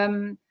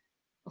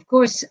 Of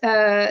course,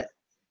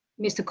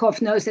 Mr.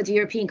 Kopf knows that the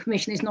European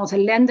Commission is not a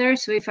lender.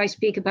 So if I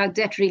speak about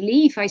debt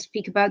relief, I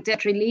speak about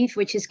debt relief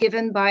which is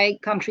given by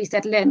countries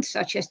that lend,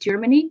 such as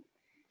Germany.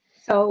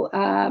 So,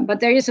 but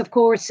there is, of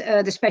course,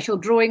 the special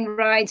drawing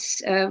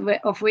rights,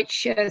 of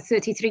which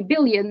 33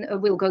 billion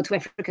will go to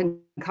African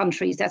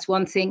countries. That's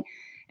one thing.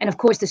 And of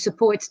course, the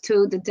support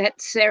to the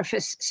debt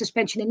service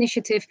suspension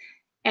initiative,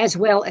 as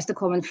well as the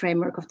common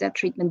framework of debt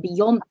treatment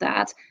beyond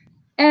that,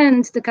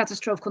 and the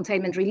catastrophe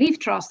containment relief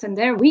trust. And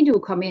there we do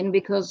come in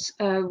because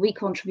we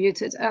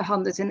contributed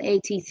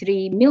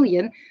 183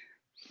 million,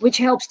 which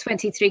helps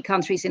 23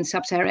 countries in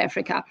sub-Saharan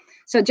Africa.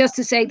 So just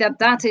to say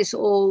that is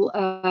all,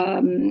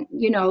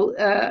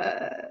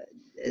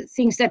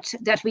 things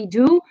that we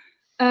do.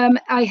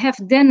 I have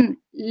then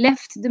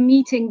left the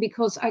meeting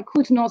because I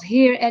could not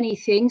hear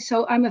anything.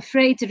 So I'm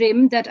afraid,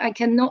 Rim, that I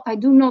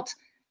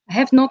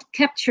have not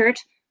captured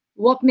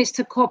what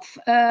Mr. Kopf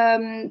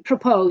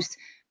proposed.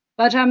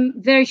 But I'm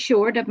very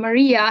sure that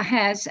Maria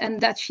has,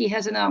 and that she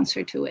has an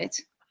answer to it.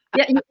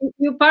 Yeah,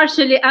 you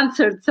partially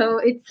answered, so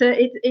it's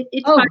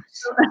oh. fine.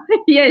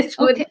 Yes.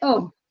 Okay.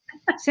 Oh,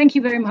 thank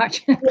you very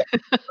much.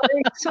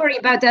 Sorry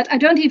about that. I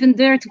don't even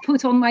dare to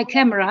put on my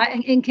camera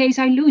in case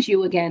I lose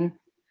you again.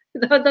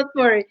 No, don't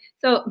worry.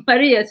 So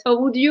Maria, so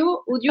would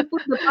you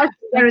put the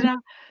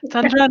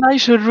Sandra and I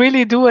should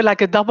really do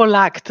like a double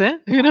act,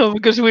 you know,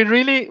 because we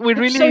really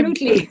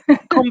absolutely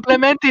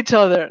complement each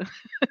other.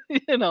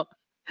 You know,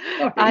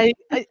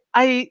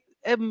 sorry.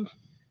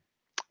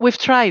 We've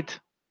tried,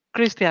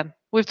 Christian.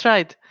 We've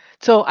tried.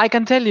 So I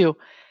can tell you,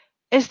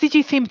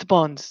 SDG themed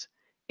bonds.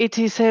 It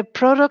is a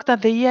product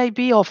that the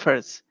EIB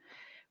offers.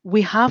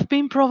 We have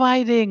been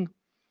providing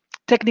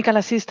technical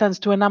assistance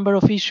to a number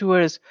of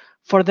issuers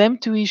for them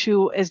to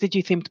issue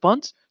SDG themed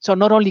bonds. So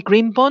not only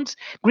green bonds.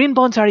 Green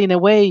bonds are in a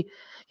way,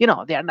 you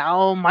know, they are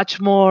now much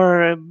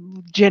more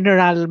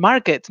general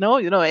markets. No,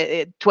 you know,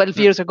 12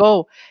 years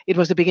ago it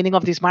was the beginning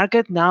of this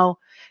market. Now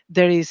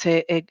there is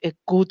a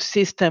good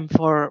system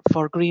for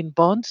green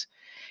bonds.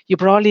 You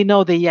probably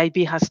know the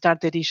EIB has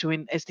started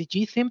issuing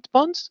SDG themed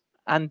bonds.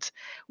 And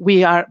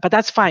we are, but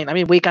that's fine. I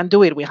mean, we can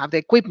do it. We have the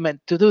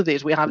equipment to do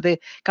this. We have the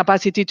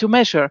capacity to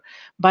measure.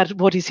 But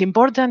what is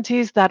important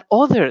is that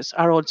others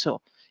are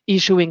also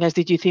issuing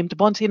SDG themed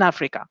bonds in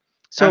Africa.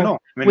 So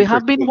we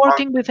have been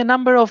working with a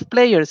number of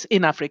players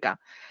in Africa.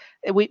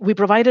 We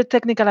provided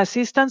technical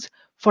assistance.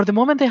 For the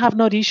moment, they have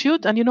not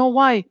issued. And you know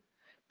why?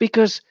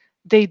 Because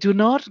they do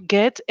not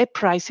get a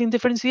pricing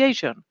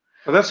differentiation.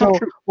 Well, that's not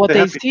true. What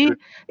they see,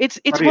 it's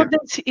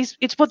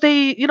what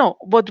they, you know,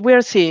 what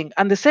we're seeing.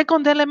 And the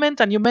second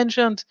element, and you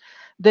mentioned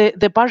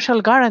the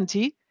partial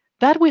guarantee,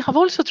 that we have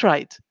also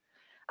tried.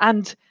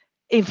 And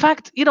in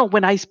fact, you know,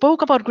 when I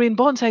spoke about green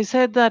bonds, I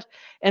said that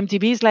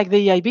MTBs like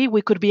the EIB,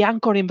 we could be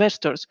anchor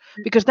investors,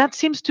 because that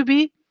seems to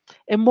be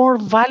a more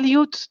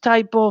valued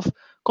type of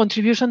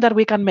contribution that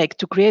we can make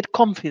to create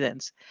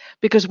confidence.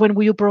 Because when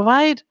you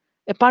provide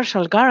a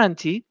partial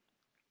guarantee,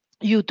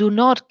 you do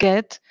not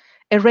get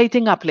a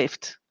rating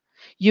uplift.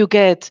 You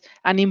get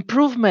an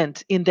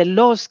improvement in the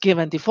loss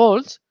given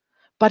default,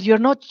 but you're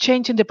not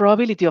changing the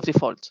probability of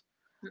default.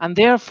 And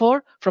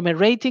therefore, from a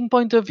rating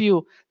point of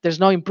view, there's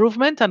no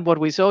improvement. And what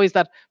we saw is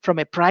that from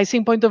a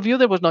pricing point of view,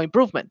 there was no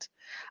improvement.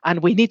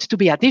 And we need to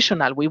be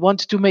additional. We want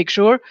to make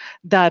sure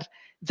that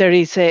there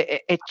is a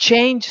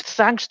change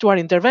thanks to our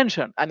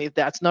intervention. And if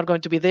that's not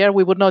going to be there,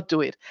 we would not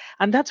do it.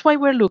 And that's why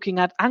we're looking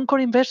at anchor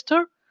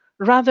investor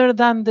rather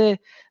than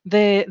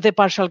the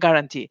partial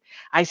guarantee.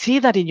 I see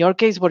that in your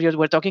case, what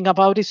we're talking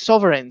about is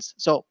sovereigns.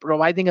 So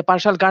providing a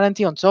partial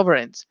guarantee on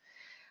sovereigns.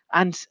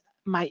 And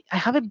I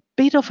have a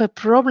bit of a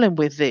problem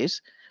with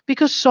this,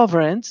 because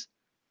sovereigns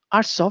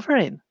are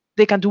sovereign.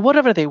 They can do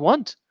whatever they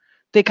want.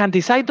 They can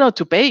decide not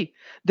to pay.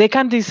 They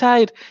can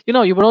decide, you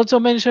know, you were also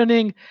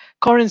mentioning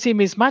currency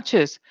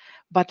mismatches,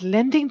 but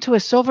lending to a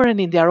sovereign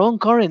in their own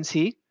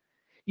currency,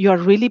 you are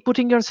really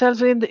putting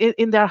yourself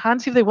in their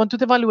hands if they want to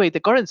devaluate the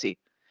currency.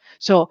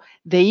 So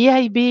the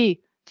EIB,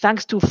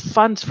 thanks to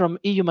funds from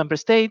EU member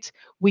states,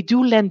 we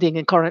do lending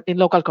in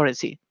local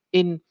currency,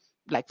 in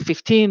like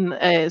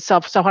 15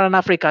 sub-Saharan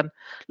African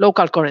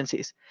local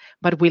currencies.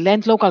 But we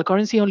lend local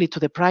currency only to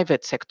the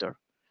private sector.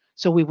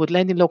 So we would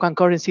lend in local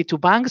currency to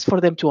banks for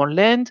them to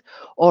on-lend,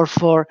 or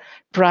for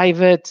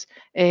private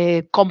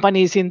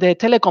companies in the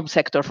telecom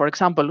sector, for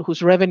example,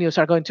 whose revenues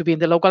are going to be in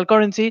the local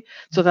currency,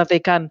 so that they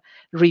can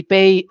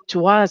repay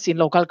to us in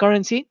local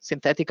currency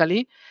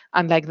synthetically,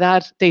 and like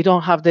that they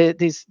don't have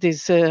this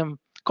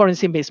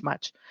currency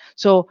mismatch.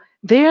 So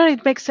there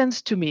it makes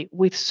sense to me.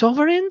 With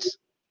sovereigns,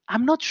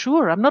 I'm not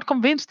sure. I'm not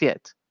convinced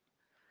yet.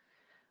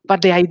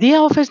 But the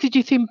idea of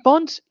SDG themed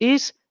bonds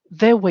is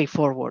the way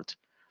forward,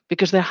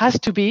 because there has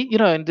to be, you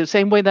know, in the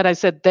same way that I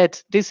said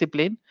debt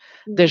discipline,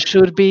 there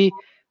should be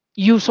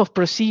use of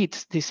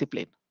proceeds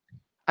discipline.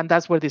 And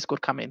that's where this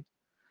could come in.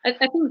 I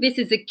think this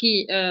is a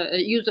key,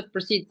 use of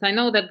proceeds. I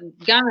know that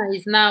Ghana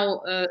is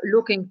now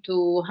looking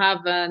to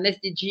have an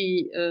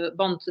SDG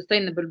bond,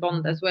 sustainable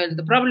bond as well.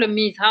 The problem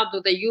is, how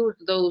do they use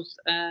those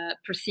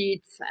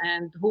proceeds,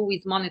 and who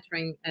is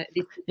monitoring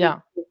this?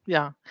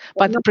 Yeah.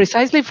 But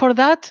precisely for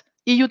that,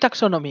 EU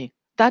taxonomy,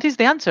 that is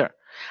the answer.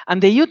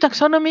 And the EU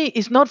taxonomy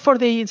is not for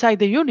the inside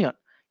the Union.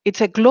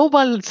 It's a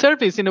global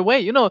service in a way.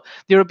 You know,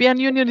 the European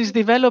Union is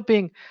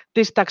developing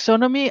this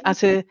taxonomy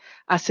as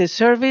a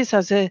service,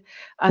 as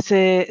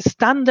a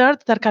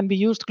standard that can be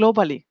used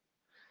globally.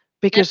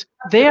 Because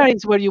there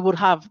is where you would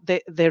have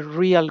the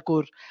real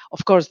good.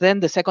 Of course,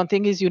 then the second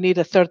thing is you need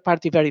a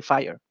third-party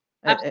verifier,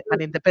 an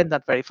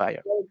independent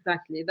verifier.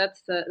 Exactly.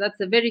 That's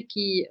a very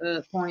key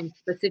point,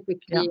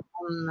 specifically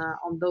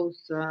on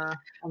those.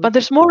 But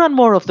there's more and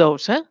more of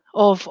those,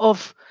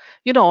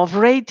 of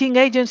rating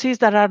agencies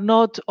that are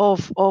not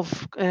of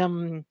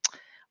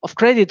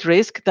credit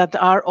risk, that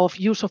are of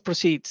use of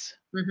proceeds.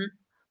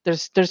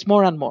 There's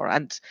more and more,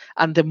 and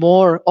the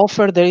more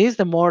offer there is,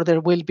 the more there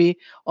will be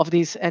of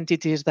these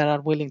entities that are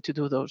willing to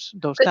do those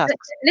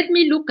tasks. Let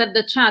me look at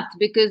the chat,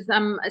 because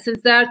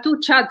since there are two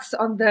chats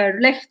on the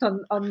left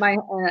on my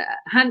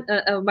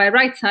my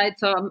right side,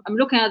 so I'm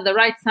looking at the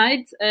right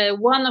side.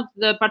 One of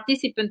the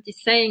participants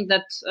is saying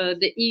that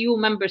the EU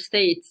member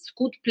states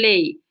could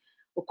play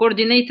a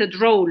coordinated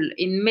role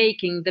in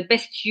making the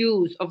best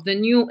use of the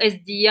new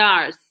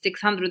SDR's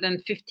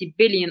 650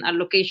 billion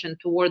allocation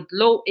toward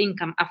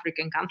low-income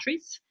African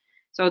countries.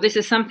 So this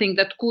is something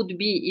that could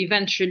be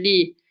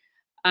eventually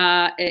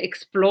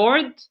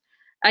explored.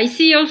 I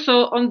see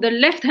also on the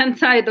left-hand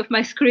side of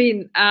my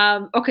screen,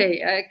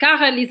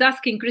 Karel is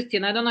asking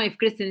Christian, I don't know if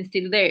Christian is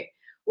still there,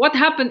 what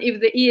happens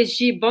if the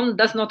ESG bond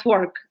does not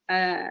work?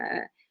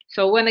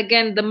 So when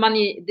again the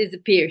money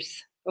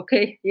disappears?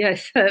 Okay,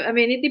 yes, I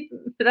mean,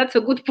 that's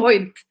a good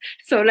point.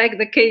 So like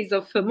the case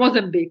of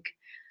Mozambique,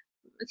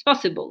 it's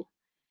possible.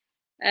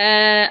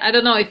 I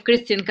don't know if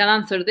Christian can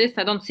answer this.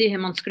 I don't see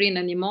him on screen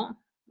anymore.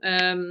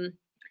 And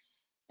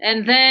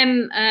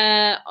then,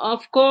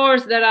 of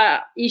course, there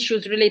are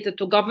issues related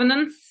to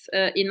governance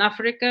in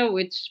Africa,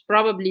 which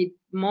probably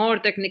more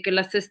technical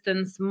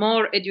assistance,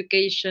 more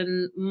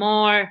education,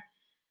 more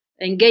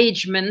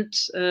engagement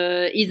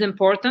is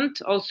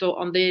important also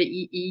on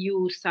the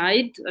EU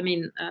side. I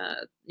mean,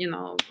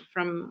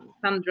 from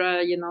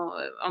Sandra,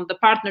 on the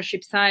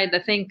partnership side, I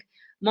think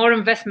more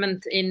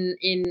investment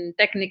in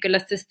technical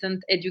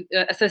assistance,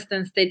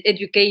 state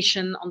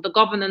education on the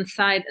governance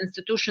side,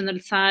 institutional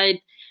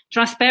side,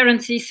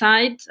 transparency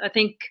side. I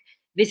think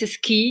this is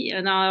key,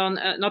 and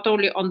not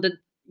only on the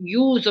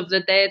use of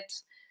the debt,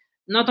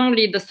 not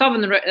only the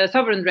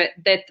sovereign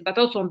debt, but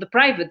also on the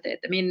private debt.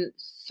 I mean,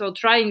 so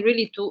trying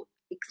really to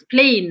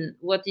explain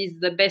what is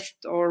the best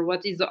or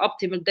what is the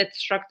optimal debt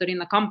structure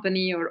in a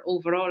company or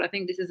overall. I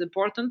think this is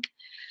important.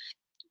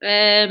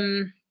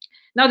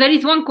 Now there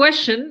is one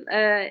question,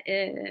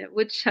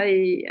 which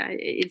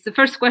it's the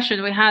first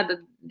question we had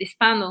at this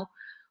panel,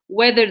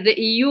 whether the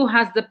EU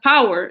has the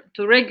power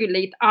to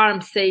regulate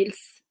arms sales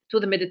to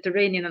the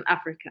Mediterranean and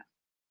Africa.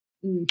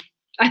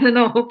 I don't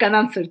know who can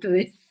answer to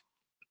this.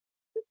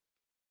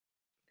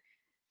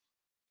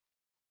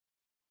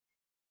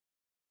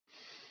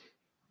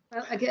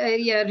 Well,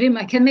 yeah, Rim,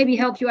 I can maybe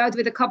help you out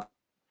with a couple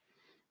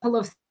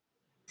of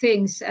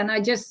things. And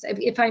I just,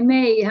 if I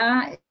may,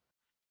 I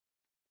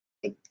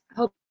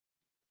hope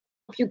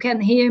you can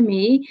hear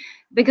me,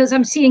 because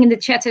I'm seeing in the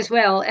chat as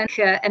well.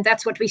 And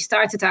that's what we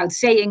started out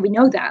saying, we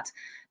know that.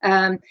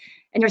 And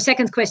your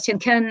second question,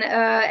 can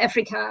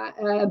Africa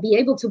be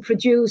able to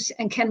produce,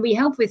 and can we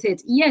help with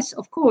it? Yes,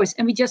 of course.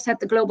 And we just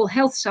had the Global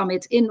Health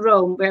Summit in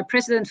Rome, where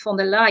President von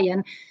der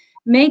Leyen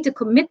made a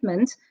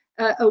commitment,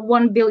 a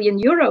 €1 billion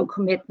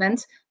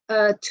commitment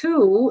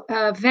to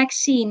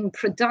vaccine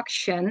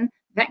production,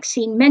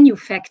 vaccine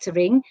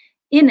manufacturing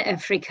in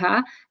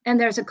Africa. And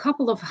there's a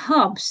couple of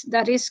hubs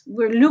that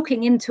we're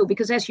looking into,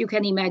 because as you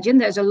can imagine,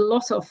 there's a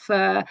lot of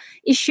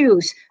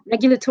issues,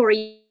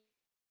 regulatory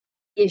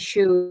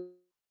issues,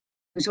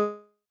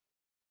 or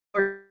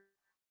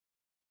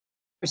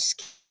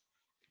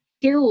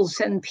skills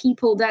and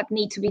people that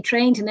need to be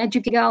trained in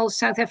education.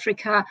 South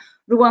Africa,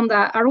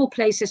 Rwanda are all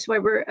places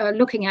where we're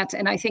looking at,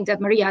 and I think that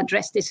Maria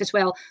addressed this as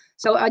well.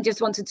 So I just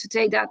wanted to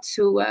take that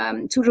to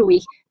Rui.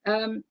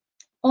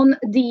 On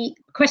the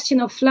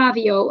question of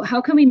Flavio,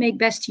 how can we make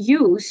best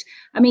use?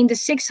 I mean, the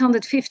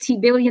 650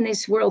 billion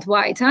is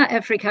worldwide.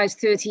 Africa is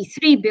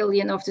 33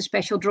 billion of the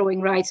special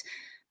drawing rights.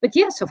 But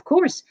yes, of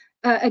course,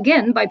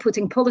 again, by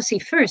putting policy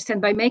first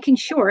and by making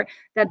sure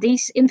that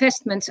these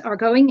investments are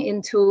going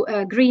into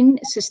green,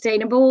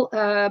 sustainable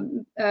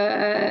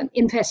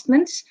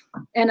investments.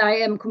 And I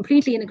am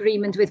completely in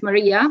agreement with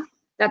Maria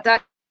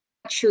that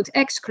should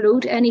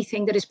exclude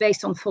anything that is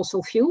based on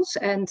fossil fuels.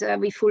 And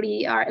we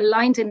fully are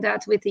aligned in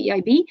that with the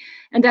EIB.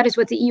 And that is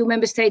what the EU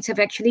member states have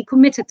actually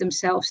committed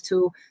themselves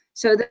to.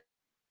 So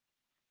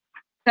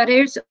that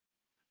is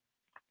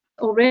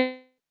already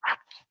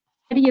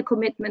a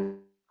commitment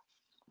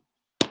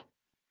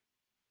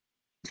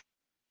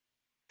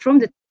from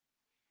the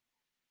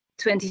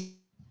 27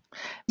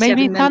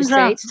 maybe member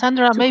states.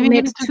 Sandra, maybe you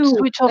need to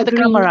switch off the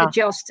camera.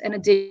 Just and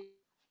a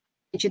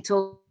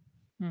digital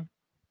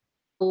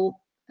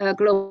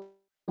global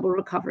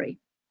recovery.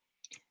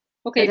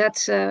 Okay, so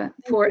that's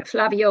for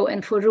Flavio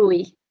and for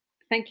Rui.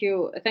 Thank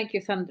you,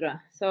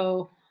 Sandra.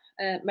 So,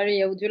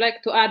 Maria, would you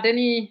like to add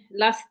any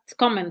last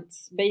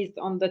comments based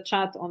on the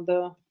chat on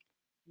the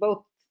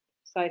both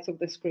sides of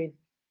the screen?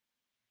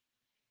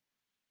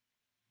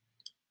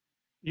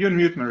 You're on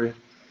mute, Maria.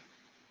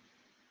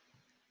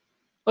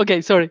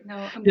 Okay, sorry.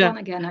 No, I'm gone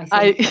again,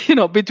 I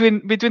think.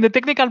 Between the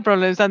technical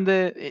problems and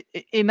the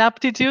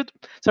inaptitude,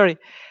 sorry,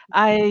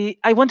 I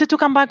wanted to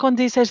come back on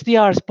this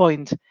SDR's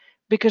point,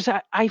 because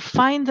I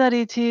find that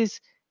it is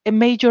a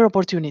major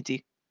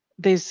opportunity,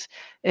 this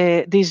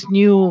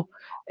new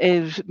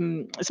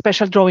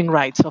special drawing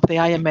rights of the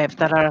IMF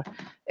that are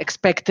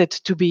expected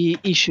to be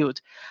issued.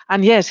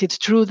 And yes, it's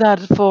true that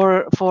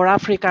for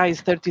Africa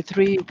is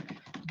 33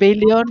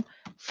 billion.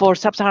 For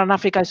Sub-Saharan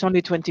Africa, it's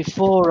only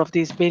 24 of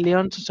these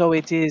billions. So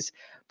it is,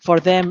 for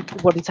them,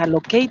 what is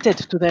allocated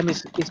to them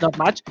is not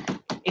much.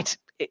 It's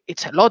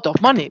a lot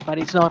of money, but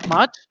it's not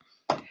much.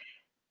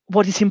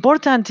 What is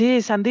important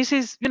is, and this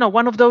is,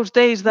 one of those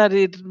days that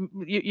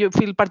you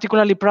feel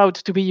particularly proud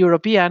to be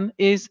European,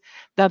 is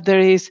that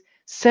there is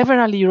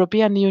several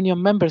European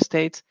Union member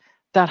states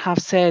that have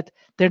said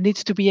there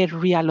needs to be a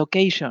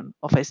reallocation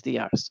of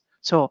SDRs.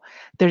 So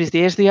there is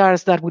the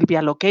SDRs that will be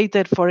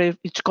allocated for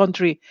each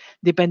country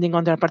depending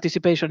on their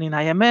participation in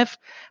IMF.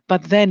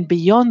 But then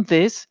beyond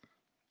this,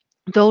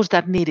 those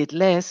that need it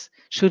less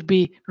should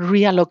be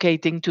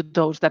reallocating to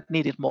those that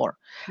need it more.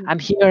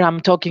 And here I'm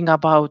talking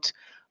about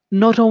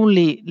not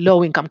only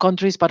low-income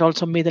countries, but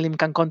also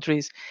middle-income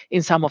countries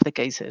in some of the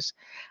cases.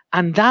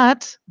 And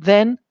that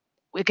then,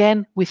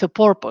 again, with a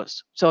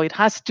purpose. So it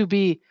has to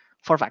be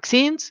for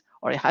vaccines,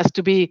 or it has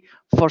to be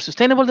for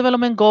sustainable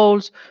development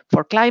goals,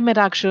 for climate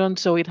action.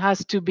 So it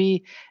has to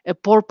be a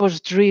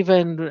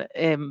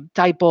purpose-driven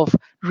type of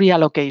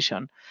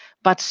reallocation.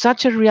 But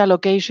such a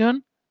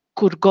reallocation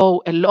could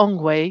go a long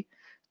way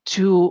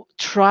to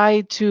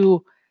try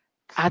to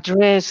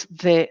address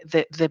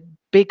the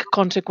big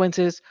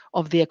consequences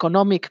of the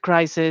economic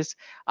crisis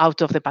out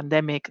of the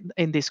pandemic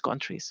in these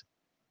countries.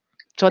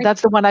 So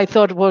that's the one I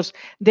thought was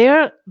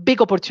their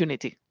big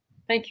opportunity.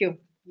 Thank you.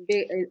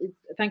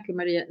 Thank you,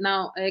 Maria.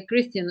 Now,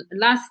 Christian,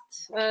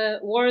 last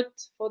word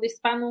for this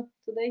panel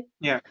today?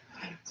 Yeah.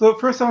 So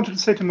first I wanted to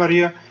say to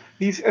Maria,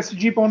 these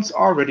SDG bonds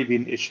are already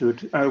being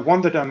issued.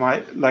 One that I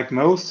might like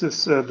most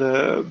is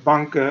the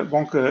Banque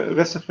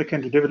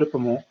West-Africaine de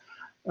Développement.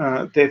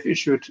 They've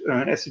issued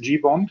an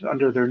SDG bond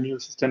under their new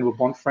sustainable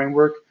bond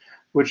framework,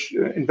 which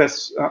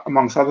invests,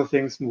 amongst other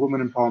things, in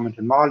women empowerment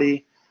in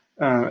Mali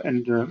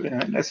and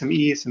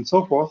SMEs and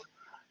so forth.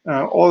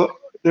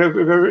 There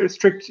are very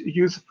strict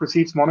use of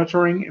proceeds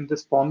monitoring in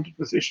this bond. It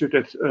was issued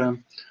at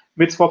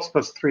mid-swaps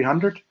plus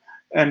 300,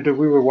 and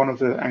we were one of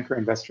the anchor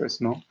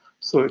investors.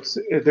 So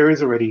there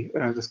is already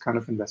this kind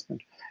of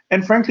investment.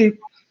 And frankly,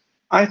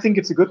 I think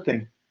it's a good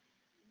thing.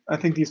 I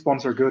think these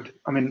bonds are good.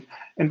 I mean,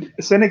 and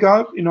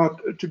Senegal,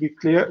 to be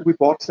clear, we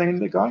bought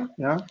Senegal,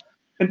 yeah.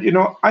 And,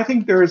 I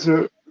think there is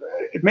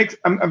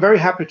I'm very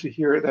happy to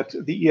hear that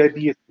the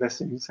EIB is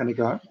investing in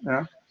Senegal,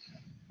 yeah.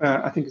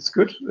 I think it's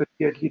good that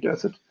the EIB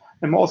does it.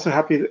 I'm also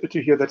happy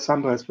to hear that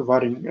Sandra is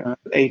providing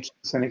aid to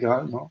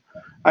Senegal.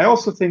 I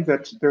also think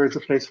that there is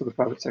a place for the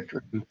private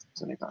sector in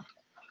Senegal.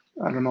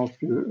 I don't know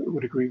if you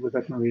would agree with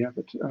that, Maria,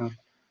 but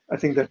I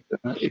think that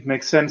it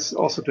makes sense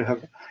also to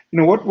have,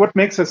 what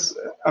makes us,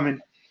 I mean,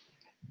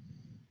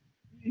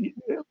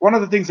 one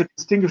of the things that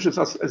distinguishes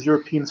us as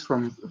Europeans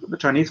from the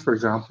Chinese, for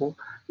example,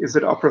 is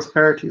that our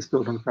prosperity is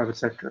built on the private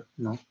sector,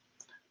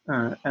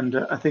 and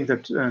I think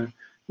that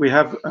we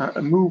have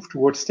a move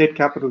towards state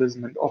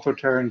capitalism and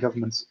authoritarian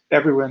governments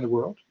everywhere in the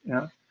world,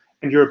 yeah,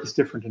 and Europe is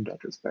different in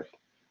that respect.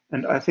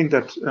 And I think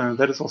that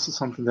that is also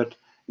something that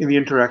in the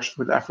interaction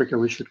with Africa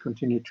we should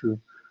continue to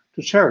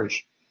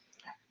cherish.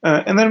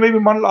 And then maybe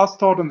one last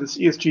thought on this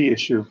ESG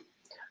issue.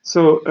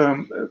 So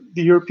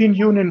the European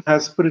Union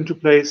has put into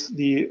place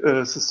the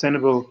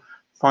Sustainable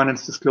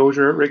Finance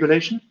Disclosure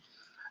Regulation,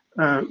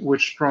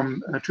 which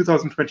from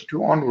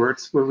 2022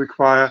 onwards will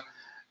require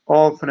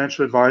all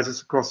financial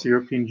advisors across the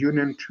European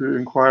Union to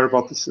inquire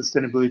about the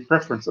sustainability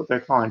preference of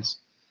their clients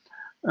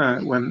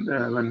when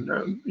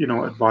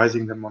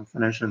advising them on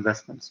financial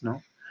investments.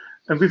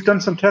 And we've done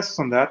some tests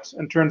on that,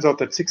 and turns out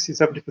that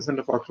 60–70%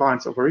 of our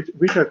clients, of our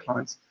retail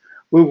clients,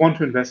 will want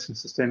to invest in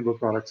sustainable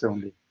products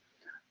only,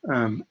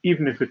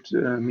 even if it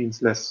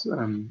means less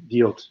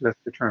yield, less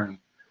return.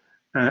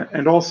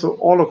 And also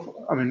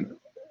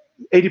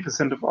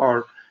 80% of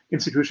our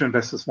institutional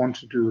investors want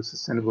to do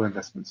sustainable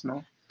investments.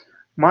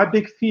 My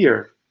big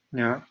fear,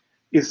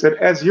 is that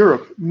as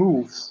Europe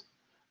moves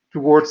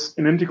towards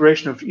an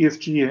integration of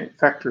ESG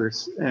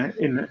factors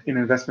in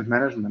investment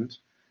management,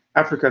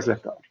 Africa is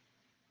left out.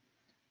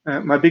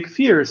 My big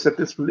fear is that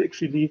this will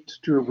actually lead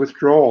to a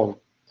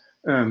withdrawal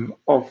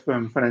of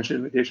financial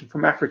innovation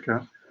from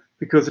Africa,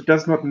 because it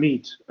does not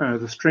meet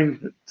the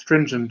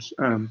stringent,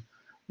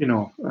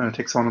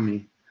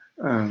 taxonomy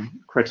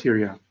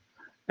criteria.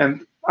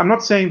 And I'm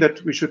not saying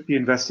that we should be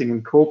investing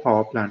in coal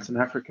power plants in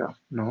Africa,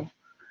 no.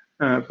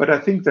 But I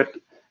think that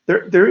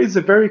there is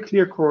a very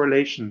clear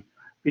correlation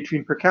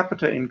between per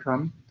capita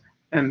income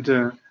and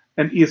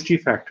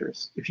ESG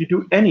factors. If you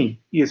do any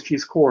ESG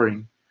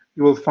scoring,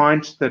 you will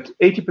find that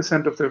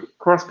 80% of the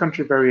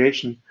cross-country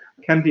variation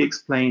can be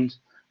explained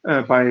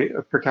by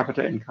per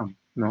capita income.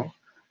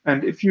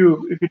 And if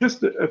you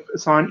just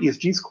assign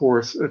ESG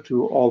scores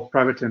to all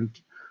private and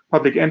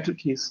public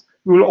entities,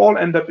 we will all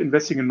end up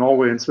investing in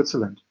Norway and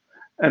Switzerland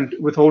and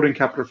withholding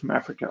capital from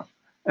Africa,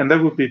 and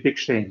that would be a big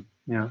shame.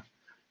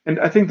 And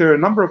I think there are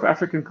a number of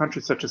African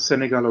countries such as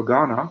Senegal or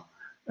Ghana,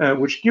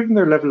 which, given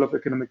their level of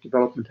economic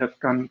development, have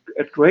gone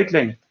at great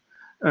length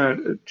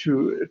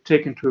to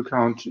take into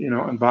account,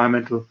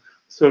 environmental,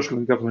 social,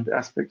 and government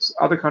aspects.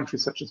 Other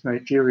countries such as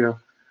Nigeria,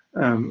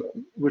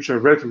 which are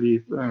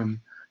relatively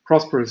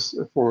prosperous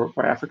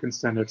by African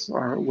standards,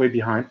 are way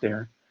behind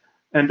there.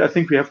 And I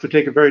think we have to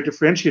take a very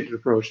differentiated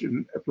approach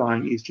in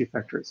applying ESG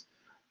factors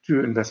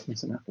to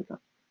investments in Africa.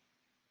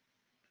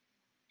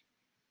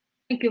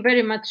 Thank you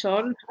very much,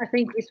 all. I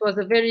think this was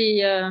a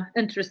very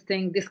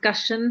interesting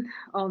discussion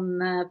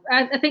on.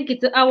 I think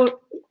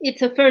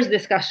it's a first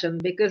discussion,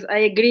 because I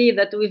agree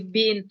that we've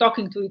been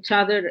talking to each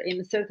other in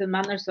a certain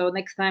manner. So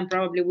next time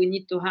probably we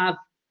need to have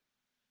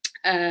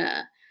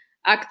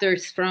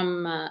actors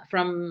from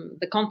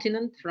the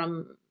continent,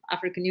 from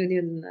African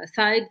Union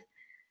side.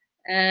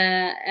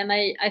 And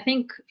I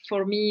think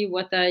for me,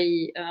 what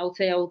I would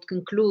say I would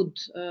conclude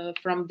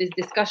from this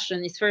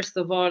discussion is, first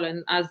of all,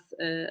 and as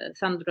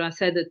Sandra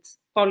said, it's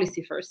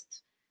policy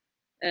first,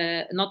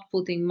 not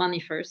putting money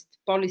first,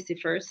 policy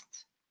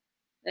first.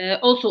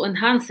 Also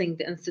enhancing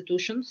the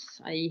institutions.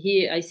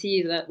 I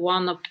see that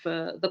one of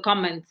the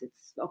comments,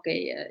 it's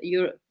okay,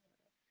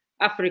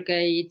 Africa,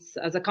 it's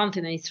as a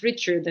continent, it's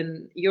richer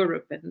than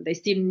Europe, and they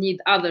still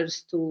need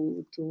others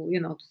to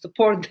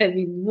support them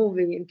in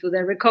moving into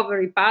their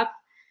recovery path.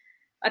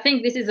 I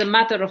think this is a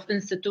matter of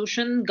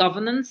institution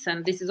governance,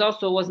 and this is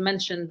also was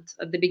mentioned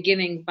at the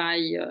beginning by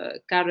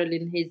Karel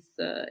in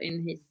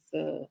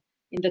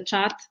the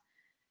chat.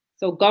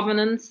 So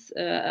governance,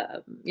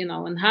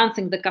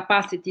 enhancing the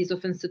capacities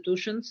of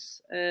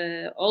institutions,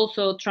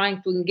 also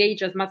trying to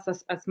engage as much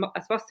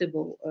as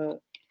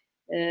possible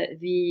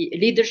the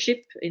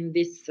leadership in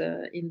this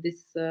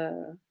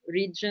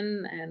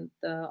region, and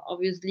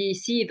obviously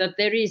see that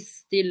there is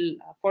still,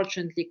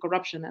 fortunately,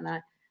 corruption.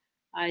 And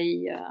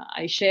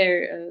I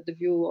share the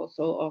view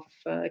also of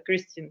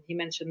Christian. He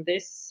mentioned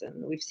this,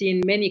 and we've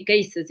seen many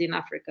cases in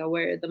Africa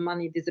where the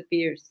money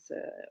disappears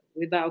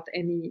without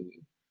any,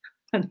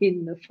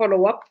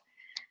 follow-up.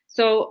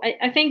 So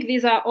I think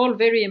these are all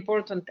very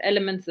important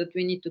elements that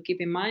we need to keep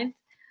in mind.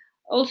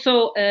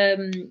 Also,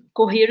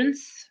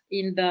 coherence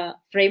in the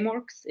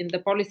frameworks, in the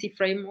policy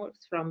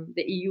frameworks from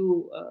the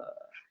EU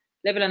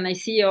level. And I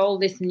see all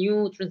these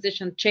new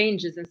transition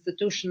changes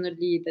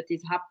institutionally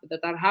that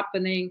are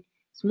happening.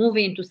 It's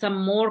moving into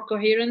some more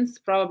coherence.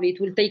 Probably it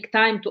will take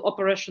time to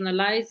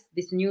operationalize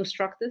these new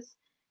structures.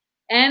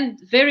 And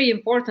very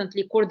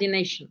importantly,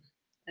 coordination.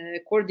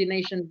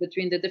 Coordination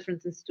between the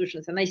different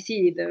institutions. And I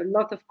see there are a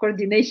lot of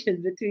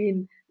coordination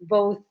between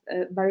both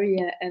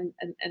Maria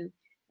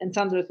and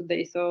Sandra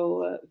today.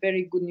 So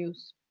very good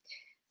news.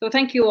 So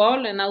thank you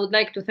all. And I would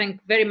like to thank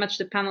very much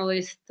the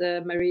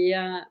panelists,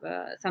 Maria,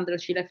 Sandra,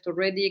 she left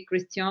already,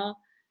 Christian.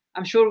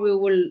 I'm sure we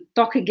will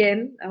talk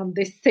again on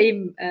this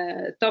same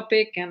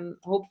topic, and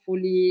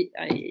hopefully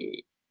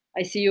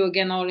I see you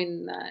again all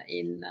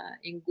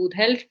in good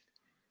health.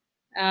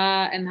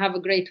 And have a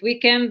great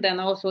weekend.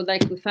 And I also would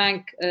like to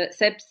thank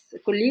CEPS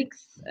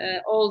colleagues,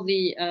 all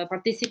the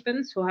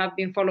participants who have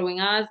been following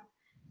us,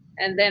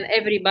 and then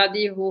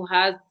everybody who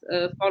has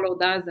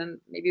followed us and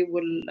maybe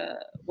will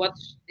watch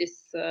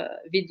this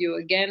video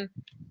again.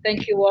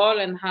 Thank you all,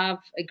 and have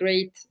a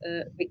great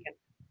weekend.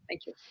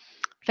 Thank you.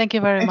 Thank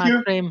you very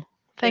much, Prim.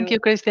 Thank you,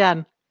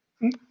 Christian.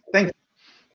 Thanks.